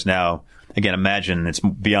 because now, again, imagine it's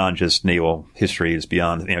beyond just naval history. It's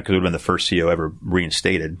beyond, because it would have been the first CO ever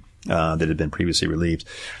reinstated that had been previously relieved.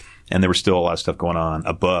 And there was still a lot of stuff going on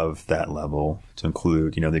above that level, to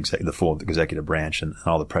include, the full executive branch and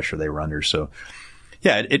all the pressure they were under. So,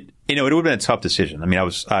 yeah, it would have been a tough decision. I mean, I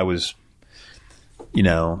was,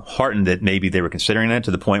 heartened that maybe they were considering that,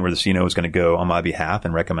 to the point where the CNO was going to go on my behalf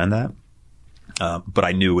and recommend that. But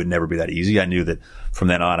I knew it would never be that easy. I knew that from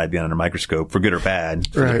then on I'd be under a microscope, for good or bad,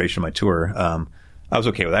 for the duration of my tour. I was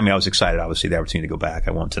okay with it. I mean, I was excited, obviously, the opportunity to go back.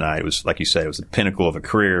 I won't deny it was, like you said, it was the pinnacle of a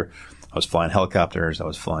career. I was flying helicopters. I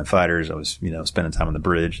was flying fighters. I was, spending time on the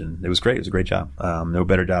bridge, and it was great. It was a great job. No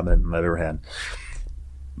better job than I've ever had.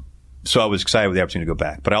 So I was excited with the opportunity to go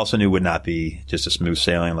back, but I also knew it would not be just a smooth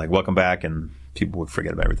sailing, like welcome back, and people would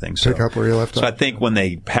forget about everything. So, pick up where you left off. So I think when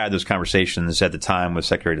they had those conversations at the time with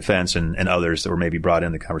Secretary of Defense and others that were maybe brought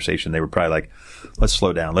in the conversation, they were probably like, let's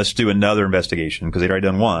slow down. Let's do another investigation, because they'd already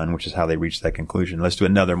done one, which is how they reached that conclusion. Let's do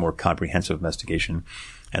another more comprehensive investigation,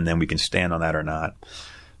 and then we can stand on that or not.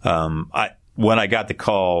 When I got the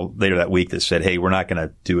call later that week that said, hey, we're not going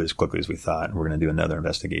to do it as quickly as we thought, we're going to do another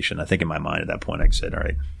investigation, I think in my mind at that point I said, all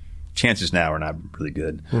right, chances now are not really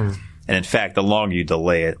good. And in fact, the longer you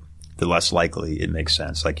delay it, the less likely it makes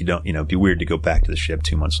sense. Like, you don't, it'd be weird to go back to the ship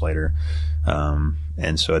 2 months later.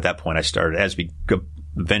 And so at that point I started, as we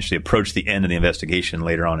eventually approached the end of the investigation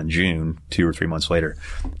later on in June, 2 or 3 months later,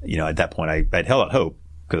 at that point I'd held out hope,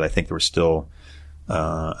 because I think there was still,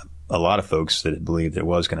 a lot of folks that had believed it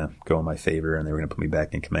was going to go in my favor and they were going to put me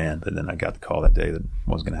back in command. But then I got the call that day that it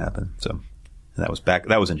wasn't going to happen. So that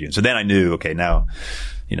was in June. So then I knew, okay, now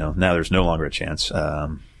there's no longer a chance.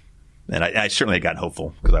 And I certainly got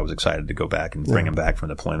hopeful, because I was excited to go back and bring him back from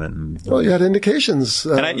deployment. Well, you had indications.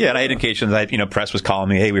 I had indications. Press was calling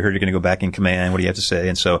me, hey, we heard you're going to go back in command. What do you have to say?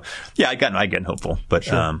 And so, yeah, I'd gotten hopeful. But,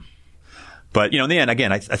 but in the end,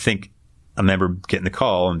 again, I think, I remember getting the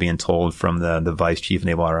call and being told from the Vice Chief of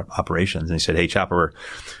Naval Operations, and he said, hey, Chopper,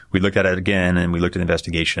 we looked at it again, and we looked at the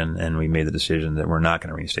investigation, and we made the decision that we're not going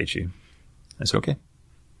to reinstate you. I said, okay.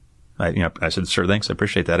 I said, sir, thanks. I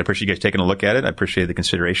appreciate that. I appreciate you guys taking a look at it. I appreciate the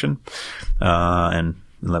consideration. And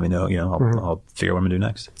let me know, I'll figure out what I'm going to do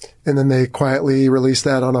next. And then they quietly release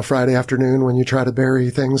that on a Friday afternoon when you try to bury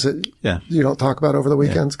things that you don't talk about over the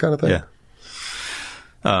weekends, kind of thing.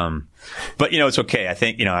 Yeah. But, it's okay. I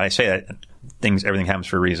think, I say that everything happens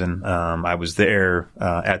for a reason. I was there,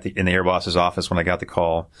 in the air boss's office when I got the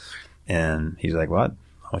call, and he's like, "What?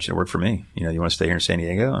 I want you to work for me. You want to stay here in San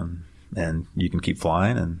Diego and you can keep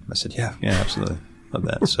flying." And I said, yeah, absolutely. Love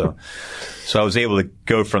that. So I was able to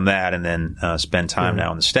go from that and then, spend time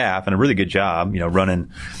now on the staff, and a really good job,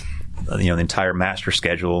 running, the entire master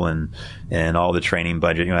schedule and all the training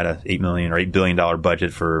budget. I had a $8 billion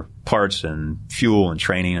budget for parts and fuel and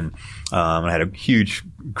training. And I had a huge,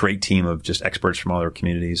 great team of just experts from all other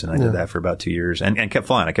communities. And I did that for about 2 years and kept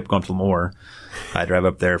flying. I kept going for more. I drive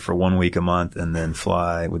up there for 1 week a month and then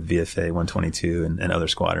fly with VFA 122 and other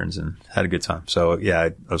squadrons, and had a good time. So yeah,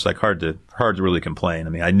 it was like hard to really complain. I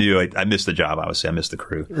mean, I knew I missed the job. Obviously I missed the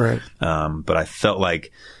crew. Right. But I felt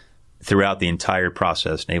like throughout the entire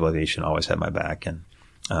process, Naval Aviation always had my back, and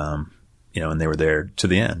and they were there to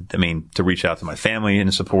the end. I mean, to reach out to my family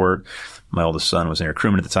and support. My oldest son was an air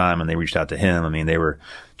crewman at the time, and they reached out to him. I mean, they were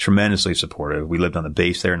tremendously supportive. We lived on the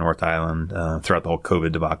base there in North Island throughout the whole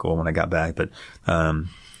COVID debacle when I got back. But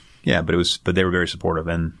but they were very supportive.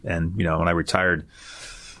 And when I retired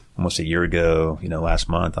almost a year ago, last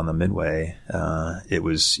month on the Midway, it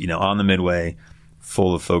was on the Midway,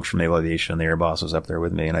 full of folks from Naval Aviation. The air boss was up there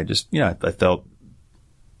with me, and I just I felt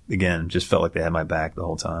like they had my back the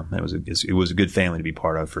whole time. It was a good family to be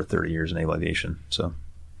part of for 30 years in Naval Aviation. So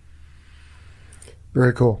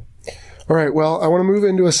very cool. All right. Well, I want to move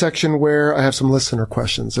into a section where I have some listener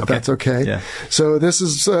questions, if that's okay. Yeah. So this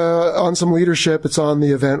is on some leadership. It's on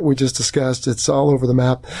the event we just discussed. It's all over the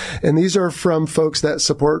map. And these are from folks that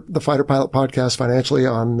support the Fighter Pilot Podcast financially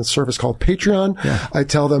on a service called Patreon. Yeah. I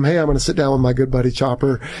tell them, hey, I'm going to sit down with my good buddy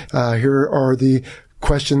Chopper. Here are the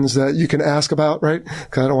questions that you can ask about, right?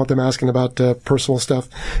 Because I don't want them asking about personal stuff.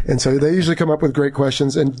 And so they usually come up with great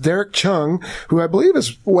questions. And Derek Chung, who I believe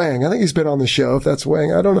is Wang, I think he's been on the show. If that's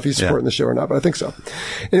Wang, I don't know if he's supporting the show or not, but I think so.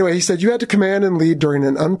 Anyway, he said, you had to command and lead during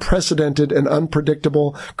an unprecedented and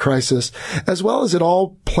unpredictable crisis, as well as it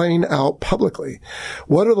all playing out publicly.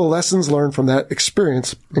 What are the lessons learned from that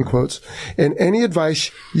experience, in quotes, and any advice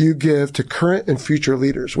you give to current and future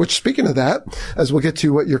leaders? Which, speaking of that, as we'll get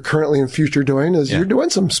to what you're currently and future doing, is you're doing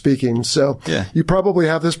some speaking. So you probably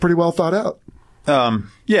have this pretty well thought out.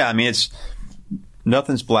 I mean,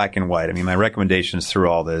 nothing's black and white. I mean, my recommendations through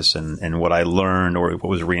all this and what I learned or what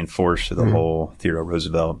was reinforced through the whole Theodore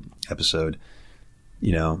Roosevelt episode,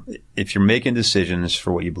 if you're making decisions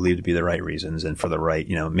for what you believe to be the right reasons and for the right,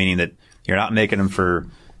 meaning that you're not making them for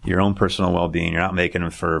your own personal well-being. You're not making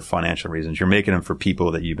them for financial reasons. You're making them for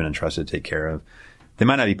people that you've been entrusted to take care of. They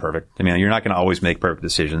might not be perfect. I mean, you're not going to always make perfect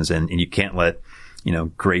decisions, and you can't let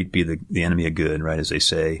great be the enemy of good, right, as they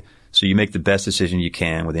say. So you make the best decision you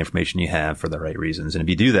can with the information you have for the right reasons. And if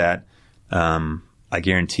you do that, I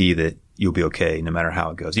guarantee that you'll be okay no matter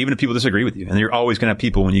how it goes, even if people disagree with you. And you're always going to have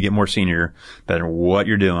people when you get more senior, no matter what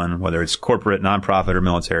you're doing, whether it's corporate, nonprofit, or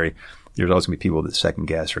military, there's always going to be people that second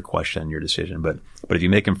guess or question your decision. But if you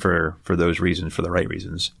make them for those reasons, for the right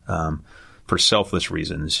reasons, for selfless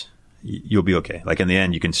reasons, you'll be okay. Like in the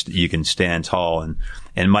end, you can stand tall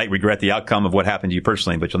and might regret the outcome of what happened to you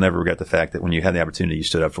personally, but you'll never regret the fact that when you had the opportunity, you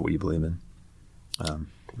stood up for what you believe in.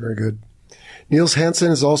 Very good. Niels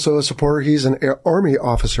Hansen is also a supporter. He's an Army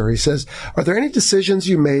officer. He says, are there any decisions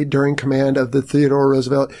you made during command of the Theodore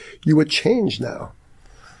Roosevelt you would change now?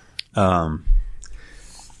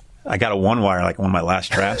 I got a one-wire like one of my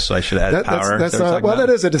last traps, so I should have added power. That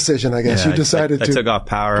is a decision, I guess. You decided to. I took off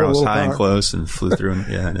power. I was high and close and flew through.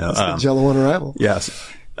 That's the Jello on arrival. Yes.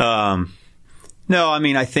 No, I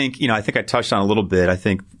mean, I think I touched on a little bit. I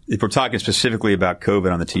think if we're talking specifically about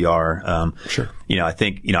COVID on the TR, sure. I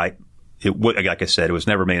think, like I said, it was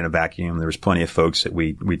never made in a vacuum. There was plenty of folks that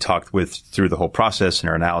we talked with through the whole process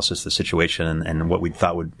and our analysis of the situation and what we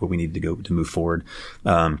thought what we needed to move forward.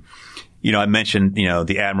 I mentioned,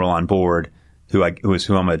 the admiral on board who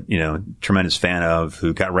I'm a, tremendous fan of,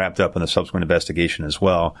 who got wrapped up in the subsequent investigation as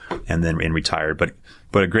well and retired,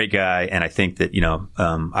 but a great guy. And I think that,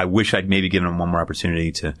 I wish I'd maybe given him one more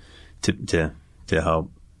opportunity to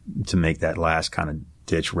help to make that last kind of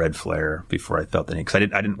ditch red flare before I felt the need. Cause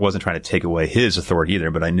I wasn't trying to take away his authority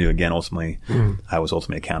either, but I knew again, ultimately, I was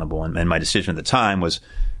ultimately accountable. And my decision at the time was,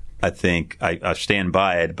 I think I stand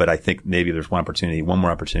by it, but I think maybe there's one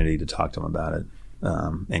more opportunity to talk to him about it,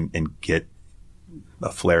 and get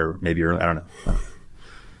a flare maybe early. I don't know. I don't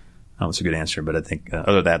know if it's a good answer, but I think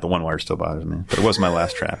other than that, the one wire still bothers me. But it wasn't my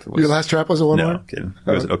last trap. Your last trap was a one wire? No, kidding.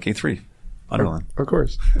 It was OK3. Underline. Of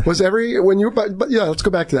course. Was let's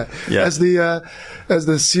go back to that. Yeah. As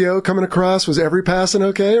the CO coming across, was every passing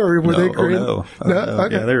okay, or were they green? No.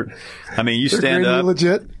 Okay. Yeah, you they're stand up.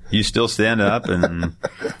 Legit. You still stand up and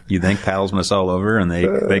you thank paddlesmen all over, and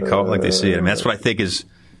they call it like they see it. I mean, that's what I think is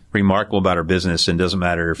remarkable about our business, and doesn't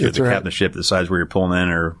matter if you're the captain of the ship that decides where you're pulling in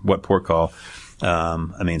or what port call.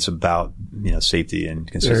 I mean, it's about, safety and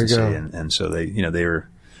consistency. And so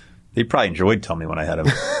they probably enjoyed telling me when I had a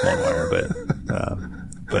long wire,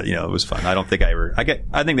 but it was fun. I don't think I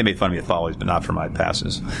think they made fun of me at Follies, but not for my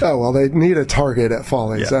passes. Oh, well, they need a target at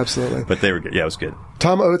Follies. Yeah. Absolutely. But they were good. Yeah, it was good.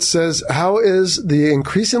 Tom Oates says, how is the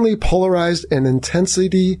increasingly polarized and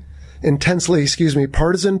intensely,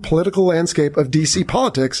 partisan political landscape of DC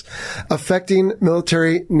politics affecting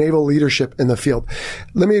military naval leadership in the field?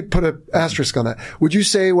 Let me put an asterisk on that. Would you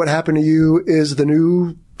say what happened to you is the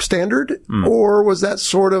new standard, or was that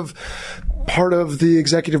sort of part of the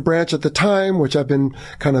executive branch at the time, which I've been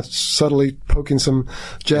kind of subtly poking some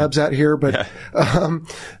jabs at here? But,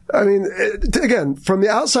 I mean, again, from the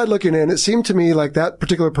outside looking in, it seemed to me like that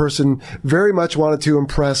particular person very much wanted to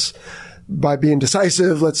impress by being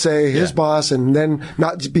decisive, let's say, his boss, and then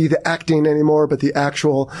not be the acting anymore, but the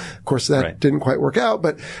actual. Of course, that didn't quite work out.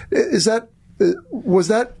 But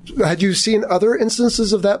had you seen other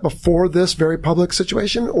instances of that before this very public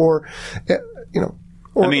situation, or?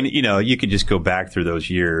 I mean, you could just go back through those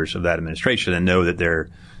years of that administration and know that there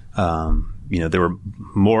were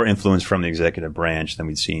more influence from the executive branch than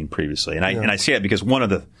we'd seen previously. And I say that because one of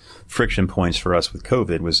the friction points for us with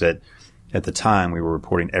COVID was that at the time we were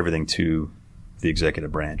reporting everything to the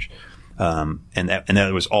executive branch. And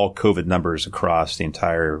that was all COVID numbers across the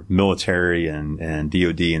entire military and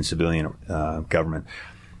DOD and civilian government.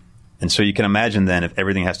 And so you can imagine then if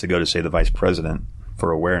everything has to go to, say, the vice president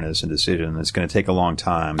for awareness and decision, it's going to take a long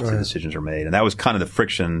time until decisions are made. And that was kind of the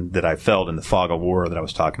friction that I felt in the fog of war that I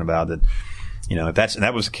was talking about, that,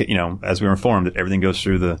 as we were informed that everything goes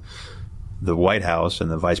through the White House and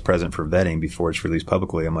the vice president for vetting before it's released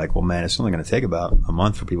publicly. I'm like, well, man, it's only going to take about a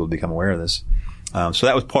month for people to become aware of this. So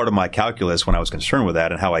that was part of my calculus when I was concerned with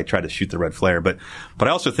that and how I tried to shoot the red flare. But I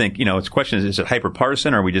also think, it's a question, is it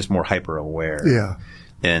hyper-partisan or are we just more hyper-aware? Yeah.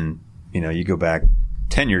 And, you go back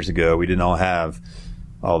 10 years ago, we didn't all have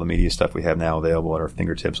all the media stuff we have now available at our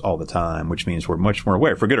fingertips all the time, which means we're much more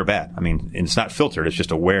aware, for good or bad. I mean, it's not filtered. It's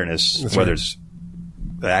just awareness, That's whether right. it's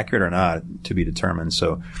accurate or not, to be determined.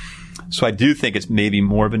 So I do think it's maybe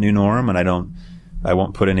more of a new norm, and I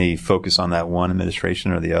won't put any focus on that one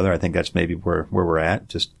administration or the other. I think that's maybe where we're at.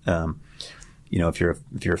 Just, if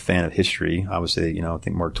you're a fan of history, obviously, I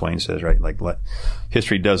think Mark Twain says, right, like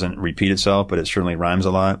history doesn't repeat itself, but it certainly rhymes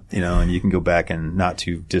a lot, and you can go back in not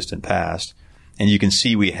too distant past, and you can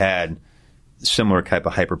see we had similar type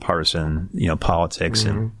of hyper-partisan, politics.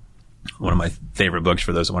 Mm-hmm. And one of my favorite books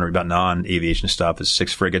for those that want to read about non-aviation stuff is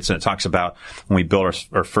Six Frigates. And it talks about when we built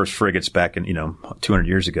our first frigates back in, 200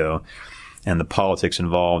 years ago, and the politics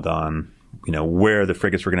involved on, where the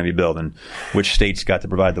frigates were going to be built and which states got to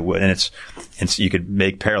provide the wood. And it's you could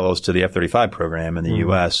make parallels to the F-35 program in the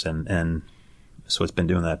U.S. And so we've been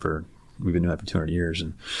doing that for 200 years.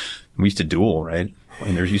 And we used to duel, right? I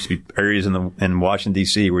mean, there used to be areas in Washington,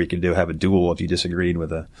 D.C. where you could have a duel if you disagreed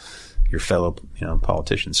with your fellow,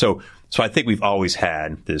 politician. So I think we've always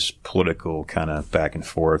had this political kind of back and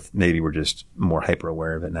forth. Maybe we're just more hyper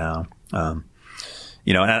aware of it now. And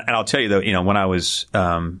I'll tell you though, when I was,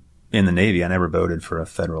 in the Navy, I never voted for a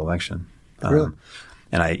federal election. Really?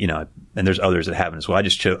 And and there's others that haven't as well. I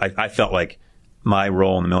just chose, I felt like my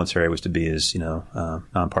role in the military was to be as,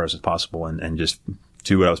 nonpartisan as possible and just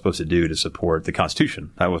do what I was supposed to do to support the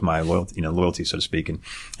Constitution. That was my loyalty, so to speak.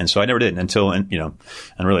 And so I never did until, and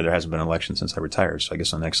really there hasn't been an election since I retired. So I guess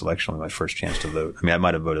the next election will be my first chance to vote. I mean, I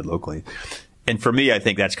might have voted locally. And for me, I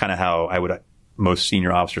think that's kind of how most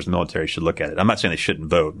senior officers in the military should look at it. I'm not saying they shouldn't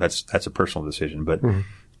vote. That's a personal decision, but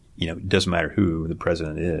it doesn't matter who the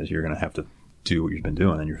president is. You're going to have to do what you've been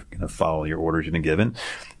doing, and you're going to follow your orders you've been given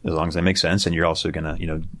as long as they make sense. And you're also going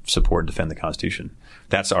to, support and defend the Constitution.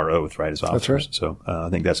 That's our oath, right, as officers. That's right. So I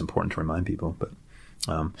think that's important to remind people. But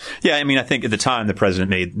I think at the time the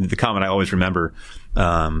president made the comment I always remember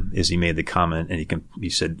is he made the comment, and he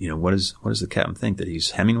said, what does the captain think, that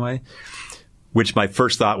he's Hemingway? Which my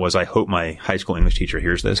first thought was, I hope my high school English teacher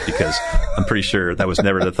hears this, because I'm pretty sure that was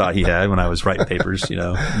never the thought he had when I was writing papers,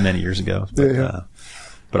 many years ago. But,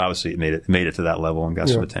 but obviously it made it to that level and got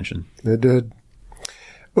some attention. It did.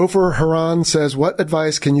 Ofer Haran says, what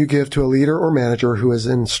advice can you give to a leader or manager who is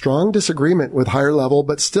in strong disagreement with higher level,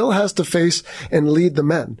 but still has to face and lead the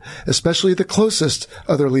men, especially the closest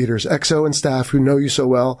other leaders, XO and staff who know you so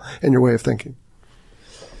well and your way of thinking?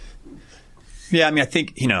 Yeah, I mean, I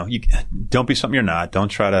think, you don't be something you're not. Don't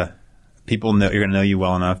try to People know, you're going to know you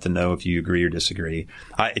well enough to know if you agree or disagree.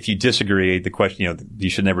 If you disagree, the question, you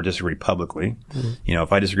should never disagree publicly. Mm-hmm.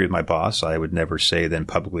 If I disagree with my boss, I would never say then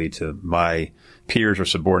publicly to my peers or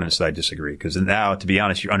subordinates that I disagree. Because now, to be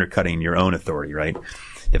honest, you're undercutting your own authority, right?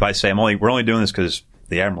 If I say we're only doing this because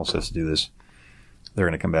the admiral says to do this, they're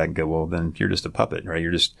going to come back and go, well, then you're just a puppet, right?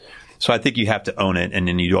 So I think you have to own it, and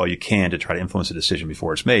then you do all you can to try to influence the decision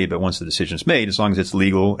before it's made. But once the decision's made, as long as it's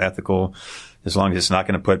legal, ethical, as long as it's not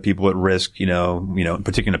going to put people at risk,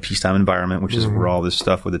 particularly in a peacetime environment, which is where all this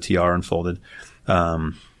stuff with the TR unfolded,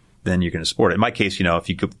 then you're going to support it. In my case, if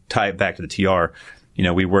you could tie it back to the TR,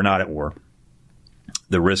 we were not at war.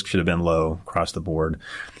 The risk should have been low across the board.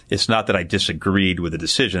 It's not that I disagreed with the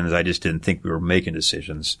decisions. I just didn't think we were making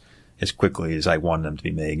decisions as quickly as I wanted them to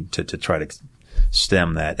be made to try to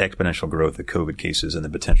stem that exponential growth of COVID cases and the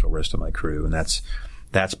potential risk to my crew. And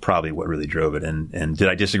that's probably what really drove it. And did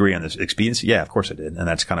I disagree on this expediency? Yeah, of course I did. And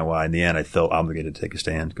that's kind of why in the end I felt obligated to take a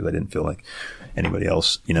stand, because I didn't feel like anybody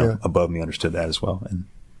else, above me understood that as well. And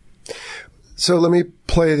so let me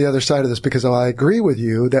play the other side of this, because I agree with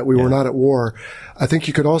you that we were not at war. I think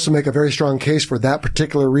you could also make a very strong case for that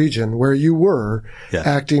particular region where you were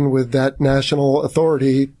acting with that national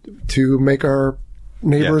authority to make our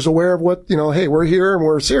neighbors aware of what, hey, we're here and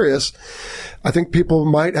we're serious. I think people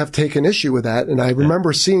might have taken issue with that. And I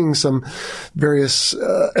remember seeing some various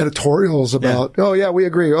editorials about, oh, yeah, we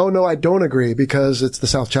agree. Oh, no, I don't agree, because it's the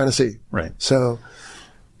South China Sea. Right. So.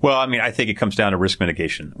 Well, I think it comes down to risk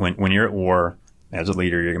mitigation. When you're at war, as a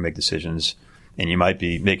leader, you're going to make decisions, and you might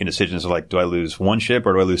be making decisions like, do I lose one ship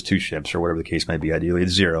or do I lose two ships, or whatever the case may be. Ideally,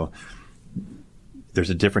 it's zero. There's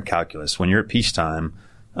a different calculus. When you're at peacetime,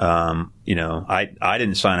 I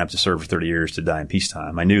didn't sign up to serve for 30 years to die in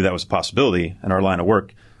peacetime. I knew that was a possibility in our line of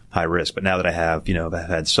work, high risk. But now that I have, I've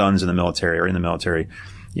had sons in the military or in the military,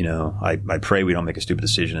 I pray we don't make a stupid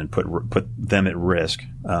decision and put them at risk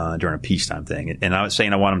during a peacetime thing. And I was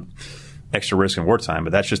saying I want them extra risk in wartime,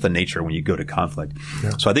 but that's just the nature when you go to conflict.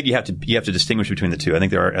 Yeah. So I think you have to distinguish between the two. I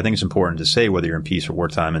think it's important to say whether you're in peace or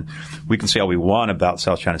wartime. And we can say all we want about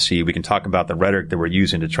South China Sea. We can talk about the rhetoric that we're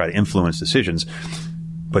using to try to influence decisions.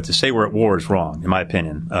 But to say we're at war is wrong, in my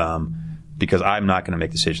opinion, because I'm not going to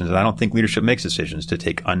make decisions. And I don't think leadership makes decisions to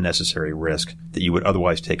take unnecessary risk that you would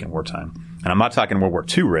otherwise take in wartime. And I'm not talking World War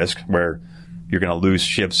II risk, where you're going to lose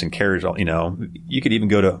ships and carriers. You could even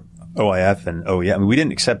go to OIF and OEM. We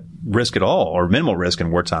didn't accept risk at all, or minimal risk in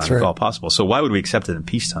wartime, if all possible. So why would we accept it in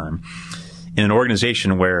peacetime? In an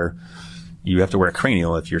organization where you have to wear a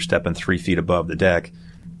cranial if you're stepping 3 feet above the deck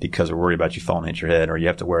because we're worried about you falling and hit your head, or you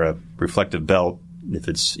have to wear a reflective belt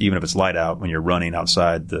even if it's light out when you're running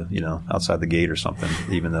outside the gate or something,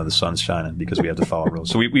 even though the sun's shining, because we have to follow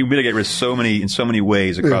rules. So we mitigate risk in so many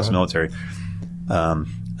ways across the military.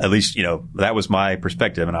 At least, that was my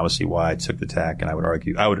perspective, and obviously why I took the tack. And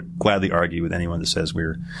I would gladly argue with anyone that says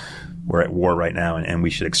we're at war right now and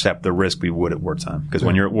we should accept the risk we would at wartime. Because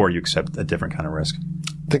when you're at war, you accept a different kind of risk.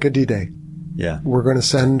 Think of D-Day. Yeah. We're going to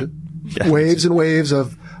send waves and waves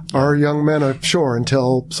of our young men ashore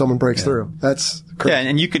until someone breaks through. That's crazy. Yeah,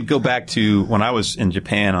 and you could go back to when I was in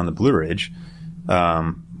Japan on the Blue Ridge.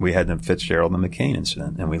 We had the Fitzgerald and the McCain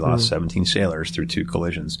incident, and we lost 17 sailors through 2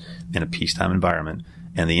 collisions in a peacetime environment,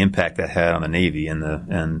 and the impact that had on the Navy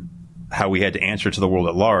and how we had to answer to the world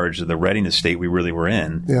at large, the readiness state we really were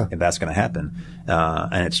in, if that's going to happen.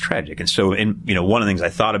 And it's tragic. And so, one of the things I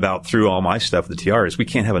thought about through all my stuff with the TR is we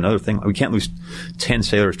can't have another thing. We can't lose 10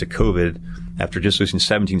 sailors to COVID after just losing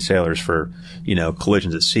 17 sailors for,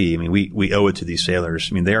 collisions at sea. I mean, we owe it to these sailors.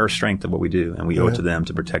 I mean, they are a strength of what we do, and we owe it to them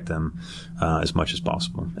to protect them as much as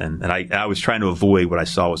possible. And I was trying to avoid what I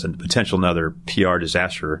saw was a potential another PR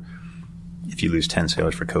disaster if you lose 10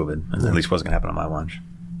 sailors for COVID. And at least wasn't going to happen on my watch.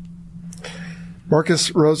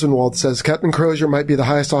 Marcus Rosenwald says, Captain Crozier might be the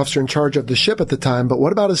highest officer in charge of the ship at the time, but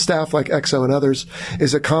what about his staff like EXO and others?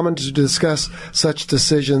 Is it common to discuss such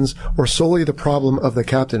decisions or solely the problem of the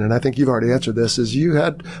captain? And I think you've already answered this, is you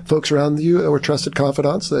had folks around you that were trusted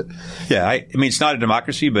confidants that... Yeah, I mean, it's not a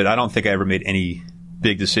democracy, but I don't think I ever made any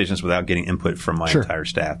big decisions without getting input from my entire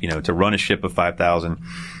staff. To run a ship of 5,000,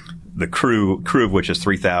 the crew of which is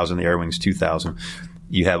 3,000, the air wing's 2,000.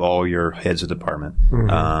 You have all your heads of department,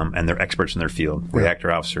 and they're experts in their field,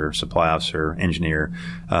 reactor officer, supply officer, engineer.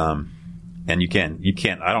 And you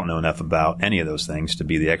can't, I don't know enough about any of those things to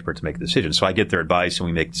be the expert to make a decision. So I get their advice and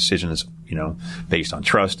we make decisions, based on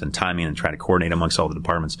trust and timing and trying to coordinate amongst all the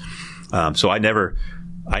departments. So I never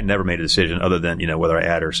made a decision other than, whether I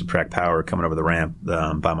add or subtract power coming over the ramp,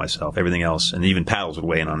 by myself. Everything else, and even paddles would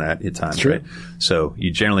weigh in on that at times, right? So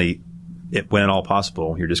you generally, when at all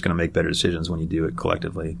possible, you're just going to make better decisions when you do it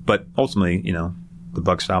collectively. But ultimately, the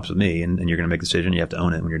buck stops with me, and you're going to make the decision. You have to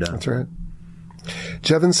own it when you're done. That's right.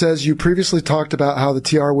 Jevin says, you previously talked about how the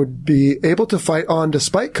TR would be able to fight on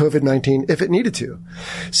despite COVID-19 if it needed to.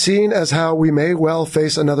 Seeing as how we may well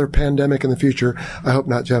face another pandemic in the future, I hope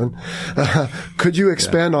not, Jevin, could you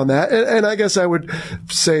expand on that? And I guess I would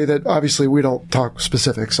say that obviously we don't talk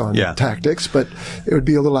specifics on tactics, but it would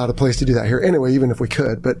be a little out of place to do that here anyway, even if we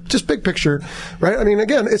could. But just big picture, right? I mean,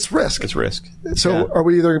 again, it's risk. It's risk. So are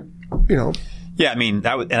we either, Yeah, I mean,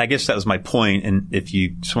 and I guess that was my point. And if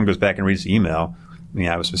someone goes back and reads the email, I mean,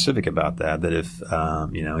 I was specific about that if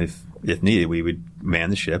if needed, we would man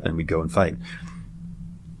the ship and we'd go and fight.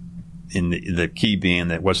 And the key being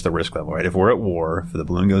that what's the risk level, right? If we're at war, if the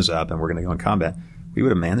balloon goes up and we're going to go in combat, we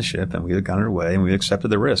would have manned the ship and we would have gone our way and we accepted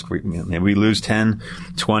the risk. We lose 10,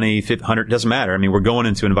 20, 50, 100, doesn't matter. I mean, we're going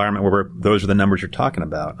into an environment where those are the numbers you're talking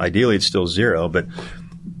about. Ideally, it's still zero, but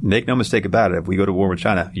make no mistake about it. If we go to war with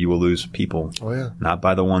China, you will lose people. Oh, yeah. Not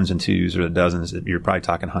by the ones and twos or the dozens. You're probably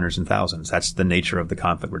talking hundreds and thousands. That's the nature of the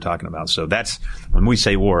conflict we're talking about. So that's, when we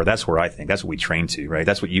say war, that's where I think, that's what we train to, right?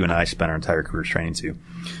 That's what you and I spent our entire careers training to.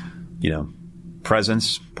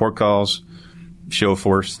 Presence, port calls, show of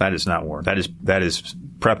force, that is not war. That is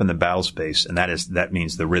prep in the battle space. And that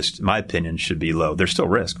means the risk, in my opinion, should be low. There's still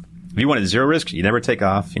risk. If you wanted zero risk, you never take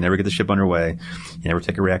off, you never get the ship underway, you never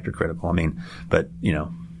take a reactor critical. I mean, but in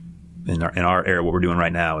our era, what we're doing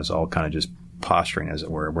right now is all kind of just posturing, as it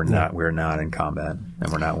were. We're not in combat,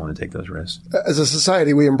 and we're not willing to take those risks. As a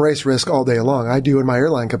society, we embrace risk all day long. I do in my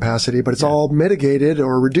airline capacity, but it's all mitigated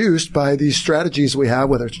or reduced by these strategies we have,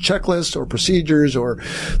 whether it's checklists or procedures or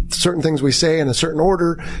certain things we say in a certain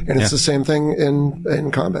order, and it's the same thing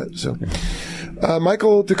in combat. So.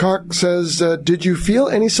 Michael DeCock says, did you feel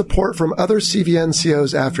any support from other CVN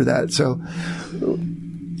COs after that? So,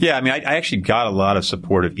 yeah, I mean, I actually got a lot of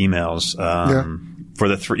supportive emails for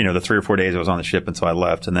the 3 or 4 days I was on the ship until I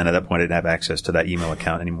left, and then at that point I didn't have access to that email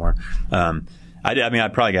account anymore. I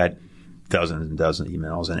probably got dozens and dozens of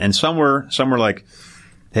emails, and some were like,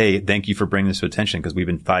 hey, thank you for bringing this to attention because we've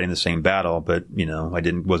been fighting the same battle, but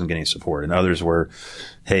wasn't getting support. And others were,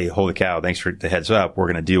 hey, holy cow, thanks for the heads up. We're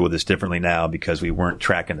going to deal with this differently now because we weren't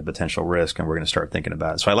tracking the potential risk, and we're going to start thinking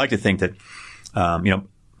about it. So I like to think that,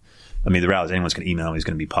 the reality is anyone's going to email me is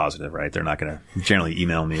going to be positive, right? They're not going to generally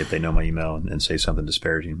email me if they know my email and say something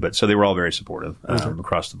disparaging. But so they were all very supportive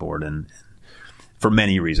across the board, and for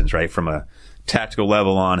many reasons, right? From a tactical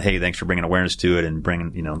level on, hey, thanks for bringing awareness to it and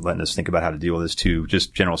letting us think about how to deal with this, to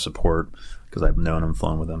just general support because I've known them,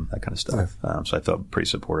 flown with them, that kind of stuff. So I felt pretty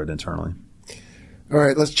supported internally. All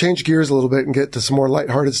right, let's change gears a little bit and get to some more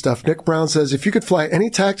lighthearted stuff. Nick Brown says, if you could fly any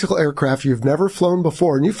tactical aircraft you've never flown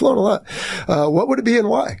before, and you've flown a lot, what would it be and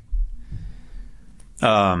why?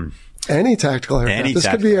 Any tactical aircraft. This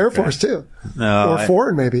could be Air Force too, or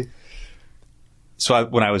foreign maybe. So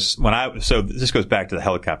so this goes back to the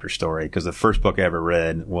helicopter story because the first book I ever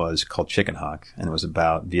read was called Chicken Hawk, and it was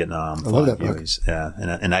about Vietnam. I love that book. Yeah,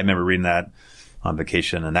 and I remember reading that on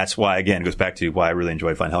vacation, and that's why, again, it goes back to why I really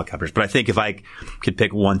enjoy flying helicopters. But I think if I could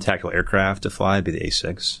pick one tactical aircraft to fly, it'd be the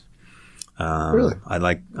A6. Really?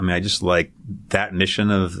 I just like that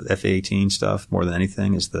mission of F/A-18 stuff more than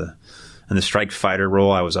anything and the strike fighter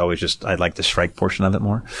role. I like the strike portion of it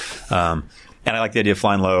more. And I like the idea of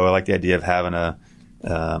flying low. I like the idea of having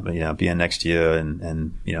being next to you,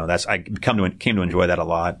 and I came to enjoy that a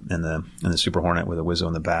lot in the Super Hornet with a Wizzo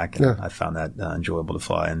in the back. And I found that enjoyable to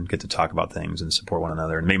fly and get to talk about things and support one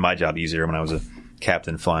another. It made my job easier when I was a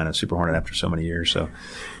captain flying a Super Hornet after so many years. So,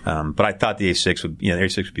 but I thought the A6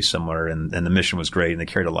 would be similar, and the mission was great, and they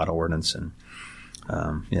carried a lot of ordnance, and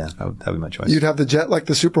that would be my choice. You'd have the jet like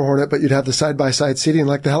the Super Hornet, but you'd have the side-by-side seating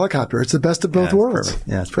like the helicopter. It's the best of both worlds. Perfect.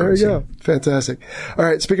 Yeah, it's perfect. There you go. Fantastic. All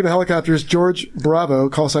right. Speaking of helicopters, George Bravo,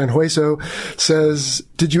 call sign Hueso, says,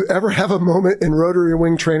 did you ever have a moment in rotary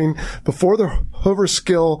wing training before the hover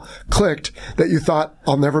skill clicked that you thought,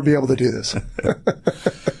 I'll never be able to do this?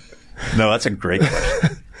 No, that's a great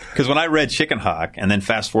question. Because when I read Chicken Hawk and then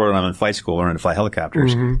fast forward when I'm in flight school learning to fly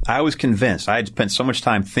helicopters, I was convinced. I had spent so much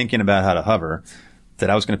time thinking about how to hover that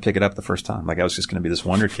I was going to pick it up the first time. Like I was just going to be this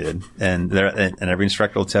wonder kid. And every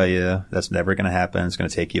instructor will tell you that's never going to happen. It's going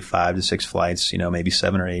to take you 5 to 6 flights, maybe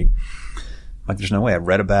 7 or 8. Like there's no way. I've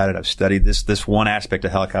read about it. I've studied this one aspect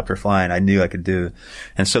of helicopter flying. I knew I could do.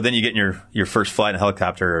 And so then you get in your first flight in a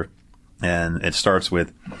helicopter, and it starts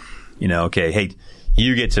with, okay, hey,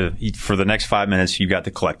 you get to, for the next 5 minutes, you've got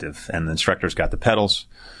the collective, and the instructor's got the pedals,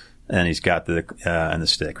 and he's got the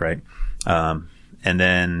stick, right? And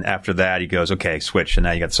then after that, he goes, okay, switch. And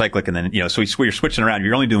now you got the cyclic. And then, so you're switching around.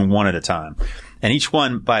 You're only doing one at a time. And each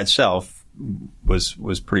one by itself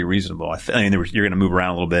was pretty reasonable. I mean, you're going to move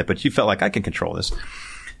around a little bit, but you felt like I can control this.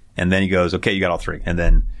 And then he goes, okay, you got all three. And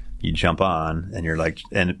then you jump on and you're like,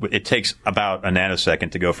 and it takes about a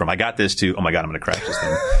nanosecond to go from I got this to, oh my God, I'm going to crash this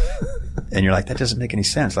thing. And you're like, that doesn't make any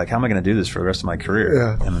sense. Like, how am I going to do this for the rest of my career?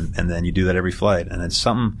 Yeah. And then you do that every flight. And at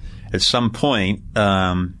some point,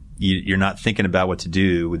 you're not thinking about what to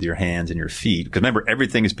do with your hands and your feet. Because remember,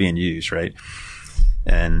 everything is being used, right?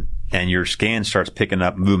 And your scan starts picking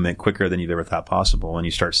up movement quicker than you've ever thought possible. And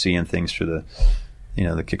you start seeing things through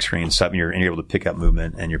the kick screen and stuff, and you're able to pick up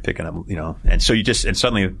movement, and you're picking up, and so and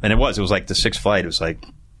suddenly, and it was like the sixth flight, it was like,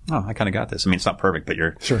 oh, I kind of got this. I mean, it's not perfect, but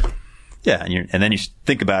you're, sure. Yeah. And then you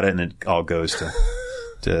think about it and it all goes to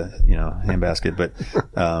handbasket. But,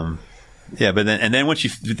 yeah, but then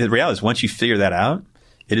the reality is once you figure that out,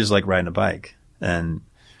 it is like riding a bike. And,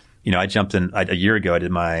 I jumped in a year ago, I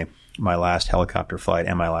did my last helicopter flight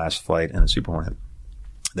and my last flight in a Super Hornet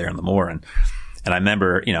there in Lemoore. And I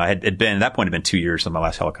remember, I had been, at that point, it had been 2 years on my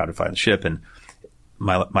last helicopter flight on the ship. And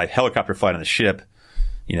my helicopter flight on the ship,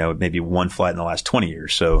 maybe one flight in the last 20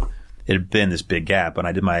 years. So it had been this big gap. And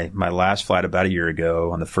I did my last flight about a year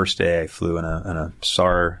ago. On the first day, I flew in a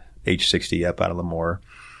SAR H-60 up out of Lemoore.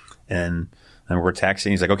 And we're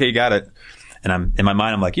taxiing. He's like, okay, you got it. And I'm in my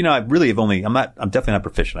mind, I'm like, I'm definitely not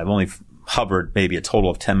proficient. I've only hovered maybe a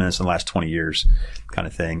total of 10 minutes in the last 20 years kind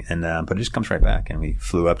of thing. And, but it just comes right back. And we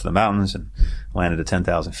flew up to the mountains and landed at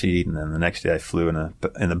 10,000 feet. And then the next day I flew in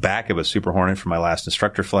the back of a Super Hornet for my last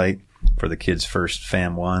instructor flight for the kids' first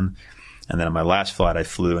FAM 1. And then on my last flight, I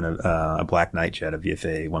flew in a Black Knight jet, a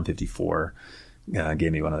VFA 154.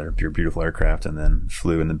 Gave me one of their beautiful aircraft, and then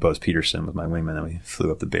flew in the Bose Peterson with my wingman. And we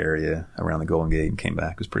flew up the Bay Area around the Golden Gate and came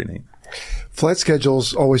back. It was pretty neat. Flight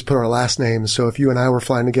schedules always put our last names. So if you and I were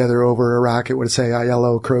flying together over Iraq, it would say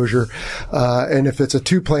Aiello, Crozier. And if it's a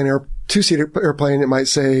two-seater airplane, it might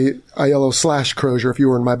say Aiello / Crozier if you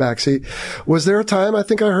were in my back seat. Was there a time, I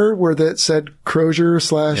think I heard, where that said Crozier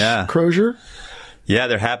 / Crozier? Yeah,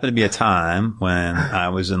 there happened to be a time when I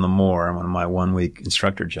was in Lemoore on one of my 1 week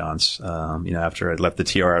instructor jaunts, after I'd left the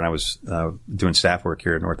TR and I was doing staff work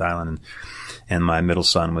here at North Island, and my middle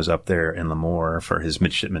son was up there in Lemoore for his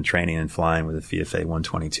midshipman training and flying with a VFA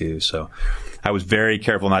 122. So I was very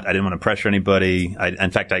careful I didn't want to pressure anybody.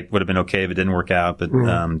 In fact, I would have been okay if it didn't work out, but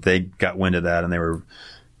they got wind of that, and they were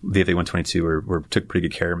VFA 122 took pretty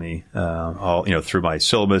good care of me, all through my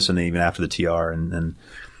syllabus and even after the TR and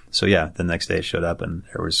so yeah, the next day I showed up and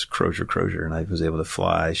there was Crozier, and I was able to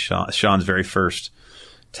fly Sean's very first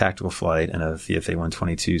tactical flight in a VFA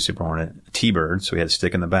 122 Super Hornet T-Bird. So we had a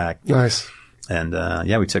stick in the back. Nice. And,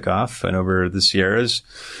 we took off, went over the Sierras,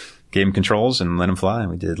 gave him controls and let him fly.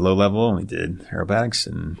 And we did low level and we did aerobatics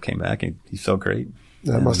and came back and he felt great.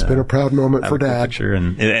 That must have been a proud moment for Dad. Picture.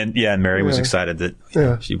 And Mary was excited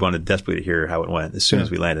that she wanted desperately to hear how it went as soon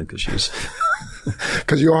as we landed because she was...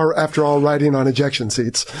 Because you are, after all, riding on ejection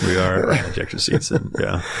seats. We are on ejection seats. And,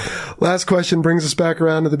 yeah. Last question brings us back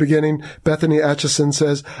around to the beginning. Bethany Atchison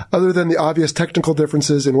says, other than the obvious technical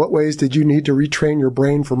differences, in what ways did you need to retrain your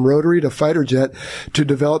brain from rotary to fighter jet to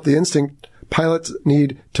develop the instinct pilots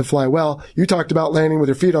need to fly well? You talked about landing with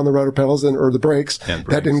your feet on the rotor pedals or the brakes.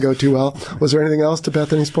 That didn't go too well. Was there anything else to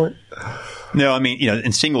Bethany's point? No, I mean,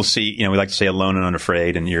 in single seat, we like to say alone and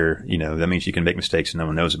unafraid, and that means you can make mistakes and no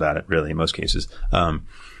one knows about it, really, in most cases. I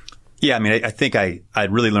think I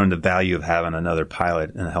really learned the value of having another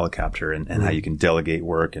pilot in a helicopter and how you can delegate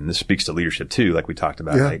work. And this speaks to leadership too, like we talked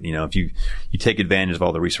about, right? If you take advantage of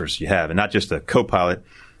all the resources you have, and not just a co-pilot,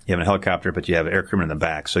 you have a helicopter, but you have air crewmen in the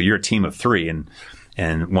back. So you're a team of three, and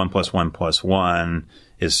 1 + 1 + 1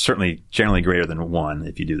 is certainly generally greater than 1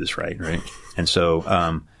 if you do this right? And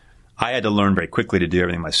so, I had to learn very quickly to do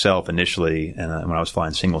everything myself initially, and when I was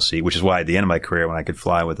flying single seat, which is why at the end of my career, when I could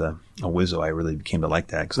fly with a Wizzo, I really came to like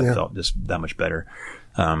that because I felt just that much better.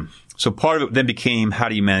 So part of it then became, how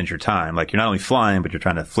do you manage your time? Like, you're not only flying, but you're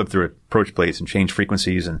trying to flip through approach plates and change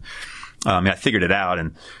frequencies. And I figured it out.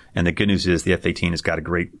 And the good news is the F-18 has got a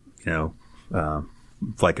great,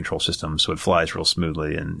 flight control system, so it flies real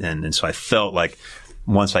smoothly. And so I felt like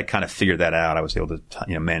once I kind of figured that out, I was able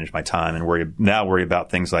to, manage my time and worry about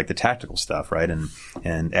things like the tactical stuff, right?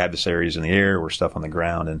 And adversaries in the air or stuff on the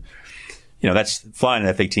ground. And, that's flying an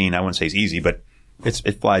F-18. I wouldn't say it's easy, but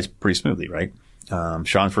it flies pretty smoothly, right?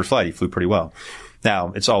 Sean's first flight, he flew pretty well.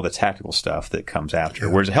 Now, it's all the tactical stuff that comes after.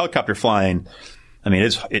 Whereas a helicopter flying, I mean,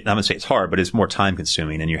 I'm going to say it's hard, but it's more time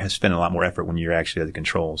consuming and you spend a lot more effort when you're actually at the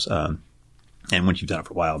controls. And once you've done it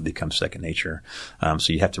for a while, it becomes second nature.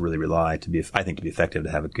 So you have to really rely to be effective,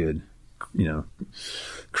 to have a good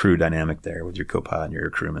crew dynamic there with your co-pilot and your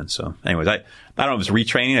crewman. So anyways, I don't know if it's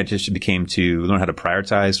retraining. I just became to learn how to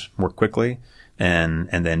prioritize more quickly and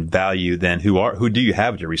then value then who do you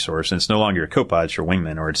have as your resource. And it's no longer your co-pilot, it's your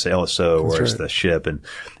wingman, or it's the LSO, or it's the ship.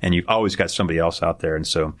 And you've always got somebody else out there. And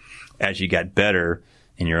so as you got better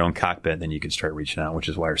in your own cockpit, then you could start reaching out, which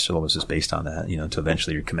is why our syllabus is based on that, to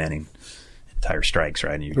eventually you're commanding entire strikes,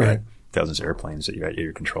 right? And you've got thousands of airplanes that you're at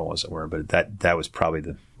your control, as it were. But that was probably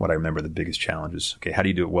what I remember the biggest challenge is, okay, how do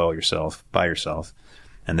you do it well yourself, by yourself?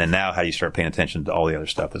 And then now how do you start paying attention to all the other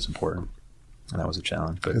stuff that's important? And that was a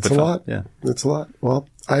challenge. But it's a lot. Yeah. It's a lot. Well,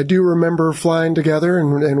 I do remember flying together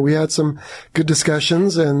and we had some good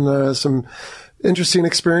discussions and some interesting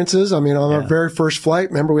experiences. I mean, on our very first flight,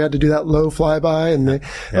 remember we had to do that low flyby and they're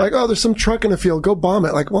like, oh, there's some truck in the field. Go bomb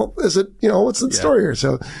it. Like, well, is it, what's the story here?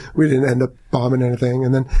 So we didn't end up bombing anything.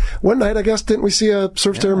 And then one night, I guess, didn't we see a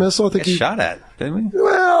surface-to-air missile? I think you shot at, didn't we?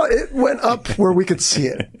 Well, it went up where we could see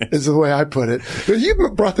it, is the way I put it. But you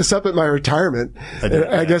brought this up at my retirement.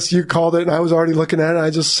 I guess you called it and I was already looking at it. And I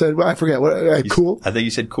just said, well, I forget cool. I think you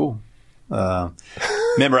said cool.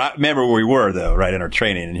 Remember where we were though, right, in our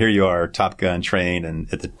training, and here you are, Top Gun trained,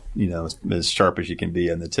 and at the, as sharp as you can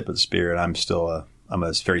be on the tip of the spear, and I'm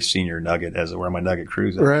a very senior nugget, as it were, my nugget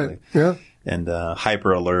crews, actually. Right, yeah. And,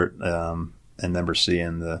 hyper alert, and remember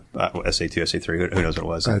seeing the, SA2, SA3, who knows what it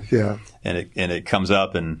was. Yeah. And it comes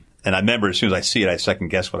up, and I remember as soon as I see it, I second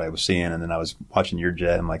guess what I was seeing, and then I was watching your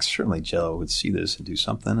jet, I'm like, certainly Joe would see this and do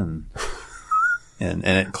something, and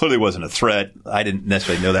it clearly wasn't a threat. I didn't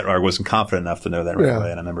necessarily know that, or I wasn't confident enough to know that right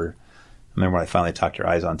away. And I remember when I finally talked your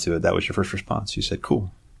eyes onto it, that was your first response. You said,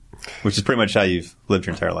 cool. Which is pretty much how you've lived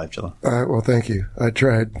your entire life, Jello. Well, thank you. I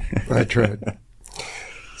tried.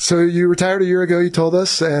 So you retired a year ago, you told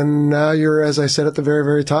us, and now you're, as I said at the very,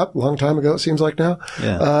 very top, a long time ago, it seems like now,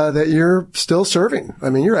 that you're still serving. I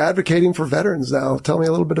mean, you're advocating for veterans now. Tell me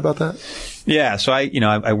a little bit about that. Yeah. So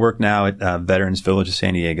I work now at Veterans Village of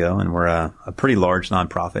San Diego, and we're a pretty large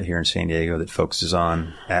nonprofit here in San Diego that focuses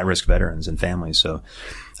on at-risk veterans and families. So,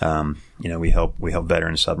 we help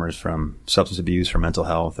veterans suffering from substance abuse or mental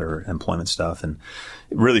health or employment stuff, and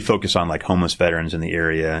really focus on like homeless veterans in the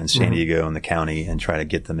area in San Diego and the county, and try to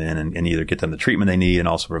get them in and either get them the treatment they need and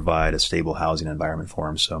also provide a stable housing environment for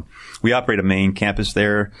them. So we operate a main campus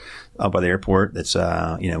there by the airport. That's,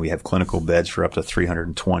 we have clinical beds for up to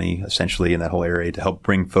 320 essentially in that whole area to help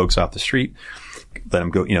bring folks off the street, let them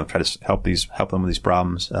go, try to help them with these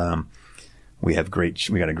problems. We got a great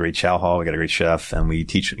chow hall. We got a great chef, and we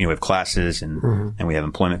teach, we have classes and we have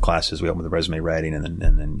employment classes. We help them with resume writing and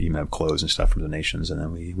then even have clothes and stuff for donations. And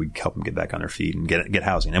then we help them get back on their feet and get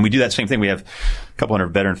housing. And we do that same thing. We have a couple hundred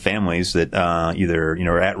veteran families that, either,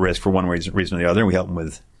 are at risk for one reason or the other. And we help them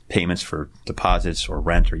with payments for deposits or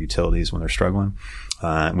rent or utilities when they're struggling.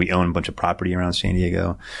 We own a bunch of property around San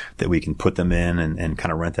Diego that we can put them in and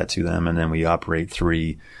kind of rent that to them. And then we operate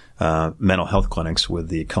 3 mental health clinics with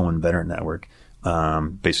the Cohen Veteran Network.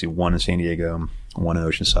 Basically one in San Diego, one in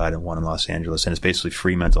Oceanside, and one in Los Angeles. And it's basically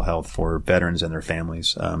free mental health for veterans and their families.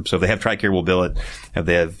 So if they have TRICARE, we'll bill it. If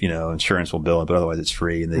they have, insurance, we'll bill it, but otherwise it's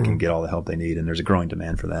free and they can get all the help they need. And there's a growing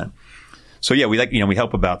demand for that. So yeah, we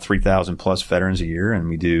help about 3,000 plus veterans a year, and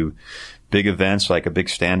we do big events like a big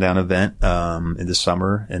stand down event, in the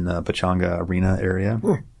summer in the Pechanga Arena area.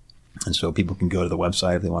 And so people can go to the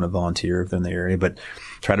website if they want to volunteer if they're in the area, but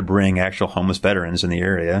try to bring actual homeless veterans in the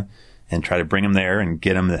area and try to bring them there and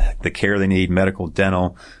get them the care they need, medical,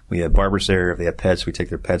 dental. We have barbers there. If they have pets, we take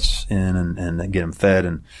their pets in and get them fed.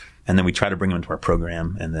 And then we try to bring them into our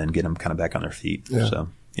program and then get them kind of back on their feet. Yeah. So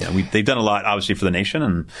yeah, they've done a lot obviously for the nation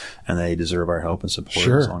and they deserve our help and support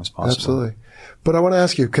as long as possible. Absolutely. But I want to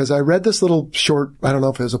ask you, because I read this little short, I don't know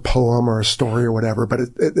if it was a poem or a story or whatever, but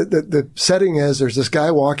the setting is there's this guy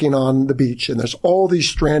walking on the beach and there's all these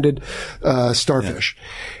stranded starfish.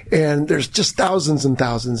 Yeah. And there's just thousands and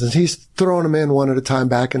thousands, and he's throwing them in one at a time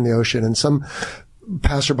back in the ocean. And some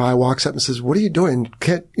passerby walks up and says, "What are you doing?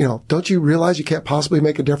 Don't you realize you can't possibly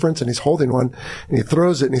make a difference?" And he's holding one and he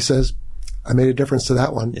throws it and he says, "I made a difference to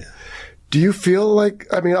that one." Yeah. Do you feel like,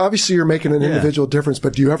 obviously you're making an individual difference,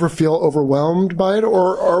 but do you ever feel overwhelmed by it,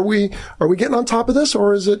 or are we getting on top of this,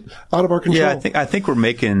 or is it out of our control? Yeah, I think we're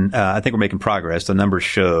making progress. The numbers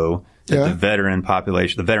show that the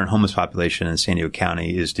veteran homeless population in San Diego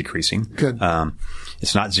County is decreasing. Good.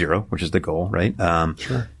 It's not zero, which is the goal, right?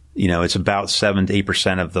 Sure. It's about 7 to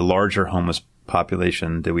 8% of the larger homeless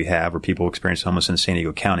population that we have, or people experience homeless in San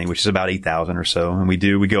Diego County, which is about 8,000 or so. And we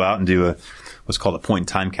go out and do what's called a point in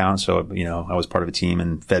time count. So, I was part of a team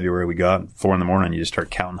in February. We go out at 4 a.m. You just start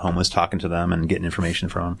counting homeless, talking to them and getting information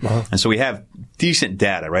from them. Uh-huh. And so we have decent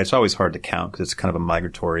data, right? It's always hard to count because it's kind of a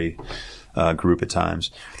migratory group at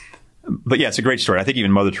times. But yeah, it's a great story. I think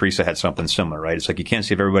even Mother Teresa had something similar, right? It's like you can't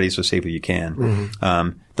save everybody, so save who you can.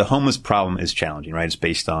 Mm-hmm. The homeless problem is challenging, right? It's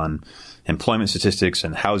based on employment statistics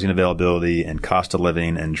and housing availability and cost of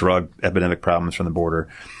living and drug epidemic problems from the border.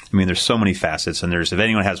 I mean, there's so many facets, and if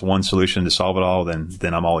anyone has one solution to solve it all,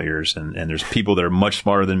 then I'm all ears. And there's people that are much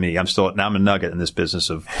smarter than me. I'm a nugget in this business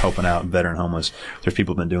of helping out veteran homeless. There's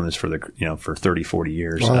people who've been doing this for 30, 40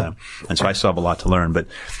 years. Wow. And so I still have a lot to learn, but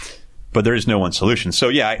there is no one solution. So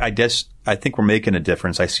yeah, I think we're making a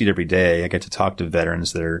difference. I see it every day. I get to talk to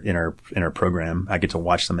veterans that are in our program. I get to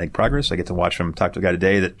watch them make progress. I get to watch them talk to a guy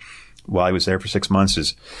today that, while he was there for 6 months,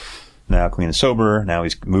 is now clean and sober. Now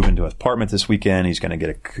he's moving to an apartment this weekend. He's going to get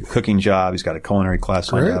a cooking job. He's got a culinary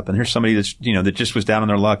class lined up. And here's somebody that's, that just was down on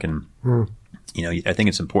their luck. And, I think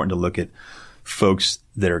it's important to look at folks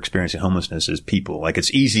that are experiencing homelessness as people. Like,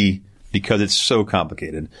 it's easy because it's so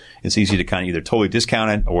complicated. It's easy to kind of either totally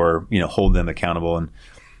discount it or, hold them accountable. And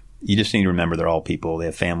you just need to remember they're all people. They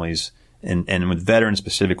have families. And with veterans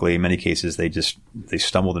specifically, in many cases, they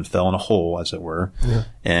stumbled and fell in a hole, as it were,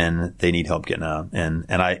 and they need help getting out. And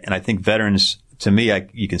I think veterans, to me,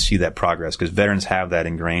 you can see that progress because veterans have that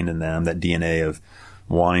ingrained in them, that DNA of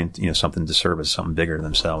wanting, something to serve as something bigger than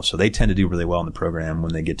themselves. So they tend to do really well in the program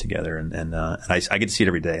when they get together. And I get to see it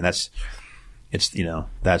every day. And that's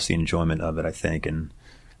the enjoyment of it, I think. And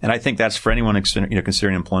I think that's for anyone,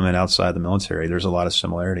 considering employment outside the military. There's a lot of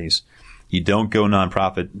similarities. You don't go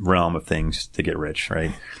nonprofit realm of things to get rich,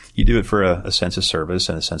 right? You do it for a sense of service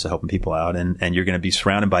and a sense of helping people out. And you're going to be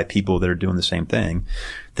surrounded by people that are doing the same thing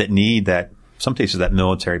that need some cases, that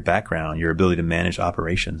military background, your ability to manage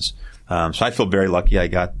operations. So I feel very lucky.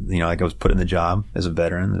 I was put in the job as a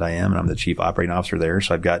veteran that I am, and I'm the chief operating officer there.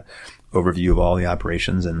 So I've got overview of all the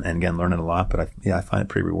operations and again, learning a lot. But I find it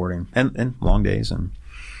pretty rewarding and long days.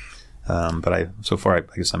 But so far,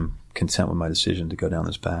 I guess I'm content with my decision to go down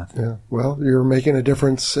this path. Yeah. Well, you're making a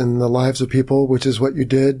difference in the lives of people, which is what you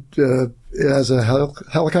did as a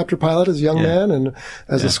helicopter pilot, as a young man, and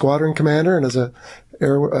as a squadron commander, and as a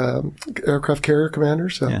aircraft carrier commander.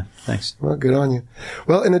 So, yeah, thanks. Well, good on you.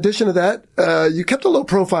 Well, in addition to that, you kept a low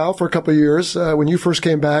profile for a couple of years. When you first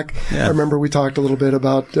came back, I remember we talked a little bit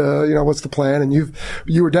about, what's the plan, and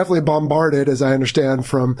you were definitely bombarded, as I understand,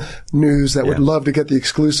 from news that would love to get the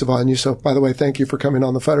exclusive on you. So, by the way, thank you for coming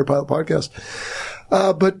on the Fighter Pilot Podcast.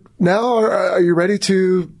 But now are you ready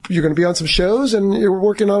you're going to be on some shows and you're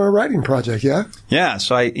working on a writing project, yeah? Yeah.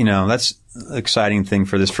 So that's an exciting thing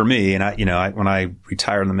for me. And when I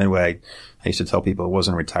retired in the Midway, I used to tell people it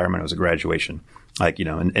wasn't a retirement, it was a graduation. Like,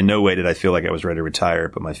 in no way did I feel like I was ready to retire,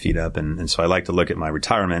 put my feet up. And so I like to look at my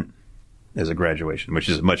retirement as a graduation, which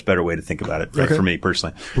is a much better way to think about it for me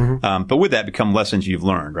personally. Mm-hmm. But with that become lessons you've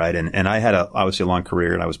learned, right? And I had obviously a long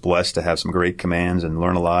career, and I was blessed to have some great commands and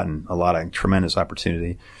learn a lot and a lot of tremendous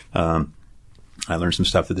opportunity. I learned some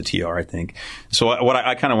stuff through the TR, I think. So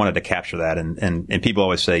I kind of wanted to capture that, and people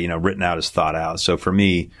always say, written out is thought out. So for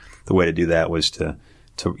me, the way to do that was to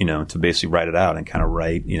basically write it out and kind of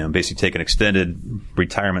write, basically take an extended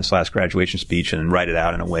retirement / graduation speech and write it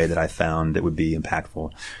out in a way that I found that would be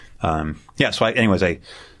impactful. So I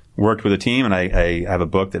worked with a team, and I have a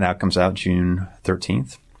book that now comes out June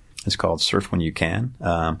 13th. It's called Surf When You Can.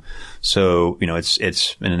 It's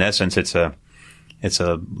in essence, it's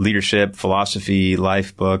a leadership, philosophy,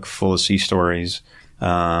 life book full of sea stories.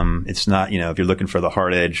 It's not, if you're looking for the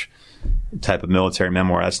hard edge type of military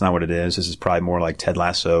memoir, that's not what it is. This is probably more like Ted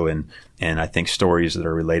Lasso and I think stories that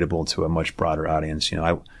are relatable to a much broader audience.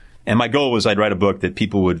 And my goal was I'd write a book that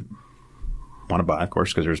people would want to buy, of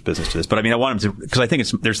course, because there's business to this. But I want them to, because I think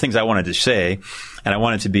there's things I wanted to say, and I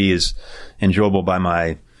want it to be as enjoyable by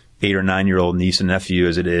my 8 or 9-year-old niece and nephew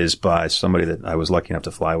as it is by somebody that I was lucky enough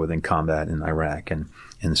to fly with in combat in Iraq.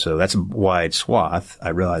 And so that's a wide swath. I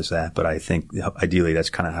realize that, but I think ideally that's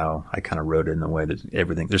kind of how I kind of wrote it in the way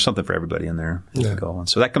that there's something for everybody in there. Yeah. And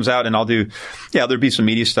so that comes out, and there'll be some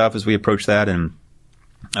media stuff as we approach that. And,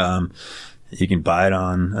 you can buy it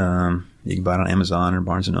on Amazon or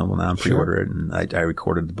Barnes & Noble now and pre-order it. And I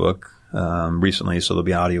recorded the book recently, so there'll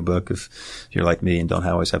be an audiobook if you're like me and don't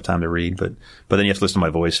always have time to read. But then you have to listen to my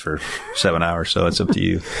voice for 7 hours, so it's up to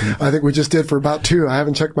you. I think we just did for about 2. I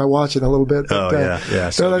haven't checked my watch in a little bit. But, yeah.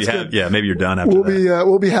 So that's good. Maybe you're done after that.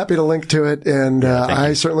 We'll be happy to link to it, and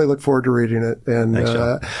I certainly look forward to reading it. And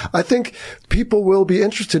I think people will be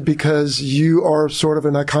interested because you are sort of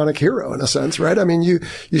an iconic hero in a sense, right? I mean, you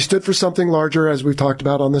stood for something larger, as we've talked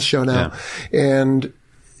about on this show now, and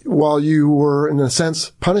while you were in a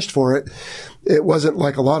sense punished for it, it wasn't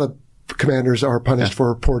like a lot of commanders are punished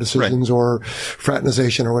for poor decisions or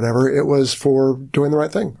fraternization or whatever. It was for doing the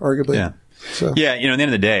right thing, arguably. Yeah. So. Yeah. At the end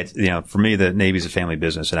of the day, for me, the Navy's a family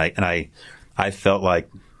business. And I felt like,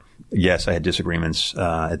 yes, I had disagreements,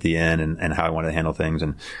 at the end and how I wanted to handle things.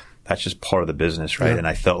 And that's just part of the business, right? Yeah. And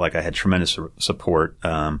I felt like I had tremendous support,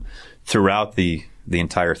 throughout the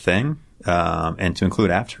entire thing. And to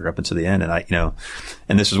include after, up until the end. And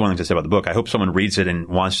and this is one thing to say about the book. I hope someone reads it and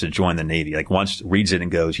wants to join the Navy, reads it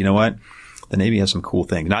and goes, you know what? The Navy has some cool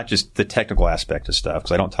things, not just the technical aspect of stuff,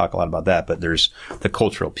 because I don't talk a lot about that, but there's the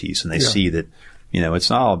cultural piece, and they see that, it's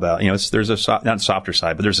not all about, there's a not softer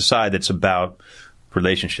side, but there's a side that's about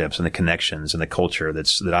relationships and the connections and the culture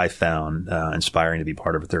that I found inspiring to be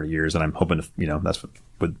part of for 30 years. And I'm hoping to, that's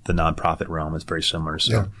with the nonprofit realm, it's very similar.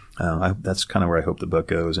 So that's kind of where I hope the book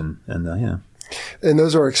goes. And And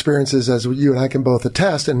those are experiences, as you and I can both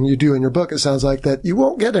attest, and you do in your book, it sounds like, that you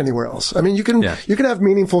won't get anywhere else. I mean, you can have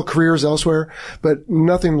meaningful careers elsewhere, but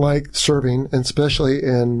nothing like serving, and especially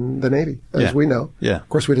in the Navy, as we know. Yeah. Of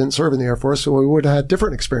course, we didn't serve in the Air Force, so we would have had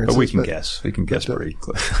different experiences. But we can guess. We can guess pretty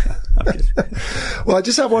close. Well, I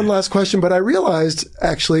just have one last question, but I realized,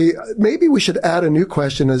 actually, maybe we should add a new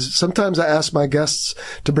question, as sometimes I ask my guests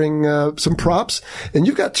to bring some props, and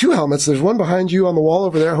you've got two helmets. There's one behind you on the wall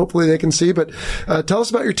over there. Hopefully they can see, but tell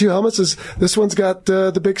us about your two helmets. This one's got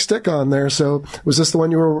the big stick on there. So was this the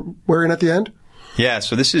one you were wearing at the end? Yeah.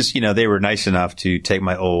 So this is, they were nice enough to take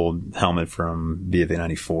my old helmet from VFA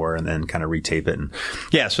 94 and then kind of retape it. And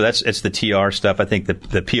so it's the TR stuff. I think the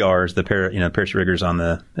PRs, the parachute riggers on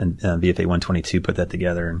the VFA 122 put that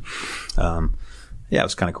together. And, it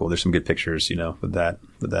was kind of cool. There's some good pictures, with that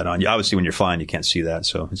on. Obviously, when you're flying, you can't see that,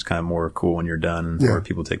 so it's kind of more cool when you're done, or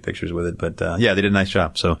people take pictures with it. But they did a nice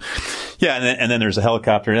job. So, and then there's a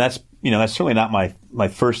helicopter, and that's certainly not my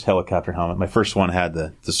first helicopter helmet. My first one had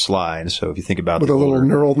the slide. So if you think about with a little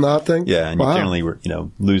knurled knot thing, and you generally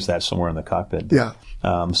lose that somewhere in the cockpit. Yeah.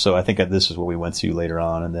 So I think this is what we went to later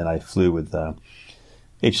on, and then I flew with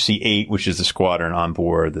HC-8, which is the squadron on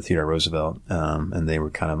board the Theodore Roosevelt, and they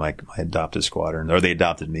were kind of like my adopted squadron, or they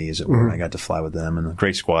adopted me, as it were. And I got to fly with them, and a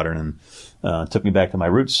great squadron, and took me back to my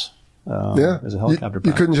roots. As a helicopter pilot.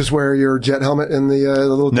 You couldn't just wear your jet helmet in the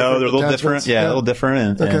little. No, they're a little different. Yeah, a little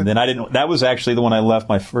different. And then I didn't. That was actually the one I left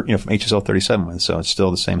my from HSL 37 with. So it's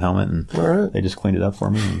still the same helmet, and they just cleaned it up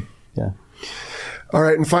for me. And, All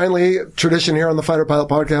right, and finally, tradition here on the Fighter Pilot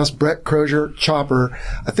Podcast, Brett Crozier, Chopper.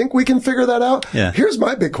 I think we can figure that out. Yeah. Here's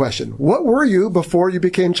my big question. What were you before you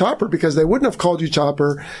became Chopper? Because they wouldn't have called you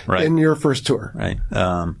Chopper in your first tour. Right.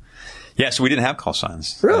 So we didn't have call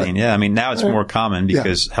signs. Really? Now it's more common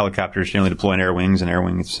because helicopters generally deploy in air wings, and air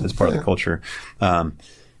wings is part of the culture.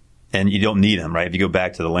 And you don't need them, right? If you go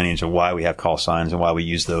back to the lineage of why we have call signs and why we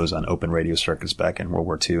use those on open radio circuits back in World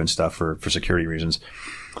War II and stuff for security reasons.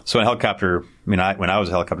 So in helicopter, when I was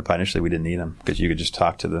a helicopter pilot initially, we didn't need them because you could just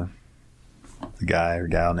talk to the guy or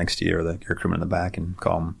gal next to you or the air crewman in the back and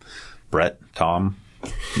call them Brett, Tom,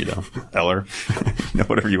 Eller,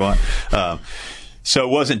 whatever you want. So it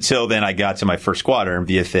wasn't until then I got to my first squadron,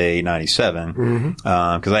 VFA 97,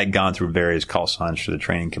 because I had gone through various call signs for the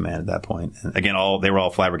training command at that point. And again, they were all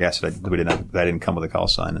flabbergasted. I didn't come with a call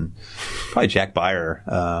sign. And probably Jack Beyer,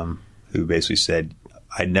 who basically said,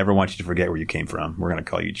 I never want you to forget where you came from. We're going to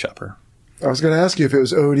call you Chopper. I was going to ask you if it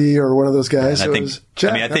was Odie or one of those guys. I think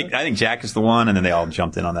Jack. I think Jack is the one, and then they all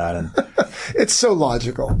jumped in on that. And it's so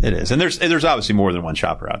logical. It is, and there's obviously more than one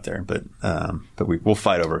Chopper out there, but we'll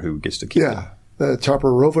fight over who gets to keep it. Chopper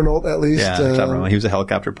Rovenolt, at least. Yeah, Chopper. He was a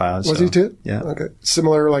helicopter pilot. Was he too? Yeah. Okay.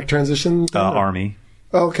 Similar transition. Army.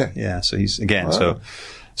 Oh, okay. Yeah. So he's again. Wow.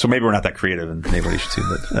 So maybe we're not that creative in naval aviation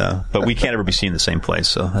too, but we can't ever be seen in the same place.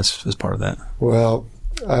 So that's part of that. Well,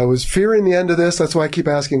 I was fearing the end of this. That's why I keep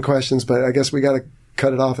asking questions, but I guess we got to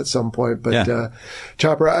cut it off at some point. But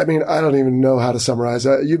Chopper, I don't even know how to summarize.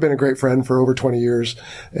 You've been a great friend for over 20 years,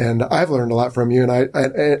 and I've learned a lot from you.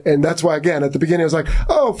 And that's why, again, at the beginning, I was like,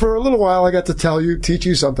 for a little while, I got to teach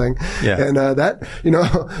you something. Yeah. And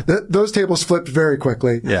those tables flipped very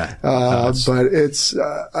quickly. Yeah. But it's,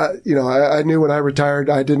 I knew when I retired,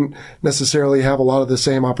 I didn't necessarily have a lot of the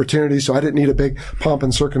same opportunities, so I didn't need a big pomp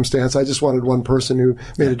and circumstance. I just wanted one person who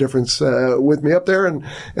made a difference with me up there, and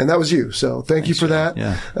that was you. So thanks you for that.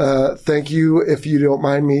 that. Yeah. Thank you, if you don't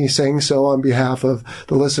mind me saying so, on behalf of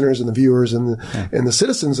the listeners and the viewers and the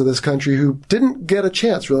citizens of this country who didn't get a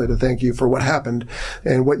chance really to thank you for what happened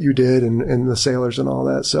and what you did and the sailors and all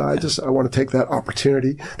that. So I want to take that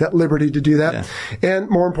opportunity, that liberty to do that. Yeah. And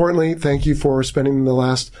more importantly, thank you for spending the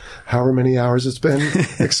last however many hours it's been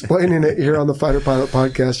explaining it here on the Fighter Pilot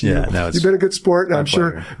Podcast. You've been a good sport, and I'm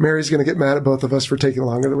sure Mary's going to get mad at both of us for taking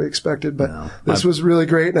longer than we expected, but this was really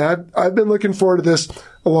great, and I've been looking forward to this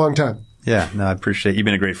a long time. Yeah, no, I appreciate it. You've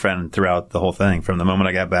been a great friend throughout the whole thing. From the moment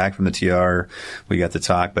I got back from the TR, we got to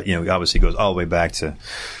talk, but obviously it goes all the way back to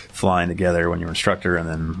flying together when you were instructor, and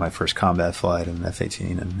then my first combat flight in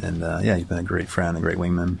F-18, and you've been a great friend, a great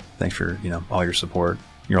wingman. Thanks for all your support.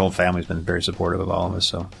 Your whole family's been very supportive of all of us,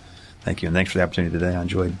 so thank you, and thanks for the opportunity today. I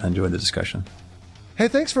enjoyed the discussion. Hey,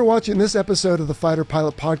 thanks for watching this episode of the Fighter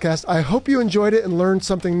Pilot Podcast. I hope you enjoyed it and learned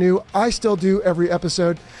something new. I still do every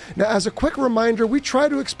episode. Now, as a quick reminder, we try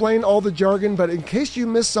to explain all the jargon, but in case you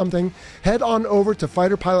missed something, head on over to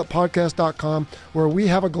fighterpilotpodcast.com, where we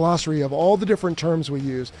have a glossary of all the different terms we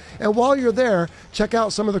use. And while you're there, check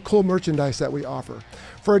out some of the cool merchandise that we offer.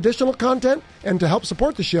 For additional content and to help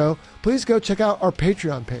support the show, please go check out our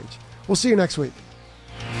Patreon page. We'll see you next week.